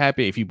that trade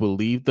happen. If you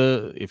believe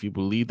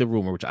the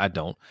rumor, which I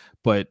don't,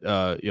 but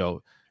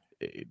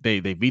they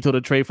vetoed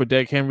the trade for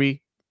Derrick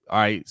Henry. All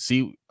right,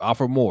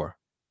 offer more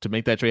to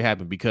make that trade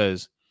happen,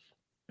 because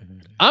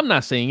I'm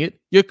not saying it.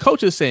 Your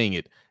coach is saying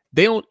it.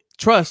 They don't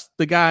trust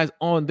the guys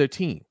on their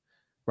team,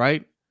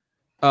 right?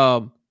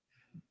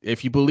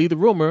 If you believe the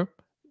rumor,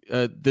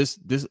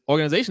 this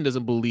organization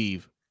doesn't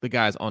believe the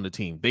guys on the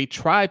team. They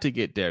tried to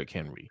get Derrick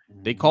Henry.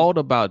 They called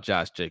about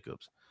Josh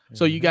Jacobs.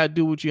 So you got to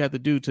do what you have to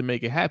do to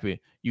make it happen.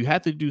 You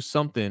have to do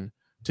something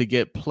to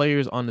get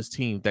players on this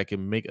team that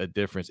can make a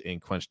difference in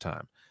crunch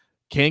time.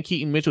 Can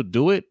Keaton Mitchell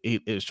do it?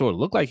 It sure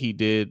looked like he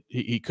did.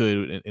 He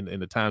could in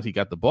the times he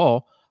got the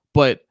ball.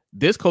 But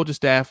this coaching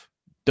staff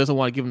doesn't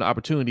want to give him the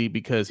opportunity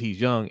because he's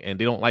young and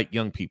they don't like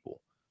young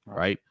people,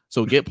 right?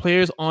 So get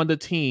players on the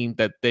team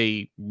that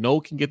they know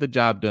can get the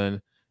job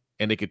done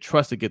and they could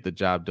trust to get the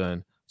job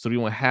done so we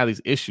won't have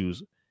these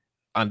issues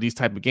on these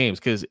type of games.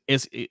 Because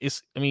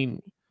it's I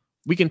mean,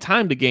 we can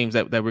time the games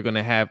that we're going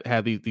to have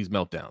these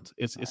meltdowns.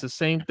 It's the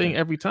same thing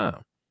every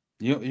time.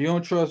 You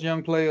don't trust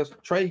young players?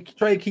 Trade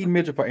Keaton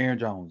Mitchell for Aaron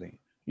Jones then.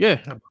 Yeah.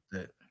 How about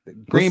that?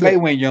 Green Bay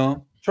went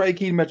young. Trade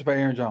Keaton Mitchell for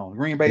Aaron Jones.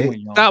 Green Bay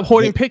went young. Stop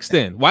hoarding picks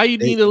then. Why you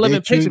need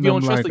 11 picks if you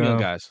don't trust the young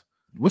guys?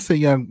 What's the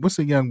young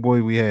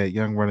boy we had,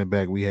 young running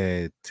back we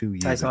had 2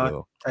 years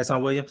ago?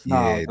 Tyson Williams?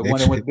 Yeah, the one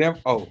that went to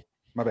Denver. Oh,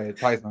 my bad.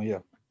 Tyson, yeah.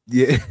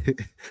 Yeah.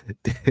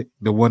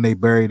 The one they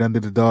buried under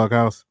the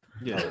doghouse.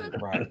 Yeah,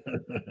 right.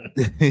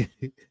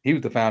 He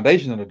was the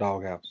foundation of the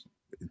doghouse.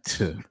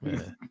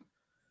 Man.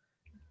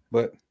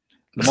 But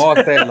Lamar's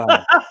stat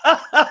line.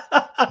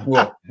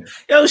 What?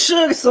 Yo,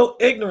 Suge is so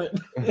ignorant.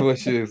 What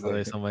Suge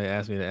say? Somebody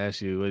asked me to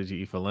ask you, what did you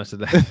eat for lunch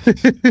today?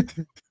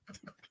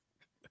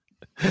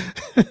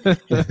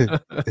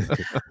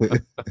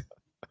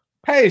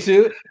 Hey,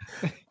 Suge.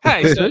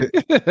 Hey,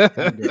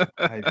 Suge.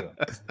 How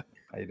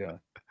you doing?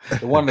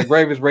 The one of the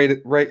gravest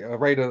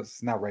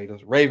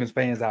Ravens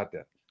fans out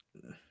there.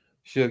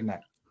 Suge Knight.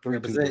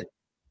 3-2.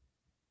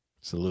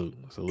 Salute.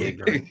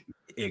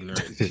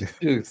 Ignorant.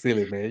 You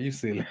silly, man. You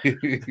silly.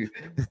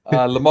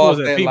 Lamar was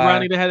P.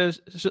 Brownie that had a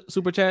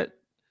super chat?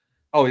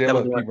 Oh, yeah, that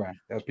was P. Brown.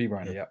 That was P.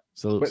 Brown, yeah.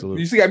 Salute.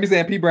 You see, got me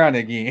saying P. Brown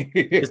again.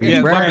 P.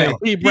 Brown.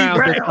 P. Brown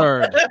the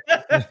third.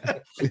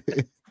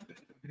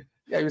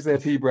 Yeah, you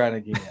said P. Brown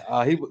again.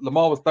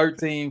 Lamar was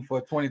 13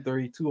 for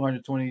 23,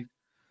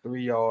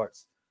 223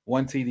 yards,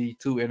 1 TD,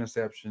 2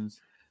 interceptions,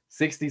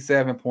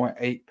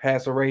 67.8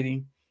 passer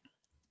rating.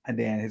 And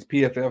then his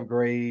PFF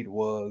grade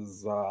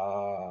was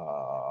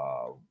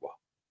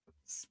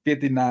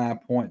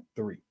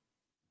 59.3.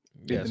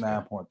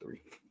 59.3.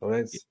 So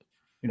that's,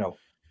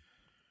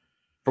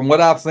 from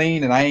what I've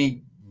seen, and I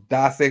ain't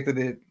dissected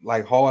it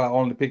like hard. I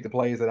only picked the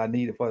plays that I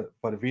needed for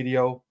the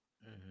video.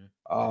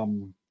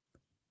 Even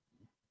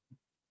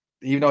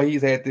though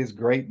he's had this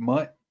great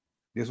month,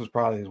 this was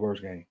probably his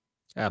worst game.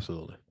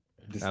 Absolutely.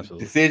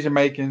 Decision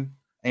making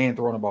and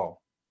throwing the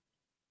ball.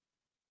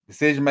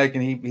 Decision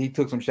making, he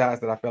took some shots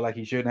that I felt like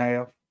he shouldn't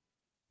have.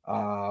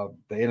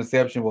 The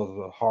interception was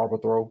a horrible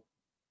throw.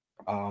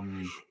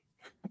 I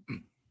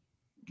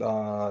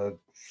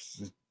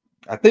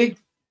think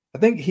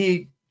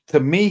he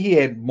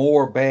had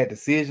more bad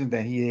decisions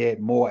than he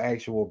had more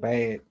actual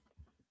bad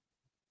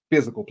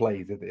physical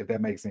plays, if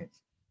that makes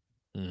sense.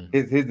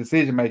 His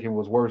decision making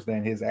was worse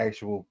than his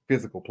actual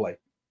physical play.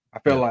 I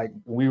felt like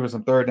when we were in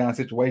some third down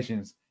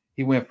situations,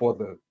 he went for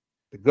the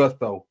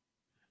gusto.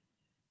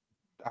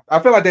 I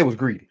feel like they was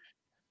greedy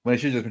when they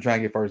should have just been trying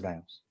to get first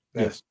downs.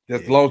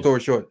 Long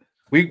story short.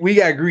 We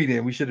got greedy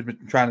and we should have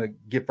been trying to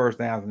get first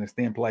downs and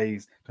extend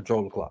plays,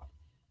 control the clock.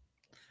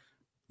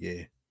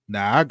 Yeah.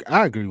 Nah,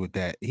 I agree with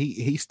that.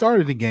 He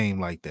started the game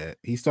like that.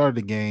 He started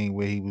the game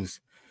where he was,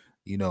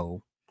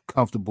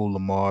 comfortable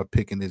Lamar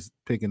picking his,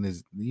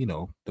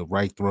 the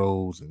right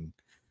throws and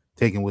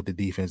taking what the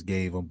defense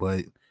gave him.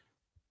 But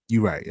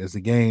you're right. As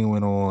the game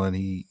went on,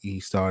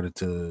 he started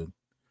to,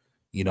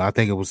 I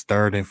think it was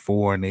 3rd and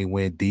 4 and they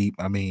went deep.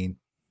 I mean,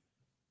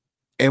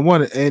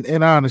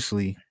 and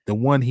honestly, the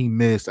one he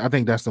missed, I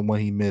think that's the one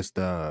he missed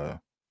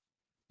Zayon.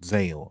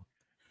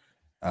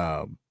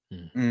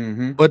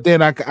 But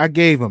then I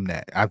gave him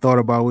that. I thought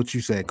about what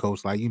you said,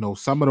 Coach. Like,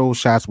 some of those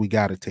shots we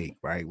got to take,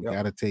 right? We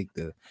got to take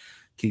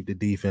keep the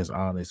defense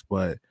honest.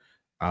 But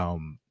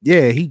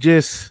he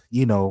just,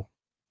 he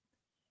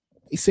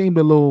seemed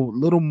a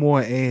little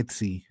more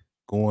antsy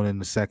going in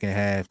the second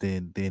half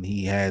than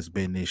he has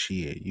been this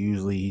year.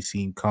 Usually he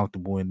seemed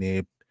comfortable in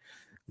there.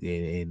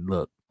 And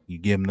look, you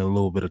give him a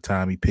little bit of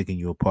time, he picking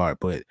you apart.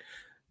 But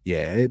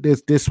yeah,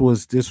 this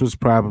was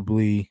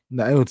probably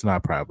it's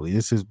not probably.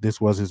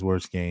 This was his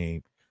worst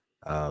game.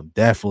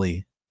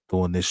 Definitely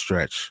during this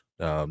stretch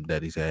that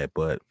he's had.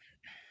 But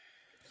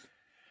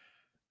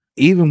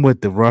even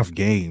with the rough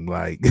game,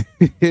 like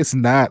it's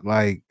not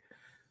like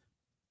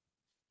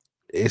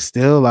it's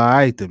still all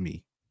right to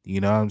me.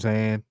 You know what I'm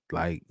saying?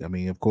 Like, I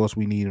mean, of course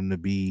we need him to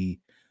be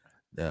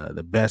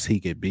the best he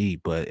could be,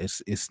 but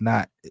it's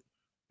not.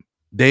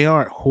 They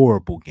aren't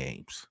horrible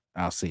games.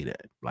 I'll say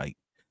that. Like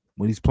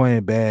when he's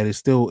playing bad, he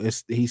still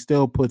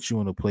puts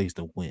you in a place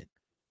to win.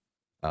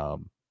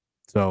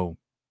 So,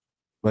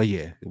 but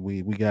yeah,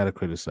 we gotta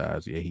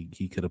criticize. Yeah,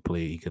 he could have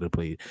played. He could have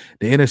played.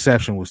 The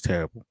interception was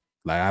terrible.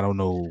 Like I don't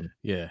know.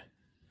 Yeah,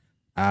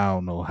 I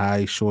don't know how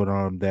he short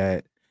armed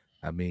that.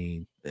 I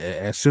mean,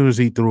 as soon as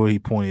he threw it, he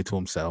pointed to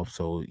himself.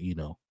 So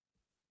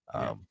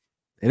and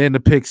then the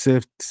pick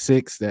six.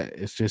 That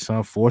it's just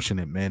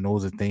unfortunate, man.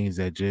 Those are things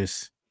that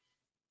just.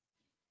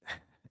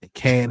 It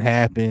can't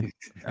happen.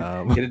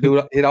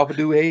 Hit off a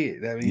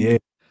dude's head. I mean,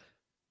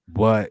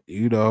 But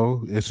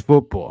it's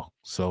football,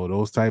 so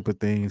those type of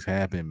things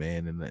happen,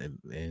 man,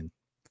 and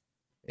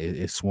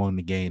it swung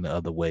the game the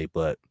other way.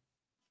 But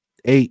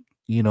 8,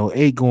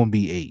 8 gonna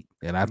be 8,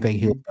 and I think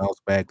he'll bounce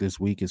back this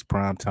week. It's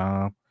prime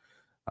time,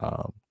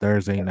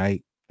 Thursday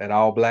night, That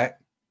all black.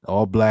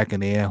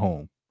 and they're at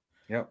home.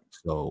 Yep.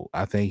 So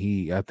I think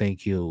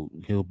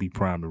he'll be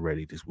primed and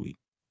ready this week.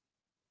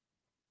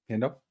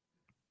 Yeah.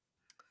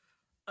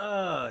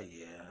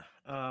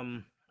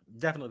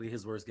 Definitely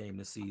his worst game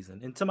this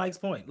season. And to Mike's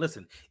point,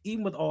 listen,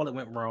 even with all that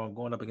went wrong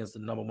going up against the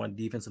number 1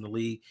 defense in the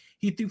league,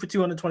 he threw for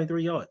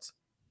 223 yards,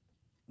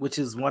 which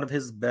is one of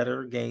his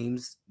better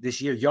games this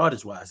year,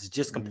 yardage wise. It's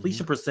just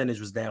completion percentage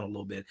was down a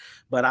little bit.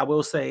 But I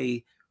will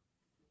say,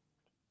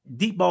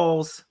 deep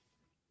balls,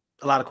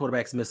 a lot of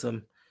quarterbacks miss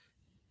them.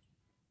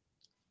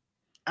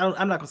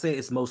 I'm not going to say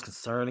it's most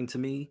concerning to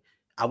me.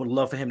 I would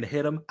love for him to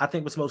hit him. I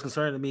think what's most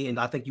concerning to me, and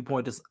I think you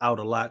point this out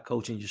a lot,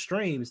 Coach, in your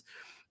streams,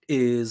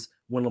 is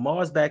when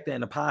Lamar's back there in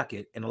the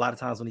pocket, and a lot of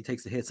times when he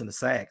takes the hits and the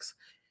sacks,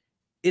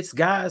 it's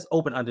guys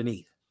open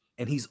underneath,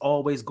 and he's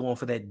always going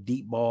for that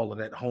deep ball or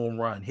that home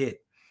run hit.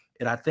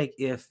 And I think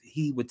if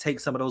he would take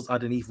some of those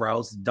underneath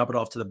routes, dump it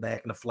off to the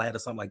back in the flat or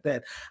something like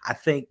that, I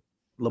think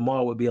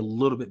Lamar would be a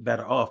little bit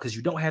better off because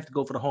you don't have to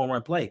go for the home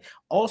run play.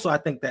 Also, I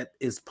think that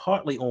is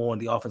partly on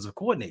the offensive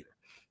coordinator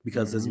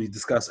because as we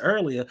discussed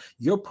earlier,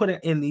 you're putting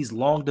in these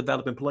long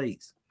developing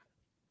plays.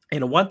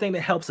 And the one thing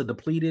that helps a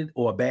depleted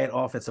or a bad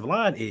offensive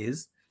line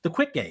is the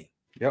quick game.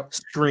 Yep.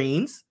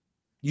 Screens.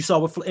 You saw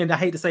what, and I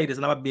hate to say this,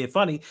 and I'm not being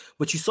funny,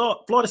 but you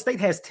saw Florida State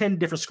has 10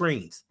 different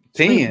screens.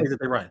 10 plays that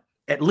they run.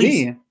 At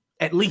least. 10.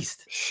 At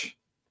least.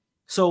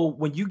 So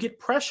when you get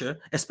pressure,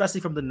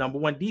 especially from the number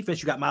 1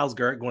 defense, you got Myles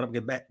Garrett going up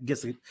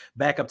against the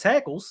backup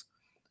tackles.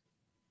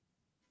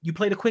 You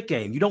play the quick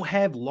game. You don't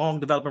have long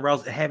development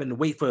routes having to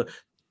wait for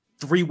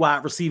 3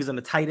 wide receivers and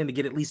the tight end to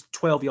get at least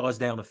 12 yards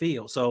down the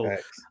field. So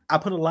I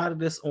put a lot of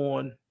this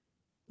on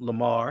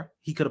Lamar.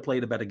 He could have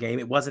played a better game.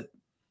 It wasn't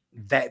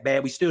that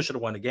bad. We still should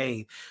have won the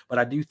game, but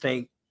I do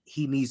think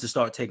he needs to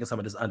start taking some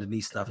of this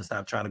underneath stuff and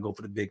stop trying to go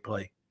for the big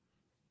play.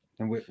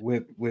 And with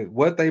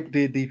what they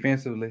did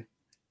defensively,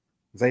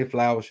 Zay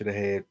Flowers should have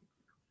had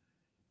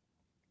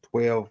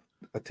 12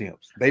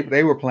 attempts.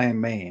 They were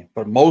playing man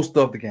for most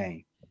of the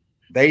game.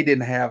 They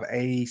didn't have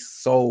a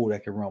soul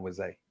that could run with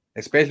Zay,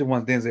 especially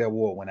once Denzel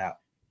Ward went out.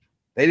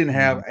 They didn't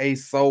have a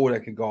soul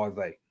that could guard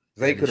Zay.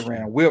 Zay could have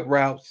ran whip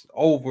routes,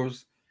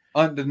 overs,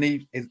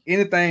 underneath. Is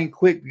anything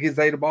quick to get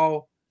Zay the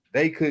ball?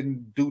 They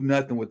couldn't do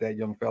nothing with that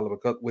young fella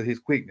because with his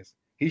quickness.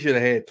 He should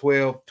have had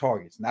 12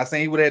 targets. Not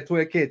saying he would have had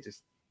 12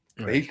 catches,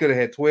 but he could have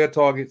had 12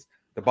 targets.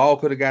 The ball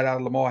could have got out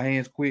of Lamar's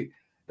hands quick.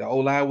 The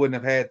O-line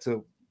wouldn't have had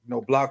to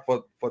block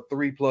for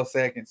 3+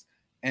 seconds,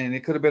 and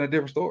it could have been a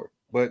different story.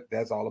 But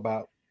that's all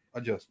about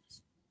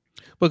adjustments.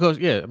 Because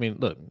I mean,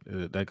 look,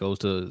 that goes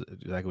to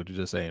exactly what you're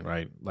just saying,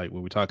 right? Like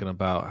when we're talking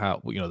about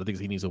how the things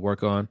he needs to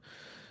work on,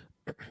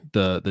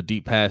 the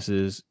deep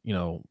passes.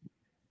 Hendo,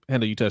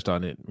 you touched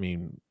on it. I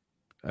mean,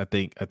 I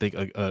think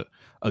a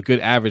good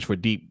average for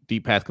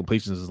deep pass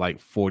completions is like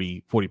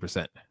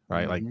 40%,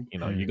 right? Like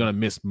you're gonna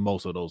miss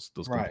most of those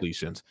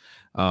completions,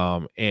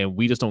 and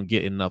we just don't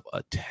get enough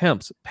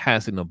attempts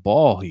passing the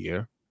ball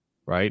here,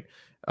 right?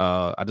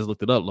 I just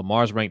looked it up.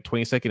 Lamar's ranked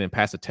 22nd in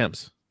pass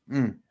attempts.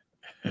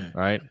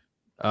 Right.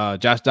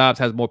 Josh Dobbs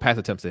has more pass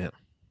attempts than him.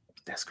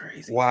 That's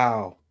crazy.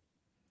 Wow.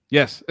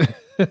 Yes.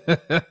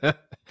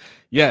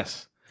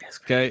 Yes.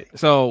 Okay.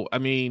 So I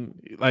mean,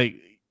 like,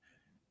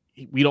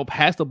 we don't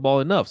pass the ball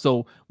enough.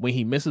 So when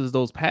he misses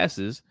those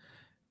passes,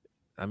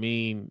 I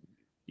mean,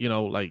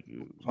 like,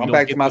 I'm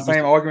back to my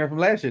same argument from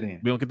last year. Then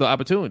we don't get the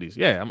opportunities.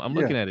 Yeah, I'm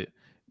looking at it.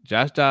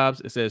 Josh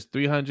Dobbs, it says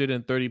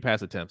 330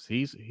 pass attempts.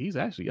 He's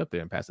actually up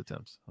there in pass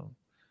attempts. I'm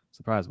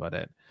surprised by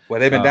that. Well,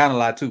 they've been down a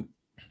lot too.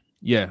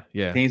 Yeah.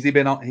 Teams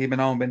been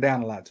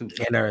down a lot too.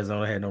 And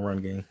Arizona had no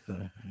run game.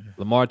 So.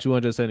 Lamar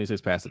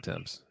 276 pass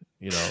attempps.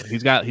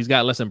 He's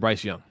got less than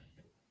Bryce Young.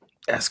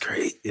 That's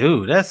great.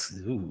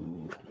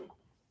 Ooh.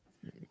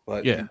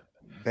 But yeah,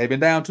 they've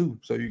been down too.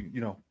 So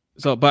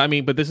So, but I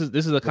mean, but this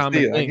is a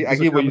common thing. I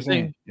get what you're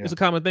saying. Yeah. It's a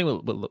common thing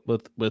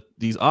with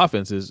these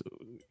offenses.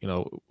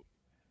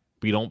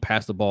 We don't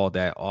pass the ball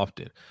that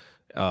often.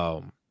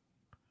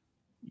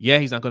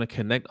 He's not going to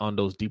connect on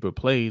those deeper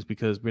plays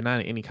because we're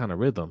not in any kind of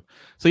rhythm.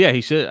 So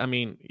he should. I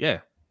mean,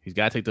 he's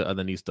got to take the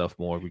underneath stuff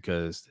more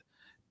because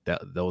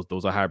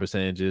those are higher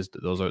percentages.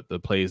 Those are the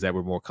plays that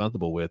we're more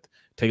comfortable with.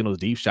 Taking those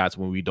deep shots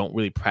when we don't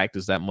really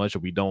practice that much, or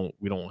we don't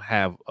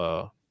have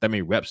that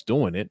many reps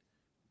doing it.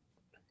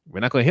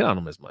 We're not going to hit on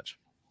them as much.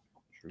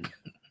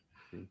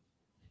 True.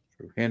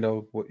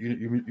 Hendo, what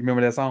you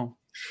remember that song?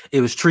 It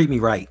was "Treat Me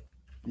Right."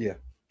 Yeah,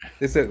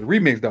 it's a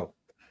remix though.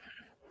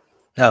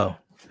 Oh.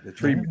 The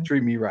treat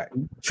me right.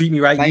 Treat me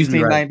right.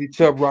 1990 right.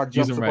 Chubb Rock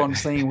jumps up on the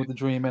scene with the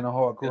dream and a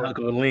hardcore.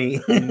 Uncle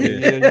Lean.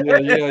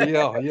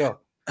 Yeah.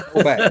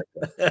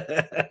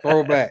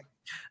 Throwback.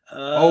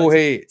 Old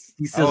heads.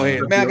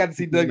 Man, I got to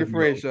see Dougie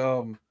Fresh.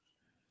 Got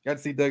to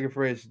see Dougie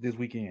Fresh this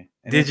weekend.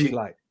 And Did MC you?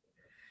 Light.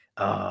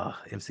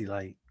 MC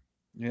Light.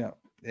 Yeah.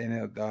 and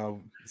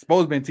it's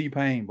supposed to be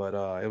T-Pain, but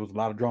it was a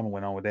lot of drama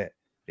went on with that.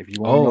 If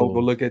you want to know, go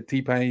look at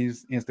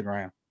T-Pain's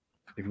Instagram.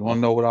 If you want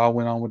to know what all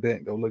went on with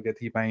that, go look at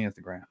T-Pain's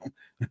Instagram.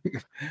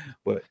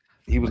 But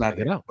he was not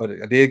there.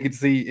 But I did get to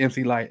see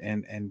MC Light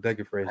and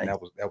Dougie Fresh, and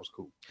that was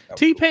cool.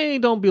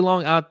 T-Pain don't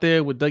belong out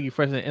there with Dougie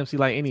Fresh and MC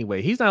Light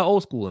anyway. He's not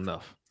old school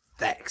enough.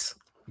 Facts.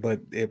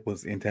 But it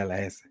was in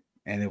Tallahassee,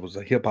 and it was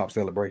a hip hop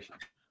celebration.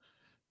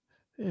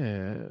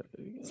 Yeah,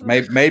 so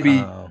maybe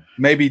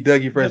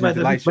Dougie Fresh and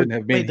MC Light shouldn't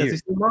have been here.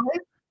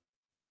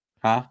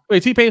 Huh?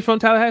 Wait, T-Pain's from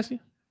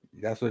Tallahassee?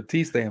 That's what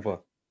T stand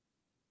for.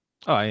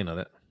 Oh, I didn't know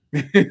that.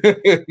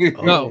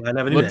 No, I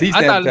never knew that. T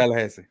stand for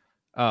Tallahassee.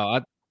 Oh,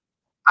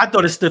 I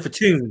thought it stood for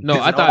tune.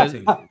 No, I thought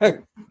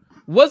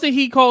wasn't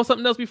he called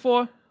something else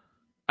before?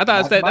 I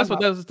thought that's what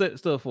that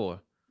stood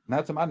for.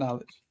 Not to my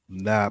knowledge.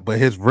 Nah, but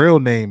his real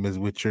name is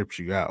what trips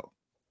you out.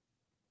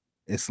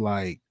 It's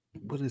like,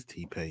 what is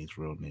T-Pain's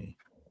real name?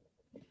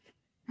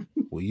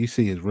 When you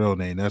see his real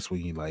name, that's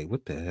when you like,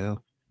 what the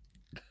hell?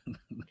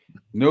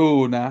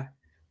 No, nah.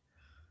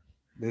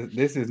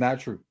 This is not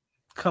true.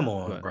 Come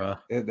on, bro.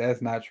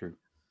 That's not true.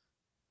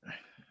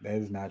 That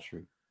is not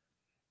true.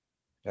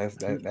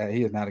 That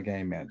he is not a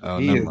game manager. Oh,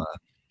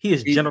 he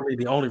is generally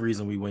the only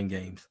reason we win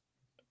games.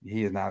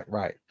 He is not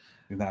right.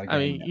 He's not a game I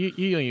mean, manager.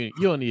 you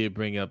don't need to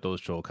bring up those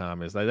troll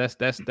comments. Like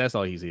that's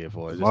all he's here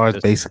for.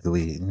 Just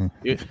basically.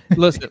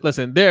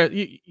 Listen. There,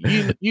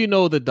 you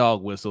know the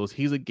dog whistles.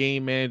 He's a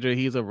game manager.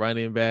 He's a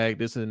running back.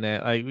 This and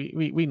that. Like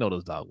we know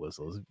those dog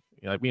whistles.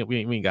 Like we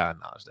ain't gotta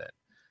acknowledge that.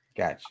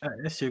 Gotcha. Right,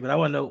 that's true, but I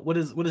want to know what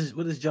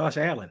is Josh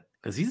Allen,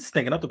 because he's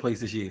stinking up the place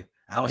this year.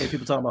 I don't hear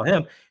people talking about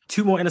him.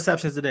 2 more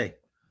interceptions today.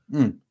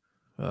 Oh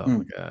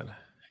my god.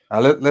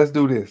 Let's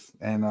do this.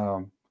 And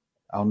I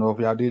don't know if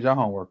y'all did your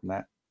homework or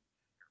not.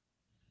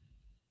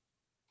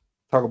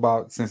 Talk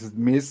about, since it's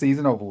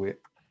mid-season over with,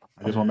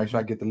 I just want to make sure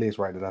I get the list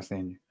right that I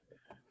send you.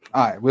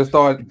 All right, we'll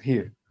start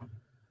here.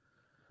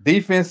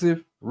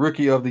 Defensive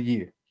Rookie of the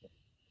Year.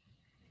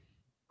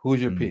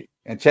 Who's your pick?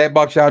 And chat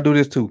box, y'all do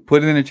this too.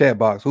 Put it in the chat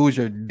box. Who's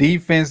your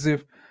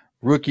defensive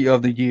Rookie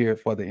of the Year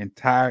for the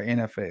entire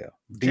NFL?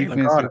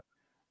 Defensive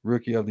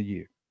Rookie of the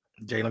Year.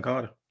 Jalen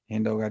Carter.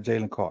 Hendo got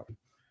Jalen Carter.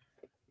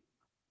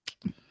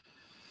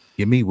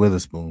 Give me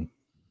Witherspoon.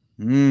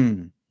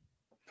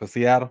 For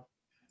Seattle?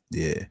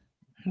 Yeah.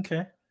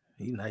 Okay.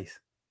 He's nice.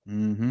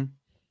 Mm-hmm.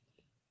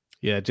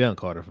 Yeah, Jalen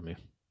Carter for me.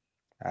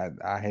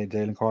 I had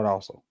Jalen Carter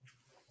also.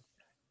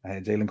 I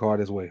had Jalen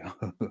Carter as well.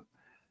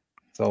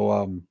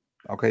 So,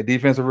 okay,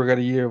 defensive rookie of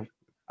the year.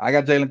 I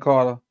got Jalen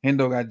Carter.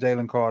 Hendo got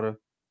Jalen Carter.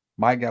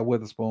 Mike got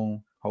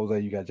Witherspoon. Jose,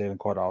 you got Jalen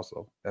Carter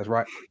also. That's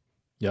right.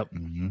 Yep.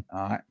 Mm-hmm.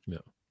 All right.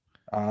 Yep.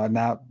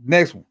 Now,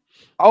 next one.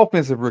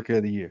 Offensive rookie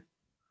of the year.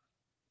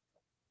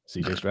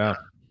 CJ Stroud.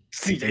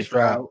 CJ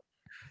Stroud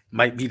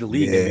might be the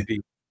league MVP.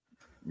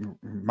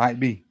 Might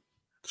be.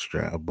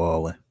 Stroud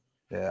balling.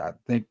 Yeah, I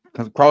think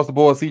across the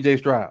board, CJ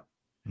Stroud.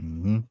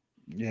 Mm-hmm.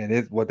 Yeah,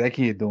 that's what that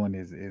kid doing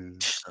is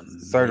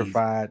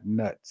certified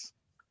nuts.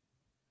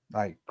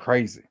 Like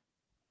crazy.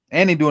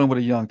 And he doing it with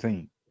a young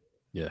team.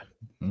 Yeah.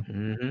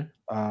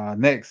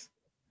 Mm-hmm. Next.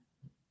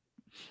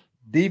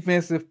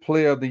 Defensive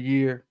player of the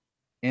year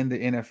in the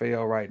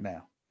NFL right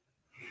now.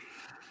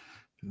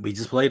 We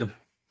just played him.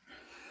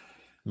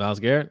 Myles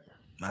Garrett.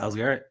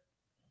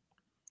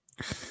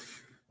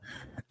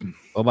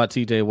 What about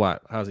TJ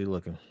Watt? How's he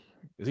looking?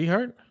 Is he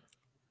hurt?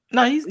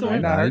 No, he's doing.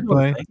 He's not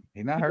hurt.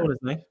 He's not hurt.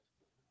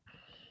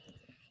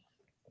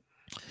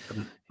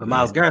 But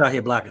Myles Garrett out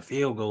here blocking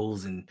field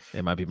goals, and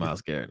it might be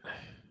Myles Garrett.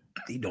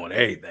 He doing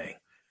everything.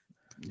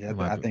 Yeah,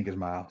 I think it's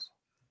Myles.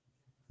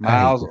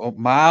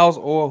 Myles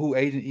or who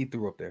Agent E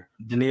threw up there.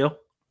 Daniil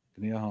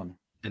Hunter.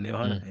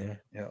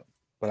 Yeah.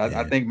 But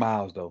I think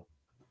Myles though.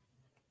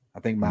 I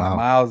think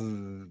Myles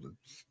is.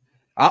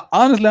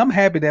 Honestly, I'm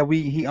happy that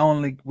we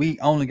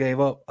only gave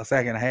up a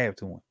sack and a half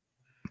to him.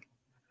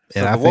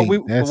 And so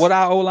what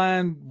our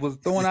O-line was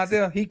throwing out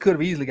there, he could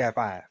have easily got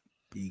 5.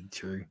 Big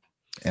true.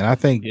 And I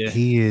think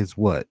he is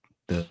what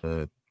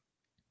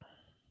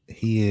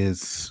he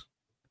is.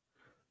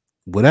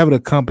 Whatever the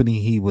company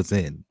he was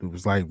in, it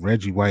was like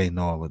Reggie White and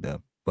all of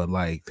them. But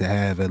like to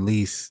have at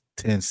least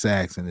 10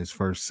 sacks in his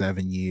first 7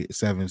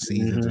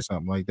 seasons or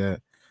something like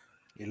that.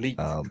 Elite.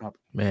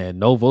 Man,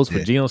 no votes for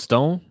Geno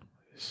Stone.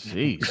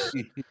 Jeez.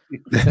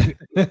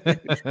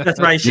 That's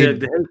right,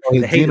 Shug.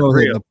 Geno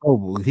hitting the Pro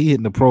Bowl. He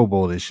hitting the Pro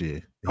Bowl this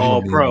year.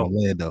 All pro.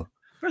 Orlando.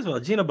 First of all,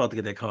 Geno about to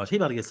get that contract. He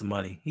about to get some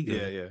money. He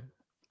good. Yeah.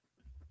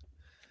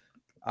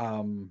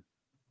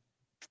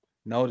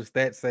 No, the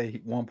stats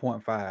say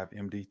 1.5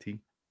 MDT.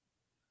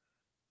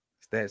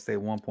 Stats say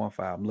 1.5.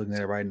 I'm looking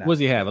at it right now. What does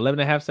he have?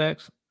 11.5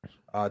 sacks?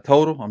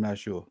 Total? I'm not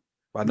sure.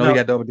 But I know he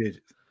got double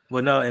digits.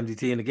 Well, no,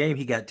 MDT in the game,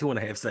 he got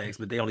 2.5 sacks,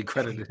 but they only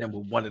credited him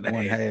with 1.5.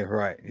 1.5,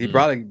 right. He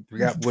probably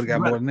would have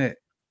got more than that.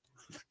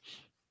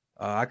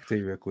 I can tell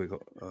you real quick.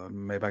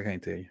 Maybe I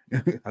can't tell you.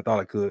 I thought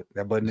I could.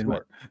 That button didn't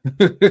work.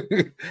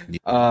 The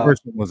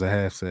first one was a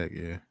half sack,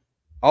 yeah.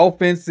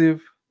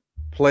 Offensive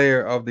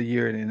player of the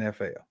year in the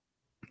NFL.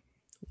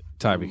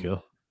 Tyreek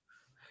Hill.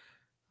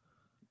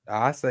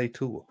 I say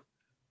Tua.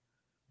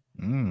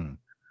 Mm.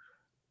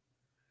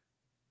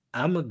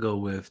 I'm gonna go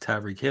with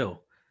Tyreek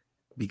Hill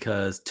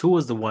because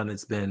Tua's the one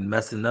that's been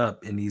messing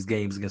up in these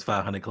games against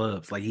 500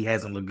 clubs. Like he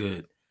hasn't looked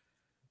good,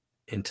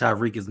 and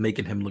Tyreek is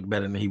making him look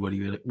better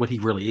than what he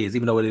really is,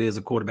 even though it is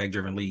a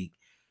quarterback-driven league.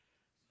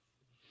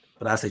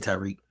 But I say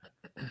Tyreek.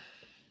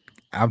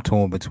 I'm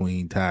torn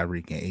between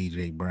Tyreek and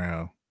AJ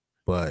Brown,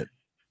 but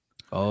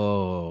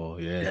Oh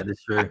yeah, That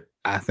is true.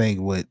 I think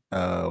what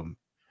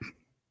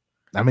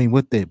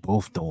what they're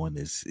both doing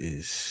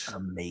is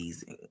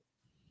Amazing.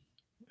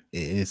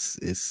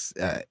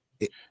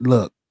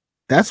 look,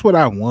 that's what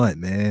I want,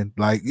 man.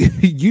 Like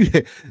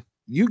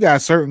you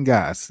got certain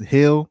guys,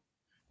 Hill,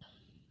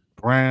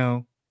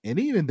 Brown, and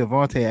even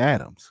Devontae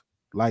Adams.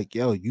 Like,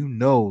 yo,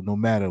 no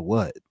matter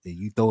what, and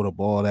you throw the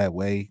ball that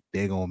way,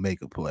 they're gonna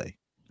make a play.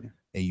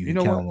 And you can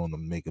know count what? on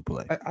them to make a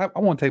play. I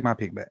want to take my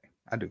pick back.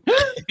 I do.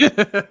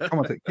 I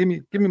want to give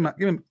me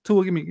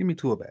Tua. Give me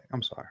Tua back.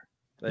 I'm sorry.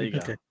 there you go.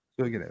 Okay.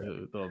 Go get it.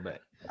 Throw it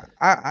back.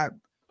 I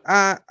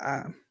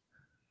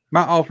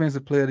my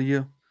offensive player of the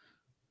year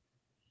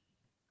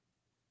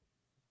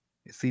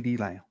is CD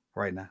Lamb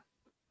right now.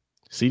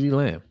 CeeDee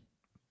Lamb,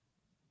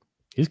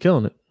 he's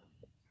killing it.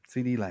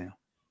 CD Lamb.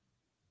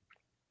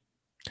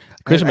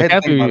 Christian I had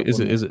to think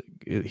McCaffrey about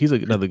it he's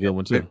another good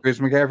one too.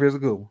 Christian McCaffrey is a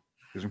good one.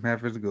 Christian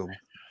McCaffrey is a good one.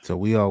 So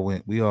we all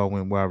went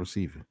wide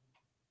receiver.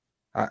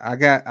 I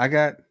got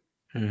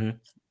Mm-hmm.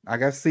 I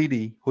got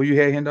CD. Who you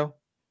had, Hendo?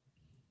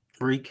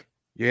 Reek.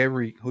 You had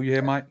Reek. Who you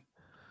had, Mike?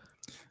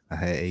 I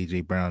had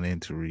AJ Brown and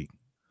Tariq.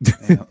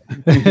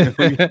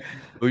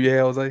 Who you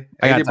had, Jose?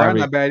 I got AJ Brown Tyreek.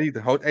 not bad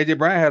either. AJ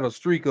Brown had a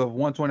streak of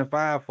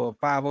 125 for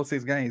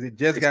 506 games. It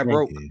just got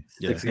broke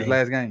Six his games.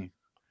 last game.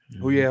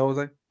 Who you had,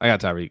 Jose? I got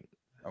Tyreek.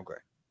 Okay.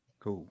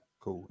 Cool.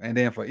 And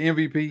then for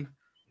MVP,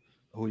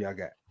 who y'all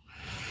got?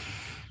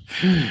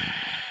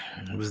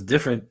 It was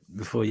different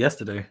before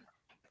yesterday.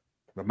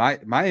 But my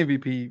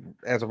MVP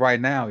as of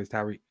right now is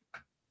Tyreek.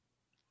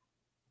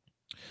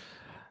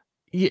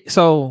 Yeah,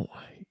 so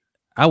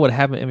I would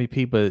have an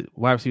MVP, but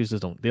wide receivers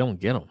just don't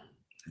get him.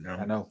 No.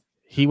 I know.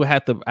 He would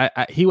have to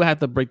he would have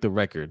to break the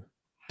record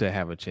to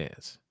have a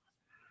chance.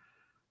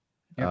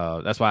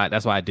 Yep. That's why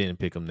I didn't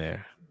pick him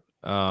there.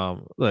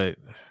 Look,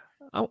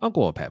 I'm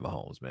going Pat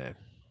Mahomes, man.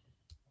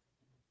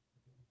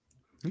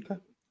 Okay.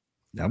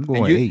 I'm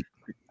going 8.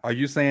 Are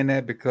you saying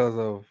that because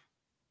of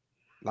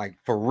like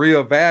for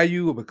real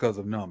value or because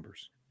of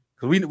numbers?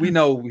 Because we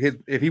know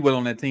if he was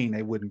on that team,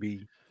 they wouldn't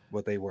be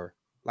what they were.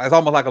 Like it's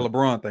almost like a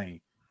LeBron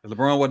thing. If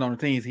LeBron wasn't on the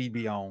teams, he'd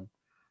be on.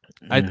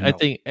 I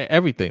think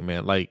everything,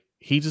 man. Like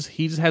he just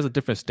has a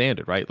different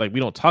standard, right? Like we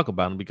don't talk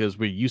about him because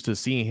we're used to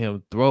seeing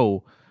him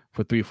throw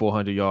for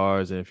 300-400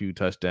 yards and a few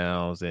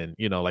touchdowns, and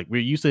like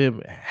we're used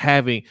to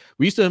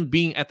him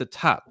being at the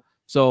top.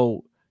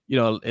 So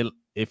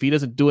if he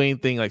doesn't do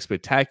anything like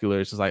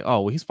spectacular, it's just like,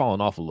 oh well, he's falling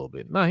off a little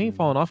bit. No, he ain't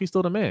falling off. He's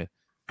still the man.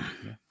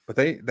 Yeah. But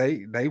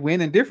they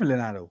winning differently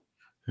now though.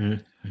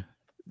 Mm-hmm.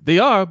 They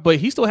are, but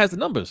he still has the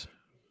numbers.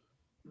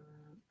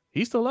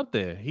 He's still up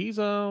there. He's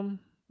let's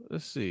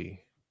see.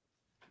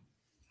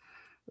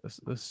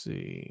 Let's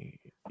see.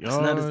 It's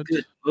not as Yards.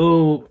 good.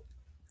 Oh,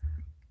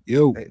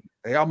 Yo.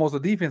 They almost a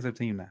defensive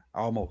team now.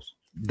 Almost.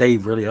 they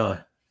really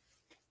are.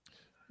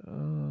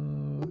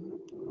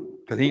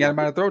 Because he ain't got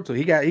anybody to throw to.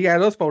 He got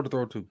us four to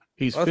throw to.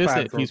 He's Us fifth.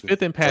 five to throw He's to.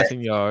 fifth in passing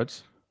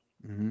yards.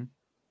 Mm-hmm.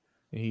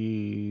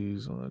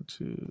 He's 1,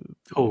 2, 3.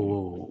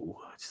 Oh,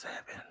 what just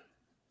happened?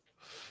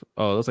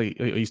 Oh, it looks like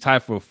he's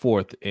tied for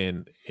fourth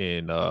in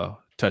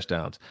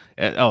touchdowns.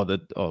 And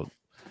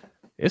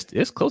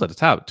it's close at the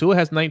top. Tua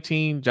has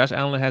 19. Josh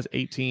Allen has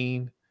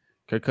 18.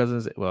 Kirk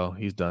Cousins, well,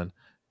 he's done.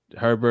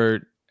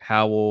 Herbert,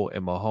 Howell,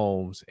 and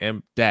Mahomes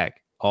and Dak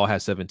all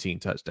have 17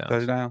 touchdowns.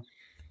 Touchdown.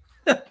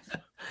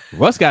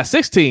 Russ got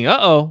 16. We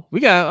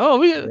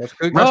ain't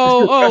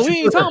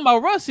talking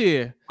about Russ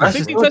here.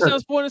 16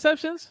 touchdowns, 4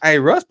 interceptions. Hey,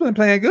 Russ been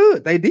playing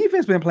good. They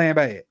defense been playing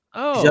bad.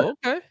 Oh,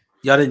 okay.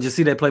 Y'all didn't just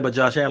see that play by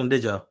Josh Allen,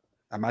 did y'all?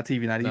 My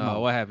TV not even. No,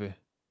 on. what happened?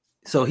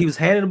 So he was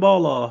handing the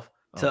ball off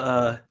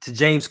to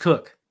James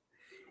Cook,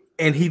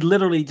 and he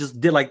literally just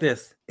did like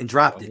this and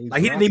dropped it.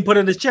 Like he didn't even put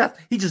it in his chest.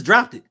 He just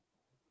dropped it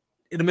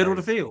in the middle of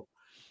the field.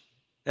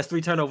 That's 3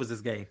 turnovers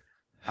this game.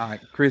 All right,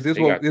 Chris. This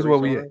is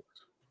what we at.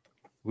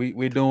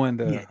 We're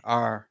doing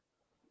our.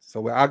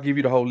 So I'll give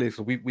you the whole list.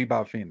 So we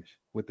about finished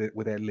with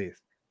that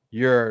list.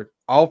 Your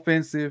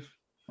defensive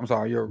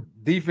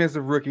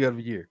rookie of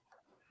the year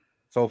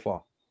so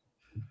far.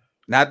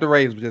 Not the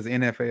Ravens, but just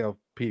NFL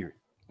period.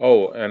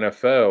 Oh,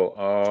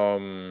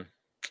 NFL.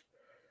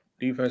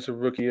 Defensive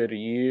rookie of the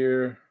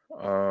year.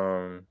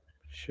 I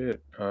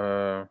think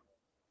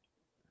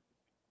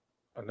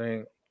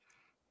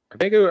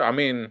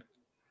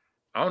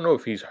I don't know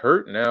if he's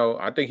hurt now.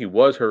 I think he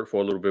was hurt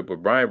for a little bit,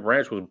 but Brian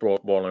Branch was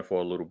balling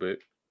for a little bit.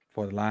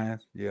 For the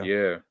Lions, yeah.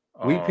 Yeah.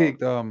 We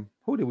picked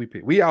who did we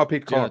pick? We all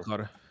picked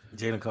Carter.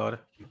 Jalen Carter.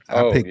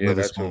 I picked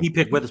Witherspoon. He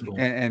picked Witherspoon.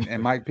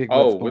 And Mike picked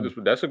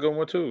Witherspoon. That's a good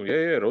one too.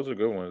 Yeah, those are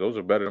good ones. Those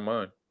are better than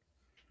mine.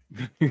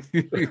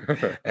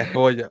 And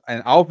for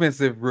an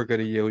offensive rookie of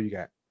the year, who you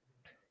got?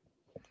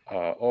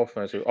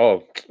 Offensive.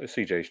 Oh, it's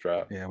CJ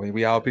Stroud. Yeah,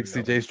 we all picked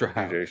CJ Stroud.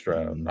 CJ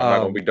Stroud. I'm not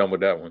gonna be done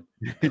with that one.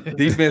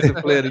 Defensive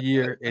player of the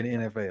year in the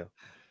NFL.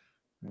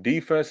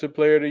 Defensive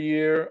player of the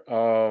year.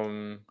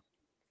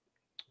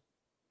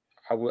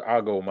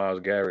 I'll go Myles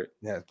Garrett.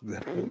 Yeah,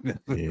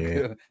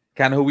 Yeah.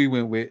 kind of who we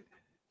went with.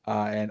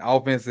 And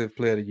offensive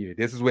player of the year.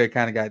 This is where it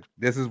kind of got.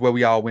 This is where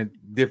we all went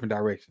different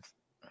directions.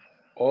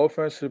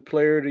 Offensive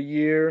player of the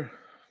year.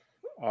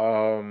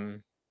 I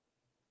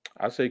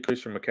say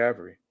Christian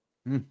McCaffrey.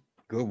 Good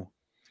one.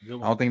 Good I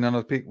one. don't think none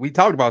of us picked. We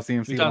talked about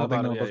CMC. We But I talked don't think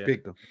about none it, of us yeah.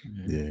 picked him.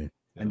 Yeah.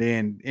 And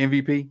then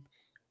MVP.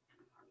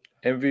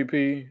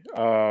 MVP.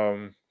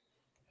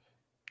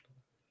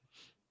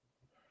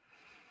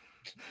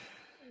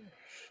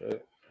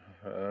 Shit.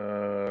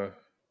 I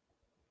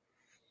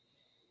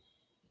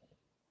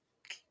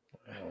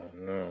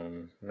don't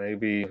know.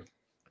 Maybe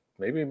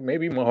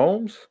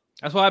Mahomes.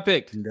 That's what I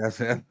picked. That's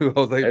who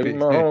Jose Maybe picked.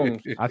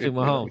 Mahomes. I took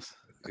Mahomes.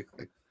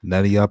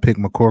 None of y'all pick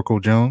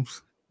McCorkle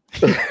Jones.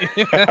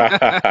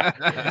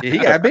 Yeah, he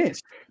got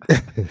benched.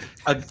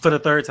 For the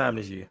third time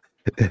this year.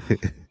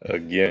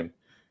 Again.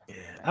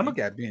 Yeah, He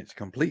got benched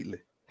completely.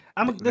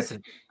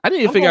 Listen. I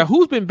need to figure out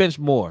who's been benched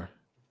more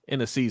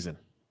in a season.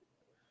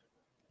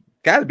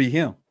 Got to be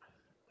him.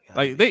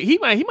 Like he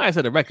might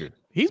set a record.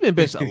 He's been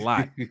benched a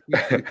lot.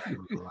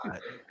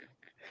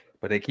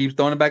 But they keep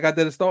throwing him back out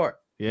there to start.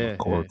 Yeah.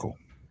 McCorkle.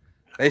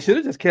 They should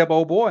have just kept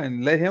old boy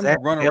and let him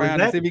run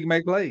around and see if he can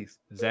make plays.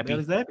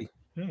 Zappy.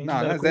 No,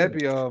 not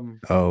Zappy.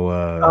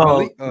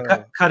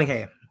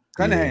 Cunningham.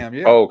 Cunningham.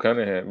 Yeah. Oh,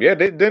 Cunningham. Yeah,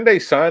 didn't they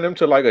sign him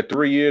to like a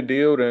 3-year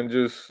deal and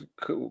just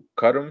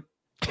cut him?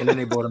 And then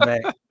they brought him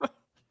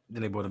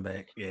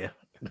back. Yeah.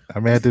 I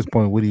mean, at this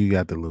point, what do you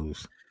got to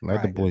lose?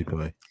 Let the Right. boy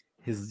play.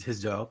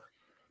 His job.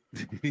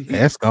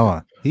 That's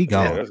gone. He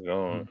gone. Yeah, that's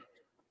gone.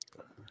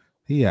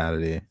 He out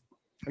of there.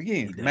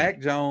 Again,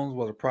 Mac Jones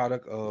was a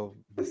product of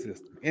the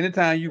system.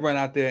 Anytime you run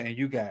out there and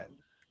you got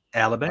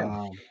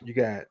Alabama. you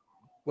got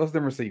what's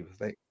them receivers?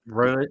 Like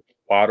Rudd.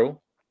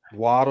 Waddle.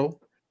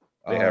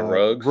 They had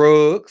Ruggs.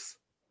 Ruggs.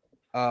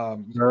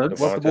 Ruggs.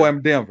 What's the boy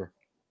in Denver?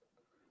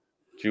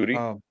 Judy.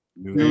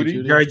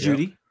 Judy. Jerry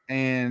Judy.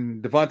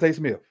 And Devontae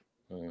Smith.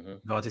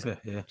 Devontae Smith.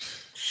 Yeah.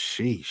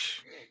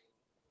 Sheesh.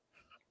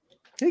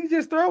 He can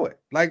just throw it.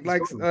 Like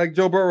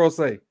Joe Burrow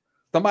say.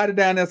 Somebody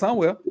down there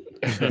somewhere.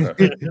 All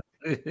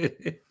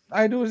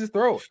I do is just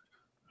throw it.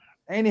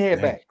 And he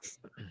had backs.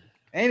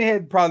 And he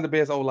had probably the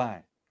best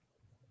O-line.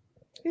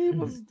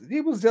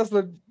 He was just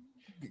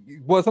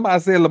what somebody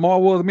said Lamar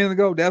was a minute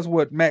ago. That's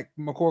what Mac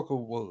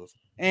McCorkle was.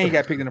 And he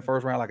got picked in the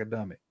first round like a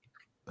dummy.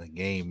 A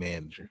game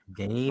manager.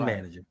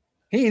 Manager.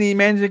 He ain't even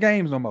managing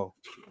games no more.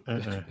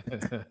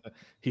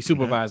 He's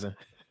supervising.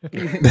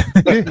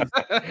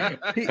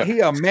 he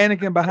a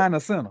mannequin behind the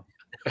center.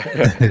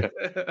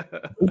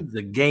 He's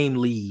the game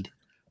lead.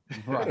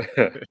 Right.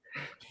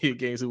 He a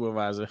game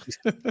supervisor.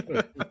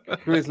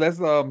 Chris,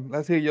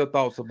 let's hear your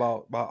thoughts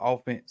about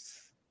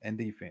offense and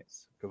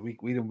defense. Because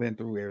we done been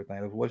through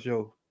everything. What's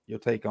your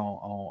take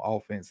on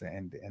offense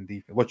and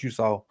defense? What you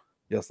saw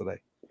yesterday?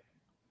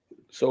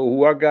 So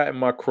who I got in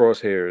my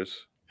crosshairs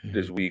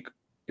this week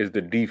is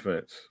the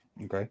defense.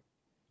 Okay.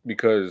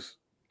 Because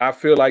I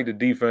feel like the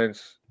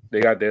defense,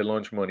 they got their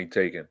lunch money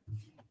taken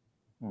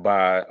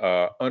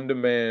by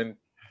undermanned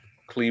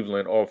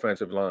Cleveland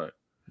offensive line.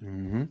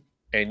 Mm-hmm.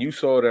 And you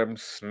saw them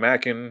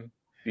smacking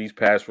these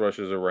pass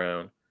rushers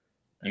around.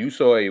 You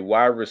saw a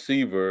wide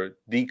receiver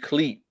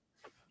decleat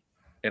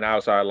an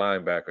outside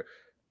linebacker.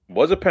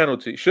 Was a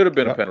penalty. Should have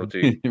been a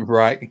penalty.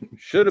 Right.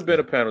 Should have been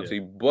a penalty.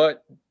 Yeah.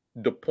 But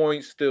the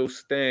point still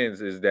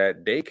stands is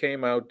that they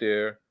came out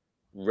there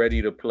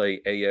ready to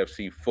play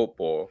AFC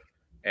football.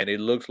 And it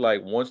looks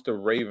like once the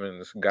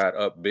Ravens got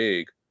up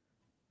big,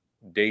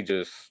 they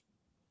just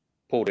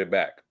pulled it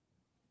back.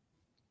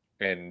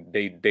 And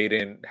they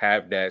didn't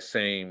have that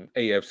same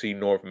AFC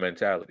North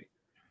mentality.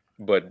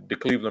 But the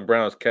Cleveland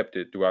Browns kept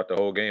it throughout the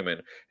whole game.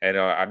 And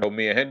I know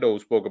me and Hendo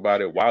spoke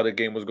about it while the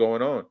game was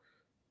going on.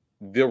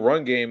 The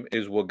run game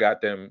is what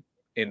kept them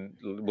in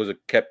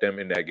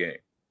that game.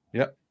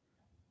 Yep.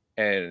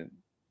 And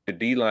the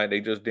D-line,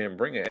 they just didn't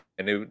bring it.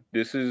 And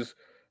this is,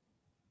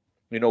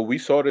 we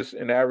saw this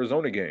in the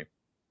Arizona game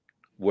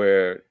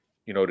where,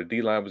 the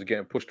D-line was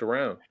getting pushed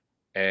around.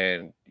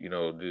 And,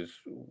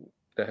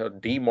 the hell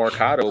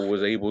DeMarcado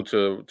was able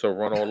to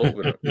run all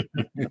over them.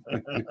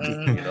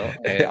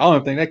 And I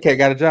don't think that cat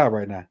got a job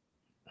right now.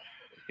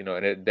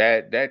 And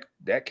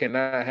that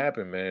cannot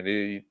happen, man.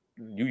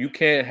 You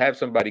can't have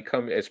somebody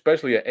come,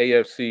 especially an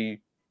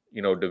AFC,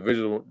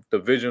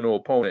 divisional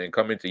opponent, and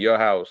come into your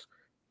house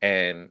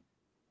and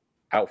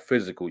out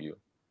physical you.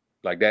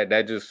 Like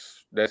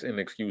that's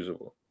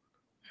inexcusable.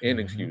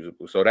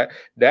 Inexcusable. So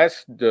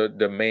that's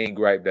the main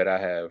gripe that I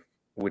have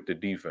with the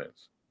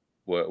defense.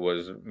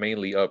 Was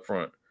mainly up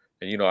front.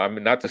 And, I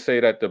mean, not to say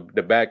that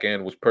the back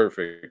end was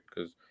perfect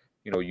because,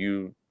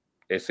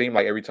 it seemed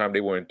like every time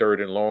they were in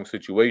third and long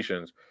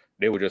situations,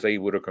 they were just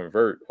able to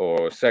convert,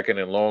 or second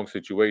and long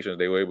situations,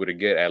 they were able to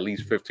get at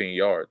least 15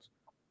 yards.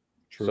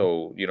 True.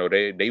 So,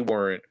 they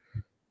weren't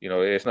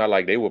it's not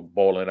like they were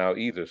balling out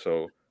either.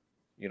 So,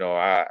 it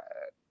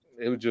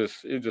was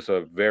just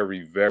a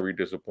very, very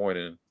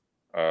disappointing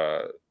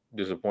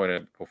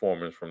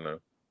performance from them.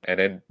 And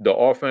then the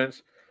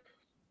offense,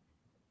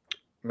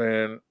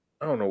 man,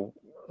 I don't know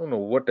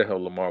what the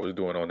hell Lamar was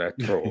doing on that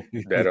throw.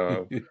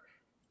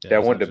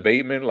 That one to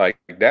Bateman, like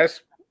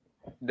that's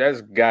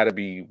got to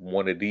be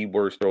one of the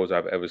worst throws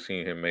I've ever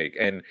seen him make.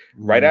 And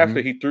right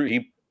after he threw,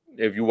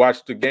 if you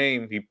watch the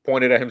game, he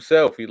pointed at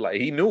himself.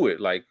 He knew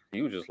it. Like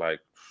he was just like,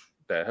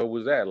 "The hell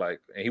was that?"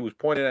 Like, and he was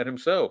pointing at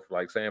himself,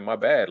 like saying, "My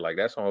bad." Like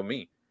that's on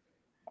me.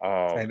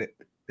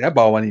 That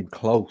ball wasn't even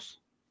close.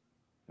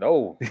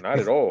 No, not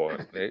at all.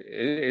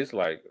 It's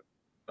like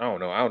I don't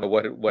know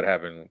what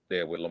happened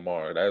there with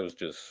Lamar. That was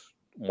just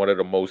one of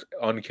the most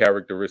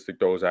uncharacteristic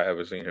throws I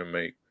ever seen him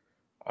make.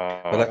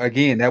 But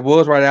again, that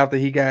was right after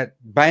he got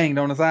banged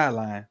on the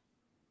sideline.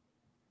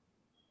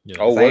 Yeah.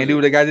 The same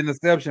dude that got the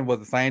interception was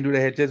the same dude that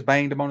had just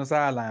banged him on the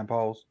sideline,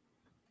 Pauls.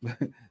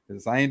 The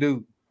same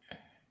dude.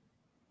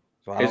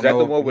 So is that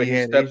the one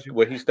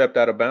where he stepped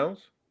out of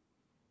bounds?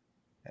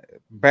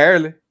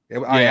 Barely.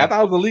 I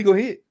thought it was a legal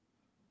hit.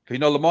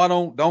 Lamar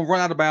don't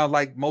run out of bounds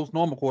like most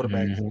normal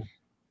quarterbacks.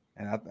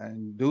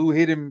 And dude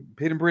hit him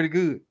pretty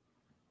good.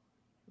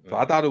 So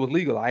I thought it was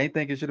legal. I didn't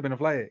think it should have been a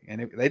flag.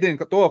 And they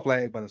didn't throw a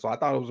flag, so I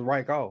thought it was the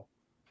right call.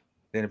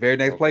 Then the very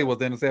next play was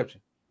the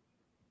interception.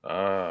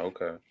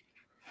 Okay.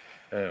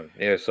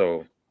 Yeah,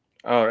 so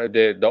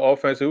the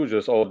offense, it was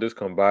just all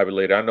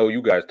discombobulated. I know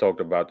you guys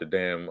talked about the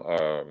damn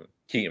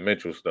Keaton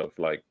Mitchell stuff.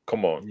 Like,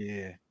 come on.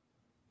 Yeah.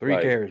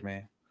 3 carries,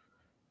 man.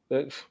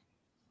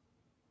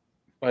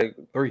 Like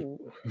 3.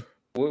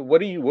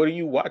 What are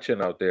you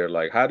watching out there?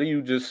 Like, how do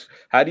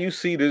you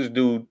see this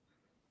dude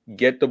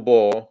get the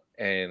ball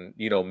and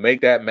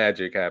make that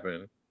magic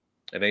happen,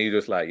 and then you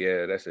just like,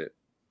 yeah, that's it.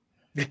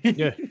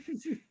 Yeah,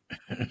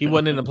 he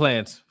wasn't in the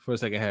plans for the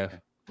second half.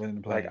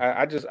 Like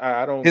I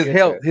don't.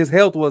 His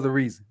health was the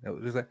reason. It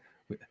was just like,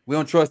 we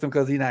don't trust him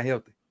because he's not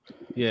healthy.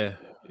 Yeah.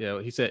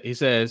 He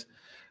says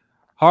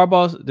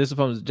Harbaugh. This is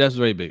from Jeff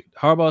Rabick.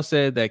 Harbaugh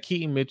said that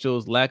Keaton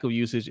Mitchell's lack of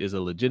usage is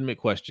a legitimate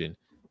question.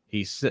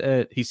 He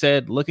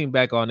said, looking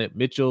back on it,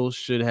 Mitchell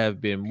should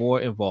have been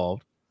more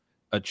involved.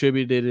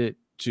 Attributed it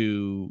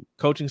to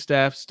coaching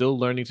staff still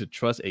learning to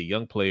trust a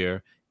young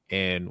player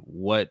and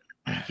what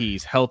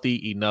he's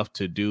healthy enough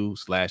to do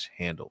 /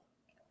 handle.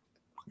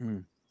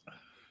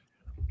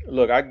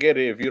 Look, I get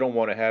it if you don't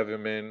want to have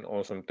him in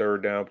on some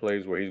third down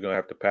plays where he's gonna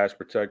have to pass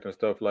protect and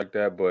stuff like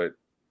that. But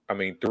I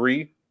mean,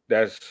 3,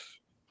 that's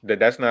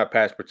not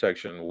pass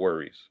protection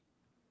worries.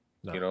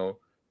 No.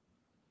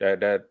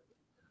 That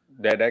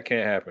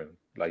can't happen.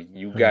 Like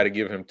you got to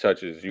give him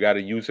touches. You got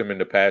to use him in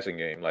the passing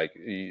game. Like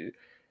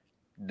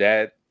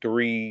that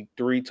 3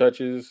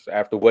 touches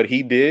after what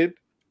he did.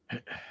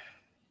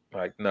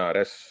 Like no,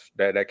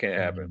 that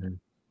can't happen.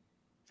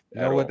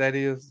 You know what that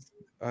is,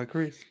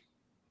 Chris?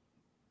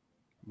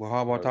 What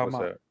Harbaugh talking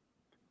about?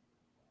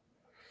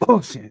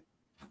 Bullshit.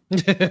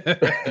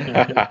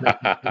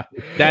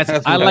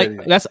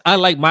 I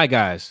like my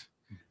guys.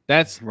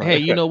 That's right. Hey,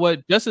 you know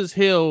what? Justice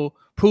Hill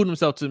proved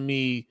himself to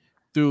me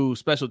through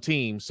special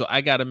teams, so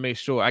I got to make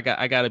sure I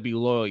got to be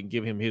loyal and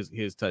give him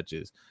his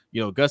touches.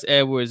 Gus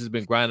Edwards has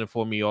been grinding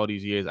for me all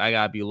these years. I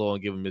got to be loyal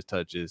and give him his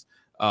touches.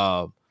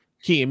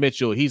 Keaton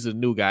Mitchell, he's a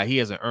new guy. He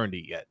hasn't earned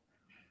it yet.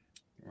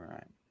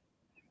 Right.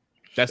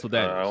 That's what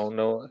that is. I don't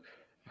know.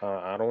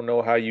 I don't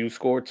know how you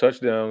score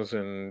touchdowns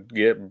and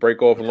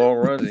break off long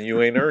runs and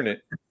you ain't earn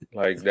it.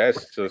 Like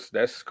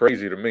that's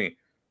crazy to me.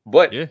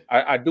 But yeah.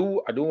 I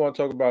do want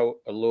to talk about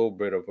a little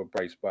bit of a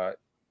bright spot.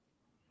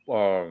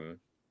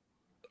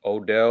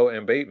 Odell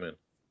and Bateman.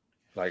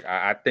 Like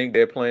I think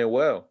they're playing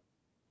well.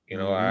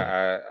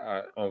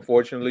 I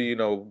unfortunately,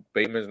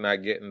 Bateman's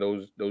not getting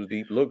those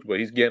deep looks, but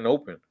he's getting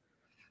open.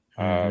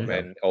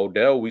 And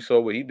Odell, we saw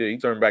what he did. He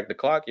turned back the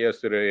clock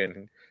yesterday,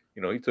 and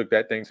he took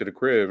that thing to the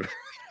crib.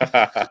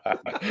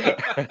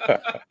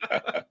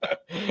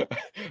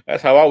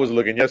 That's how I was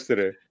looking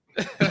yesterday.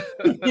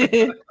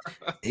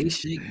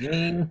 A-shit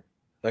game.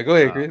 Like, go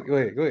ahead, Chris. Go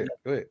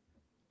ahead.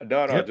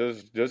 No, yep.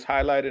 just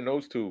highlighting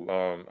those two.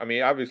 I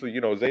mean, obviously,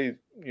 Zay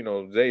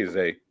is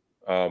Zay.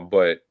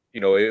 But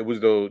it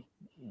was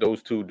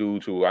those two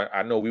dudes who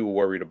I know we were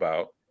worried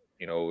about.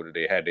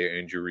 They had their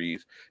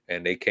injuries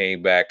and they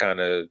came back kind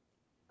of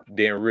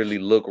didn't really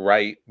look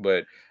right.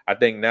 But I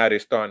think now they're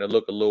starting to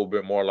look a little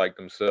bit more like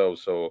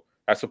themselves. So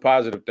that's a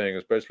positive thing,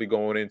 especially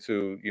going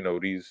into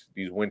these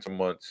winter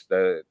months.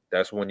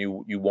 That's when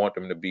you want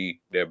them to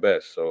be their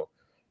best. So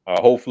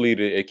hopefully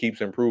it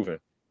keeps improving.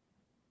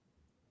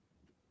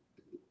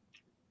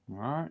 All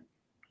right.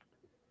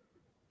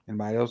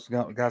 Anybody else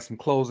got some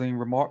closing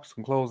remarks,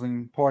 some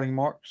closing parting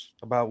marks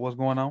about what's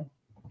going on?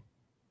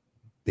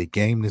 Big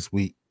game this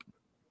week.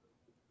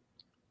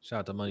 Shout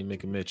out to Money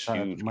Making Mitch.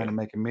 Money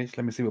Making Mitch.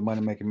 Let me see what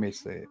Money Making Mitch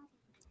said.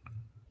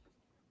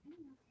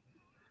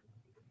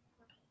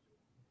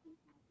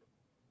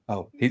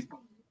 Oh, you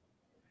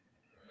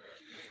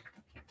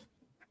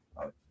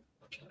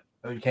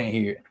can't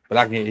hear it, but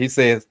I can hear it. He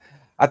says,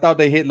 I thought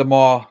they hit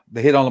Lamar.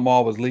 The hit on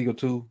Lamar was legal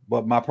too.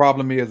 But my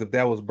problem is if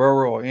that was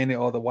Burrow or any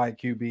other white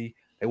QB,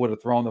 they would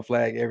have thrown the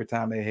flag every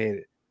time they had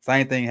it.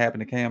 Same thing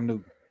happened to Cam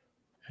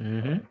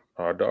Newton.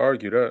 Hard to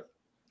argue that.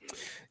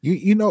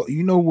 You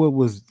know what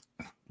was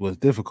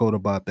difficult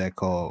about that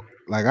call?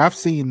 Like I've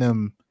seen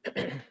them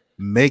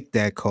make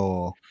that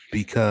call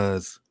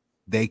because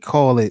they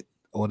call it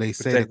or they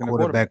say the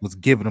quarterback was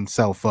giving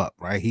himself up,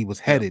 right? He was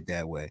headed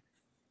that way,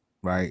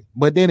 right?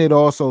 But then it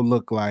also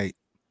looked like,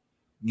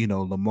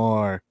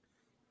 Lamar,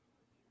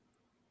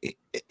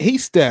 he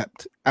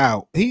stepped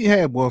out. He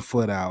had one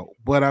foot out,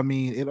 but I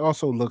mean, it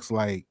also looks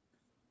like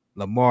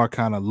Lamar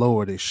kind of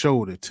lowered his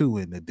shoulder too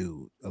in the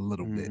dude a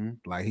little bit.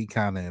 Like he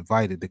kind of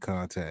invited the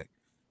contact.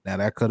 Now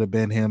that could have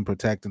been him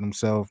protecting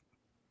himself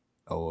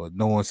or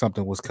knowing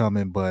something was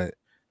coming, but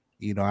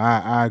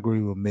I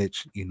agree with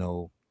Mitch.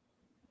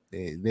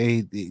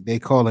 They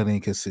call it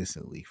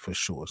inconsistently for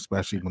sure,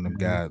 especially when them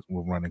guys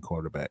were running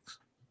quarterbacks.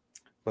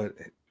 But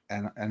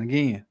and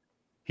again,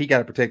 he got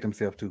to protect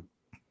himself too.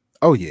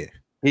 Oh yeah,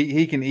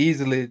 he can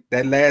easily.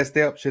 That last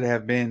step should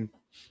have been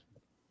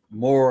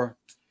more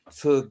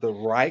to the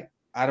right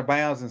out of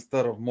bounds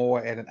instead of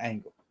more at an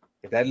angle.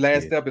 If that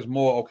last step is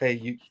more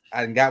okay,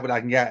 I got what I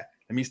can got.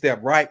 Let me step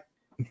right.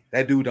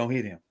 That dude don't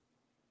hit him.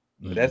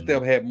 But that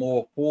step had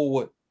more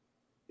forward.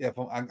 I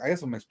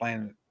guess I'm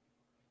explaining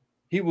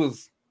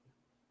it.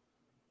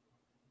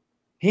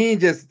 He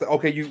ain't just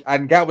okay. I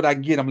got what I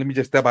can get him. Let me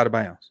just step out of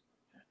bounds.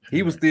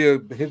 He was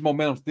still his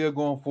momentum still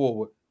going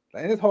forward.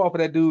 And it's hard for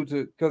that dude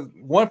because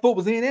one foot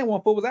was in and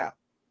one foot was out.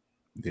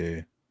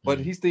 Yeah. But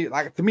he still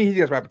to me, he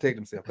just got to protect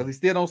himself because he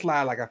still don't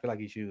slide like I feel like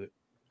he should.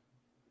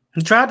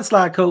 He tried to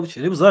slide, coach,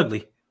 and it was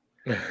ugly.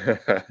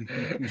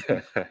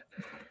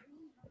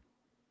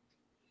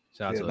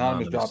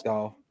 Anonymous dropped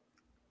off.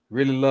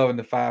 Really loving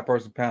the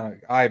 5-person panel.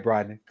 All right,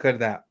 Brodney, cut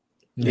it out.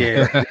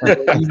 Yeah.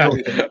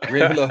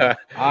 Really love.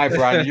 All right,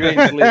 Brodney, you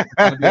ain't slick.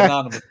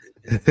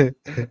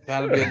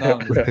 Trying to be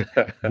anonymous.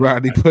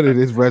 Rodney put in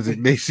his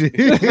resignation.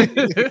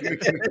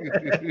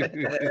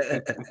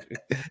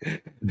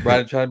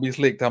 Rodney trying to be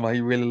slick, talking about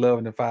he really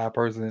loving the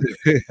 5-person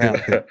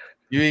panel.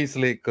 You ain't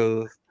slick,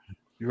 cuz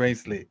you ain't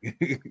slick.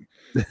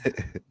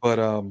 But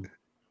man,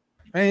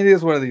 it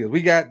is what it is.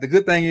 We got the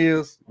good thing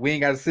is we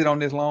ain't got to sit on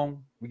this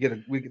long.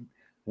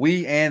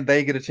 We and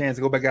they get a chance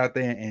to go back out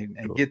there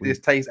and get this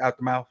taste out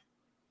the mouth.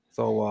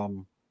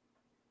 So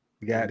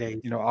we got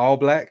all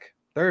black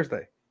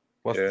Thursday.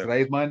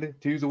 Today's Monday,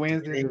 Tuesday,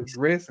 Wednesday,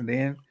 rest, and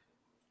then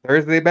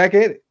Thursday back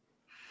at it.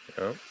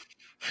 Yeah.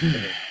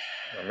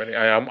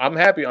 I'm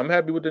happy. I'm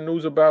happy with the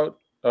news about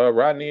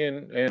Rodney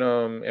and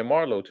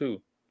Marlo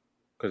too,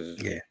 because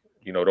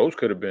those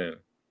could have been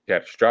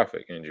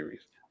catastrophic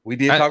injuries. We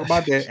did talk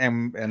about that,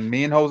 and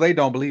me and Jose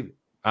don't believe it.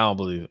 I don't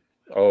believe it.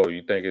 Oh,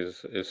 you think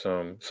it's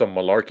some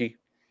malarkey?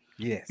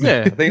 Yes.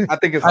 Yeah. I think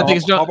it's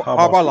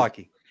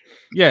Harbaugh-larkey.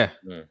 Yeah.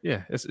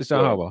 Yeah. It's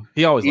John Harbaugh.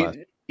 He always lies.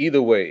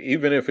 Either way,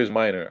 even if it's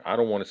minor, I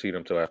don't want to see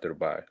them till after the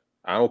bye.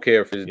 I don't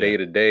care if it's day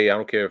to day. I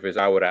don't care if it's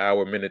hour to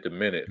hour, minute to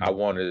minute. I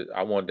want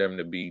them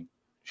to be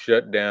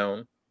shut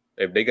down.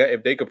 If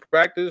they could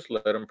practice,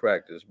 let them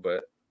practice.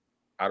 But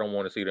I don't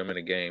want to see them in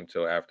a game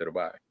till after the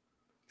bye.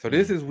 So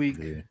this is week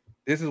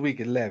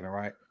 11,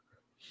 right?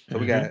 So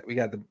we got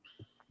the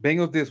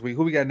Bengals this week.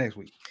 Who we got next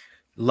week?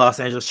 Los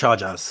Angeles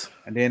Chargers.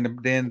 And then the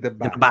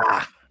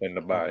bye. And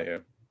the bye, yeah.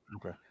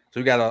 Okay.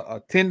 So we got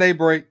a 10-day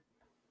break,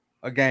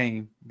 a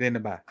game, then the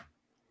bye.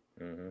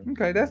 Mm-hmm.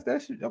 Okay, that's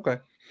okay.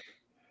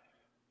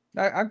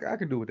 I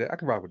can do with that. I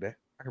can rock with that.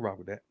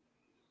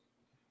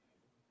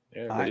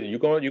 Yeah, right. you're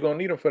gonna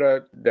need them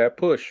for that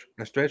push.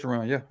 That stretch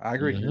run, yeah. I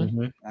agree.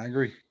 Mm-hmm. I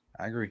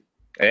agree.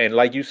 And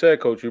like you said,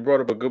 Coach, you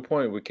brought up a good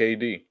point with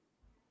KD.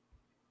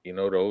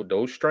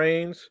 Those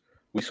strains,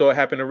 we saw it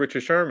happen to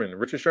Richard Sherman.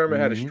 Richard Sherman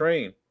had a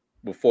strain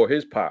before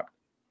his pop.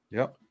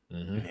 Yep.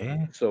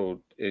 Mm-hmm.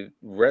 So it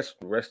rest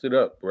it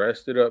up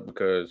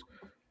because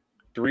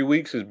 3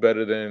 weeks is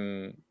better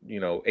than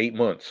 8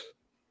 months.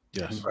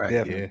 Yes, right.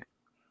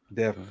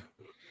 Definitely.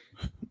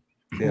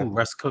 Ooh,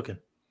 rest cooking.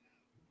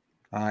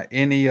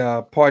 Any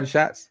parting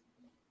shots?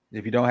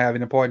 If you don't have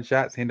any parting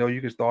shots, Hendo,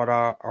 you can start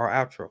our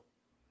outro.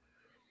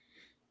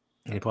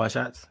 Any parting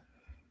shots?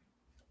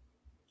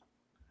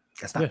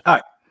 That's not all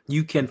right.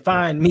 You can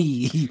find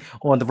me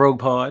on the Rogue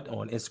Pod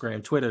on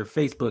Instagram, Twitter,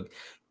 Facebook,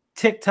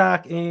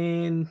 TikTok,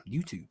 and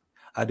YouTube.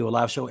 I do a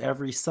live show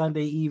every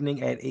Sunday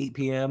evening at 8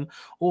 p.m.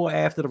 or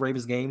after the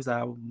Ravens games.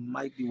 I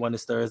might be one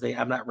this Thursday.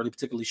 I'm not really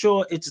particularly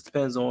sure. It just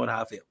depends on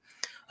how I feel.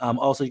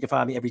 Also, you can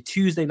find me every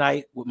Tuesday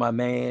night with my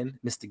man,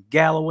 Mr.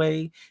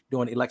 Galloway,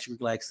 doing Electric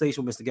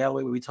Relaxation with Mr.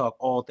 Galloway, where we talk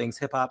all things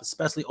hip-hop,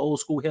 especially old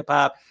school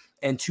hip-hop.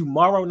 And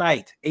tomorrow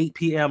night, 8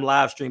 p.m.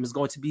 live stream is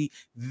going to be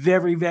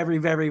very, very,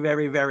 very,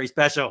 very, very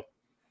special.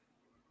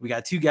 We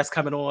got 2 guests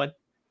coming on.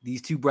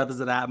 These 2 brothers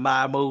that I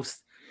admire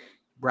most,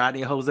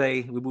 Rodney and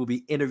Jose. We will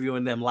be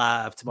interviewing them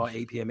live tomorrow at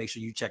 8 p.m. Make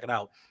sure you check it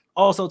out.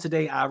 Also,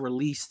 today I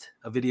released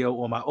a video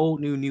on my old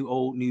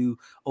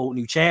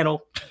new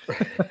channel.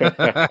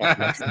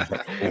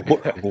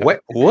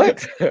 What?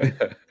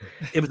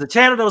 It was a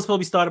channel that was supposed to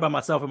be started by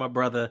myself and my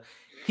brother.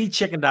 he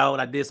chickened out.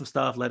 I did some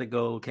stuff, let it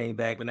go, came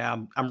back, but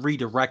now I'm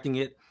redirecting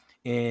it,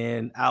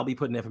 and I'll be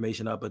putting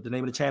information up. But the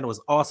name of the channel is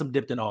Awesome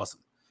Dipped in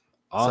Awesome.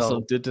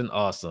 Awesome, Dipped in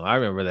Awesome. I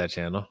remember that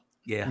channel.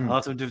 Yeah,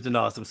 Awesome Dipped in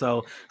Awesome.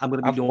 So I'm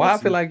going to be doing. Why I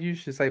feel like you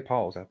should say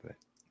pause after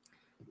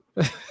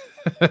that.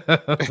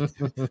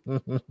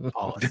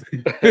 Pause.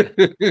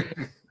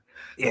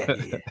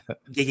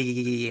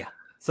 Yeah.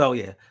 So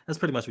yeah, that's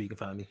pretty much where you can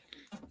find me.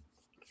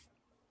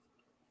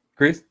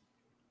 Chris?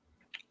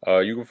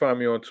 You can find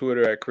me on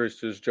Twitter at Chris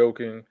Just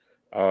Joking.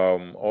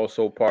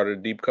 Also part of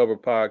the Deep Cover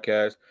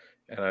podcast.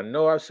 And I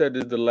know I've said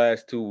this the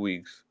last 2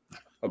 weeks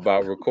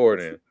about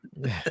recording,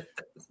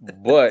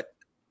 but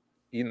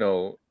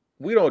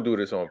we don't do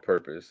this on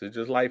purpose. It's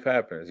just life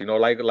happens.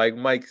 Like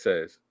Mike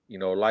says,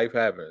 life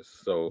happens.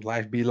 So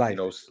life be life.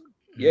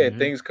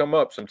 Things come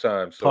up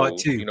sometimes. So Part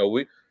 2.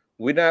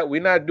 we're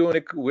not doing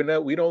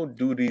it. We don't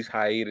do these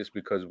hiatus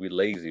because we're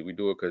lazy. We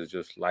do it because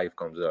just life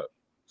comes up.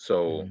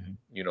 So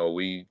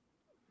we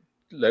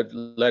let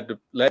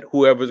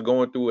whoever's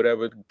going through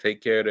whatever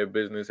take care of their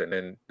business, and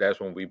then that's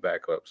when we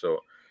back up. So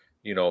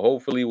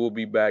hopefully we'll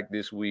be back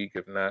this week.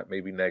 If not,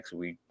 maybe next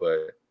week.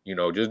 But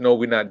just know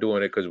we're not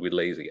doing it because we're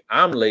lazy.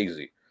 I'm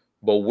lazy,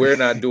 but we're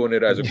not doing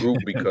it as a group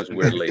because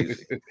we're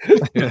lazy.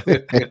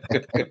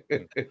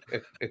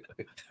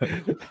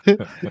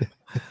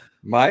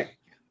 Mike?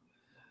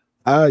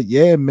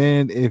 Yeah,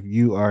 man. If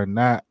you are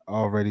not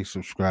already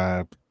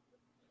subscribed,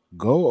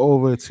 go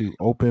over to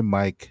Open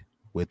Mic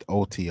with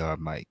OTR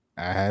Mike.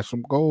 I have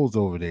some goals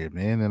over there,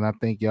 man, and I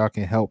think y'all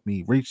can help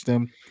me reach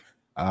them.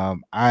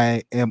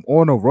 I am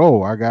on a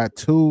roll. I got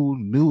 2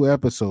 new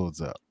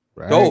episodes up,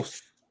 right?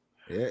 Dose.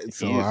 Yeah,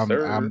 so Yes,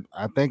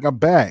 I think I'm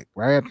back,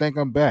 right? I think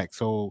I'm back.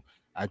 So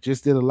I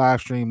just did a live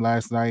stream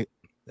last night.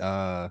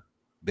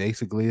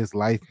 Basically it's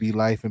Life Be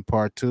Life in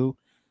part 2.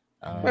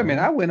 Wait a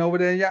minute, I went over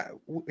there.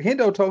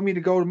 Hendo told me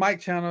to go to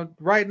Mike's channel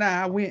right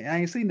now. I went, I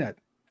ain't seen nothing.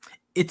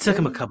 It took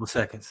him a couple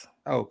seconds.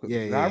 Oh,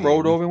 yeah. I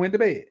rolled over and went to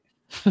bed.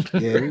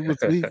 Yeah,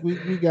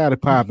 we got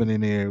it popping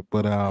in there.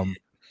 But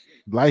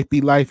Life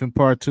Be Life in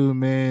part 2,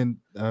 man.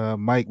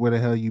 Mike, where the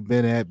hell you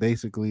been at?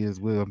 Basically,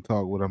 is what I'm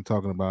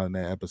talking about in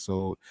that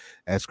episode.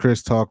 As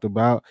Chris talked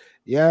about,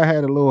 I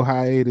had a little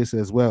hiatus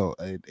as well.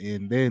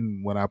 And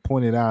then when I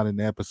pointed out in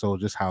the episode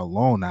just how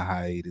long that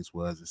hiatus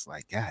was, it's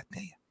like, God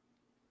damn.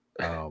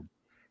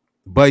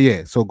 But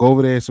yeah, so go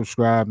over there,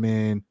 subscribe,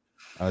 man.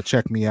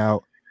 Check me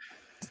out.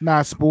 It's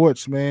not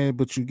sports, man,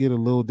 but you get a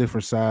little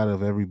different side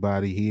of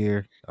everybody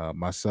here.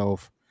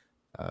 Myself,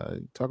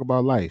 talk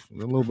about life, a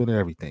little bit of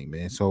everything,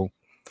 man. So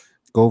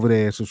go over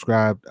there and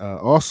subscribe.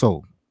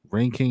 Also,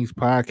 Ring Kings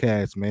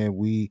podcast, man.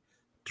 We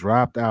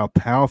dropped our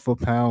pound for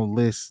pound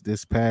list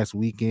this past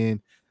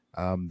weekend.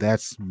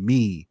 That's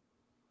me,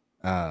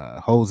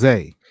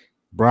 Jose,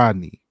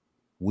 Brodney.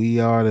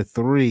 We are the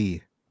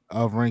 3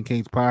 of Ring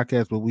Kings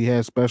podcast, but we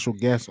had special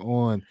guests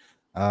on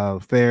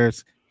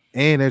Ferris.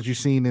 And as you've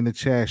seen in the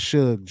chat,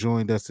 Suge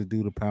joined us to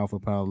do the pound for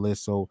pound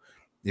list. So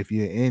if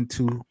you're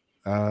into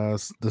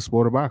the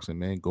sport of boxing,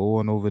 man, go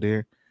on over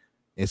there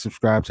and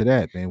subscribe to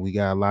that, man. We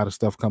got a lot of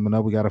stuff coming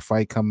up. We got a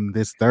fight coming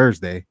this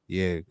Thursday.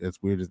 Yeah,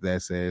 as weird as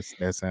that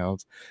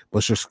sounds.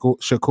 But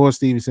Shakur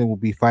Stevenson will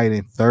be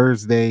fighting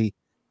Thursday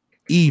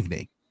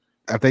evening.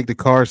 I think the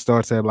card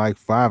starts at like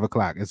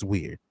 5:00. It's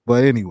weird.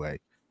 But anyway.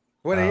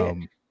 What they're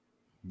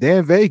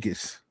in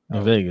Vegas.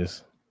 In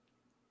Vegas.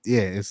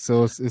 Yeah,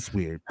 it's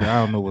weird. I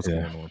don't know what's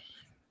going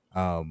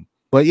on.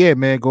 But yeah,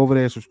 man, go over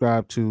there and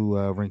subscribe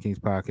to Ring Kings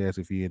podcast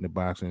if you're into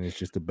boxing. It's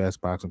just the best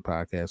boxing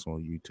podcast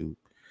on YouTube.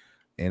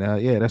 And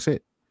that's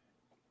it.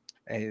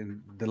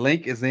 And the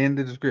link is in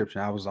the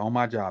description. I was on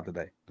my job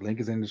today. The link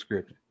is in the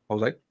description.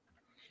 Jose?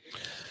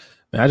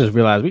 Man, I just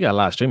realized we got a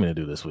lot of streaming to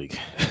do this week.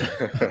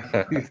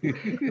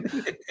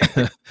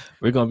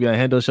 We're gonna be on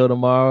Hendo show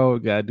tomorrow. We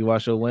gotta do our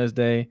show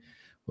Wednesday.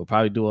 We'll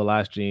probably do a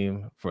live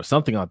stream for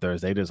something on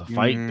Thursday. There's a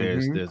fight.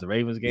 There's the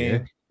Ravens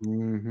game. Yeah.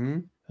 Mm-hmm.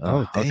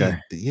 Oh, damn. Okay.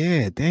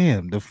 Yeah,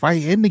 damn. The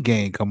fight in the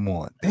game. Come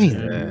on.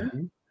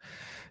 Damn.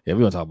 Yeah, we're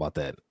gonna talk about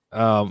that.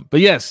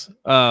 But yes,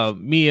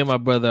 me and my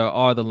brother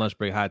are the Lunch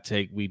Break Hot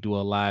Take. We do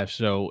a live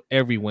show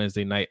every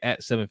Wednesday night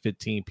at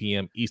 7:15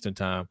 p.m. Eastern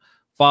time,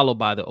 followed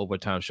by the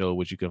Overtime Show,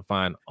 which you can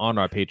find on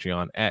our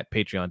Patreon at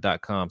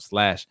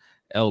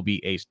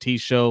patreon.com/LBHT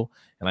show.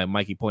 And like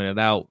Mikey pointed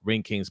out,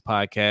 Ring Kings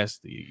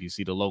podcast, you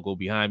see the logo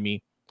behind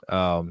me.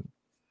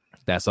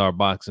 That's our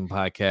boxing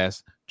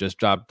podcast. Just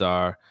dropped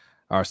our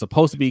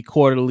supposed to be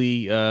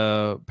quarterly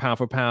pound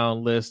for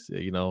pound list.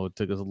 It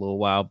took us a little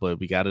while, but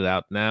we got it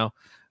out now.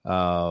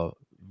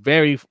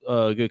 Very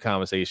good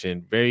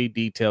conversation, very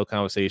detailed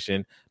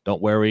conversation.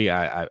 Don't worry,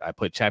 I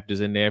put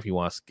chapters in there if you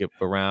want to skip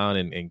around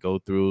and go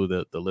through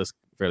the list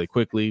fairly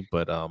quickly.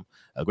 But a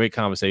great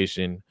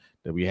conversation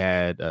that we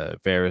had.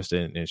 Ferris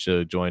and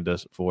Shug joined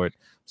us for it.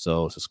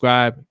 So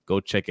subscribe, go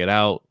check it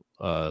out.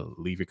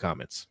 Leave your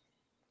comments.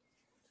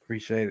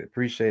 Appreciate it.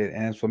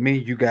 And as for me,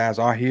 you guys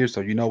are here, so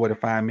you know where to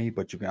find me.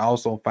 But you can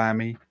also find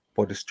me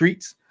for the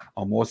streets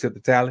on more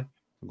Sip2Tally.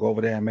 Go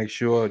over there and make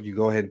sure you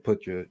go ahead and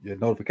put your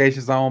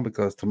notifications on,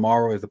 because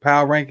tomorrow is the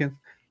power rankings.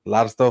 A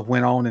lot of stuff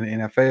went on in the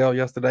NFL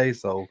yesterday,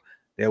 so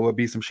there will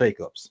be some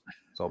shakeups.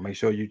 So make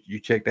sure you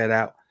check that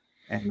out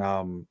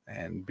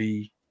and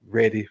be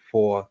ready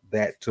for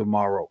that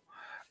tomorrow.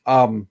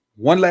 One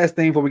last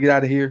thing before we get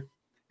out of here,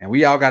 and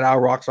we all got our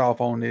rocks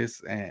off on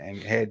this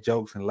and had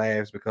jokes and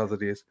laughs because of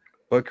this.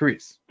 But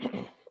Chris,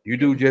 you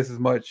do just as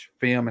much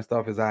film and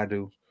stuff as I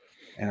do,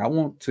 and I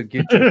want to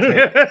get your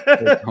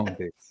take on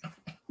this.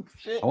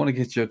 I want to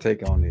get your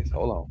take on this.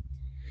 Hold on.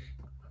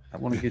 I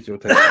want to get your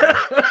take.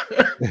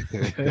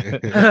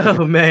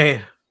 Oh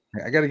man,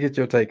 I got to get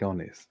your take on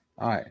this.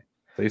 All right.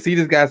 So you see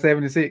this guy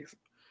 76?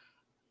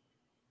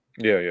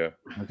 Yeah.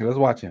 Okay, let's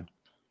watch him.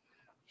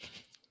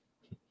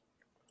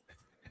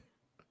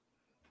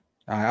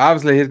 All right.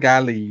 Obviously, his guy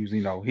leaves.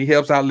 You know, he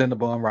helps out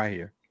Linderbaum right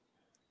here.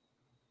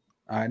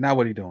 All right. Now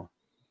what he doing?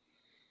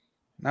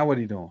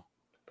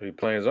 But he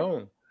playing his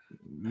own.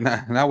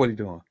 Now what he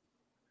doing?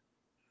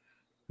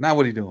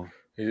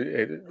 He's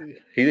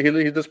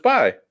the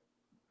spy.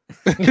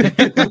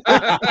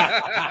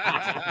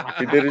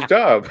 He did his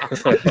job.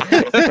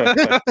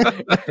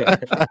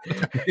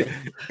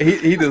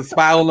 he the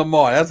spy on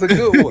Lamar. That's a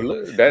good one.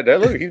 Look,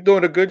 look, he's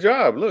doing a good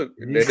job. Look,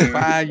 He's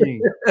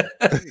spying.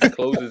 He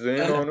closes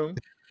in on him.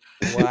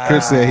 Wow.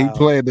 Chris said he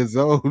playing his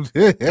own.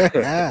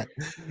 I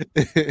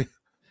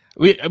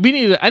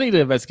need to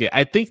investigate.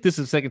 I think this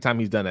is the second time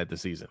he's done that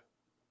this season.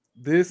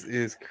 This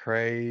is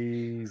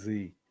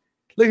crazy.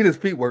 Look at his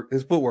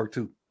footwork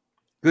too.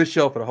 Good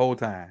shuffle the whole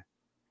time.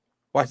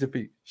 Watch the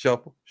feet.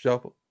 Shuffle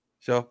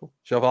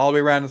all the way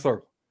around the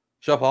circle.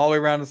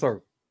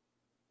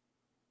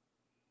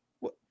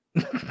 What?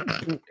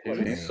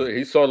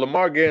 He saw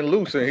Lamar getting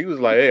loose and he was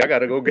like, "Hey, I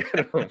gotta go get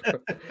him."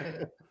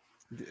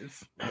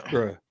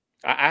 Bruh.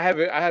 I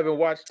haven't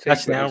watched tape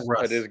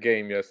of this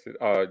game yet.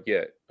 I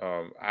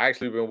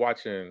actually been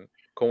watching,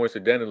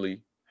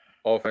 coincidentally,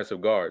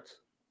 offensive guards.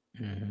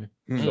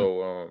 Mm-hmm.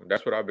 So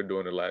that's what I've been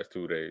doing the last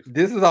 2 days.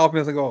 This is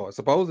offensive guard,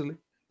 supposedly.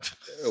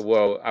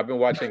 Well, I've been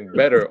watching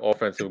better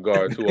offensive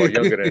guards who are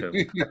younger than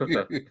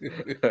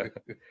him.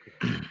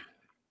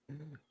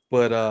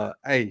 But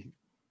hey,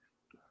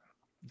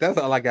 that's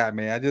all I got,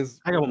 man. I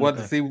just wanted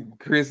to see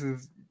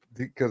Chris's,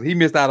 because he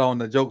missed out on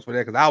the jokes for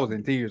that, because I was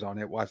in tears on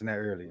that watching that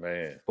earlier.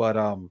 Man. But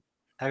I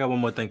got one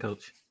more thing,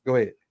 Coach. Go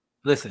ahead.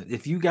 Listen,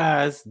 if you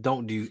guys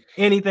don't do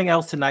anything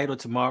else tonight or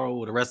tomorrow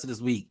or the rest of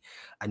this week,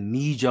 I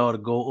need y'all to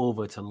go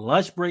over to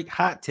Lunch Break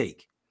Hot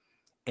Take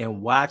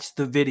and watch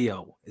the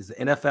video. Is the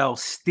NFL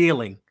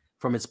stealing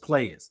from its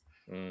players?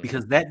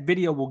 Because that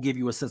video will give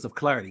you a sense of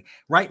clarity.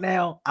 Right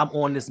now, I'm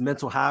on this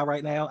mental high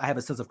right now. I have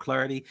a sense of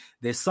clarity.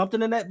 There's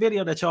something in that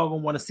video that y'all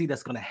gonna want to see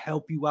that's gonna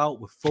help you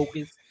out with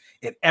focus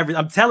and everything.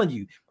 I'm telling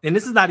you, and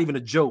this is not even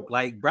a joke.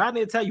 Like Brian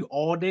will tell you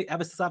all day,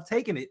 ever since I've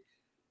taken it,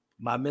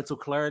 my mental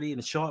clarity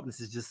and the sharpness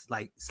is just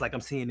like, it's like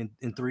I'm seeing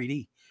in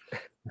 3D,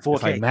 4K.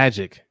 It's like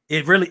magic.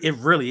 It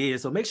really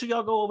is. So make sure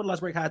y'all go over to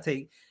Let's Break Hot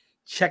Take,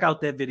 check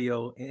out that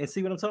video, and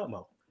see what I'm talking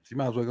about. You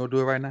might as well go do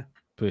it right now.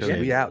 Appreciate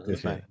we it. out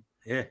this night.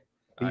 Yeah.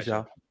 Peace,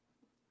 y'all.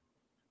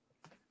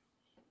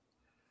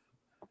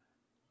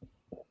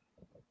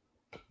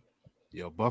 Yo,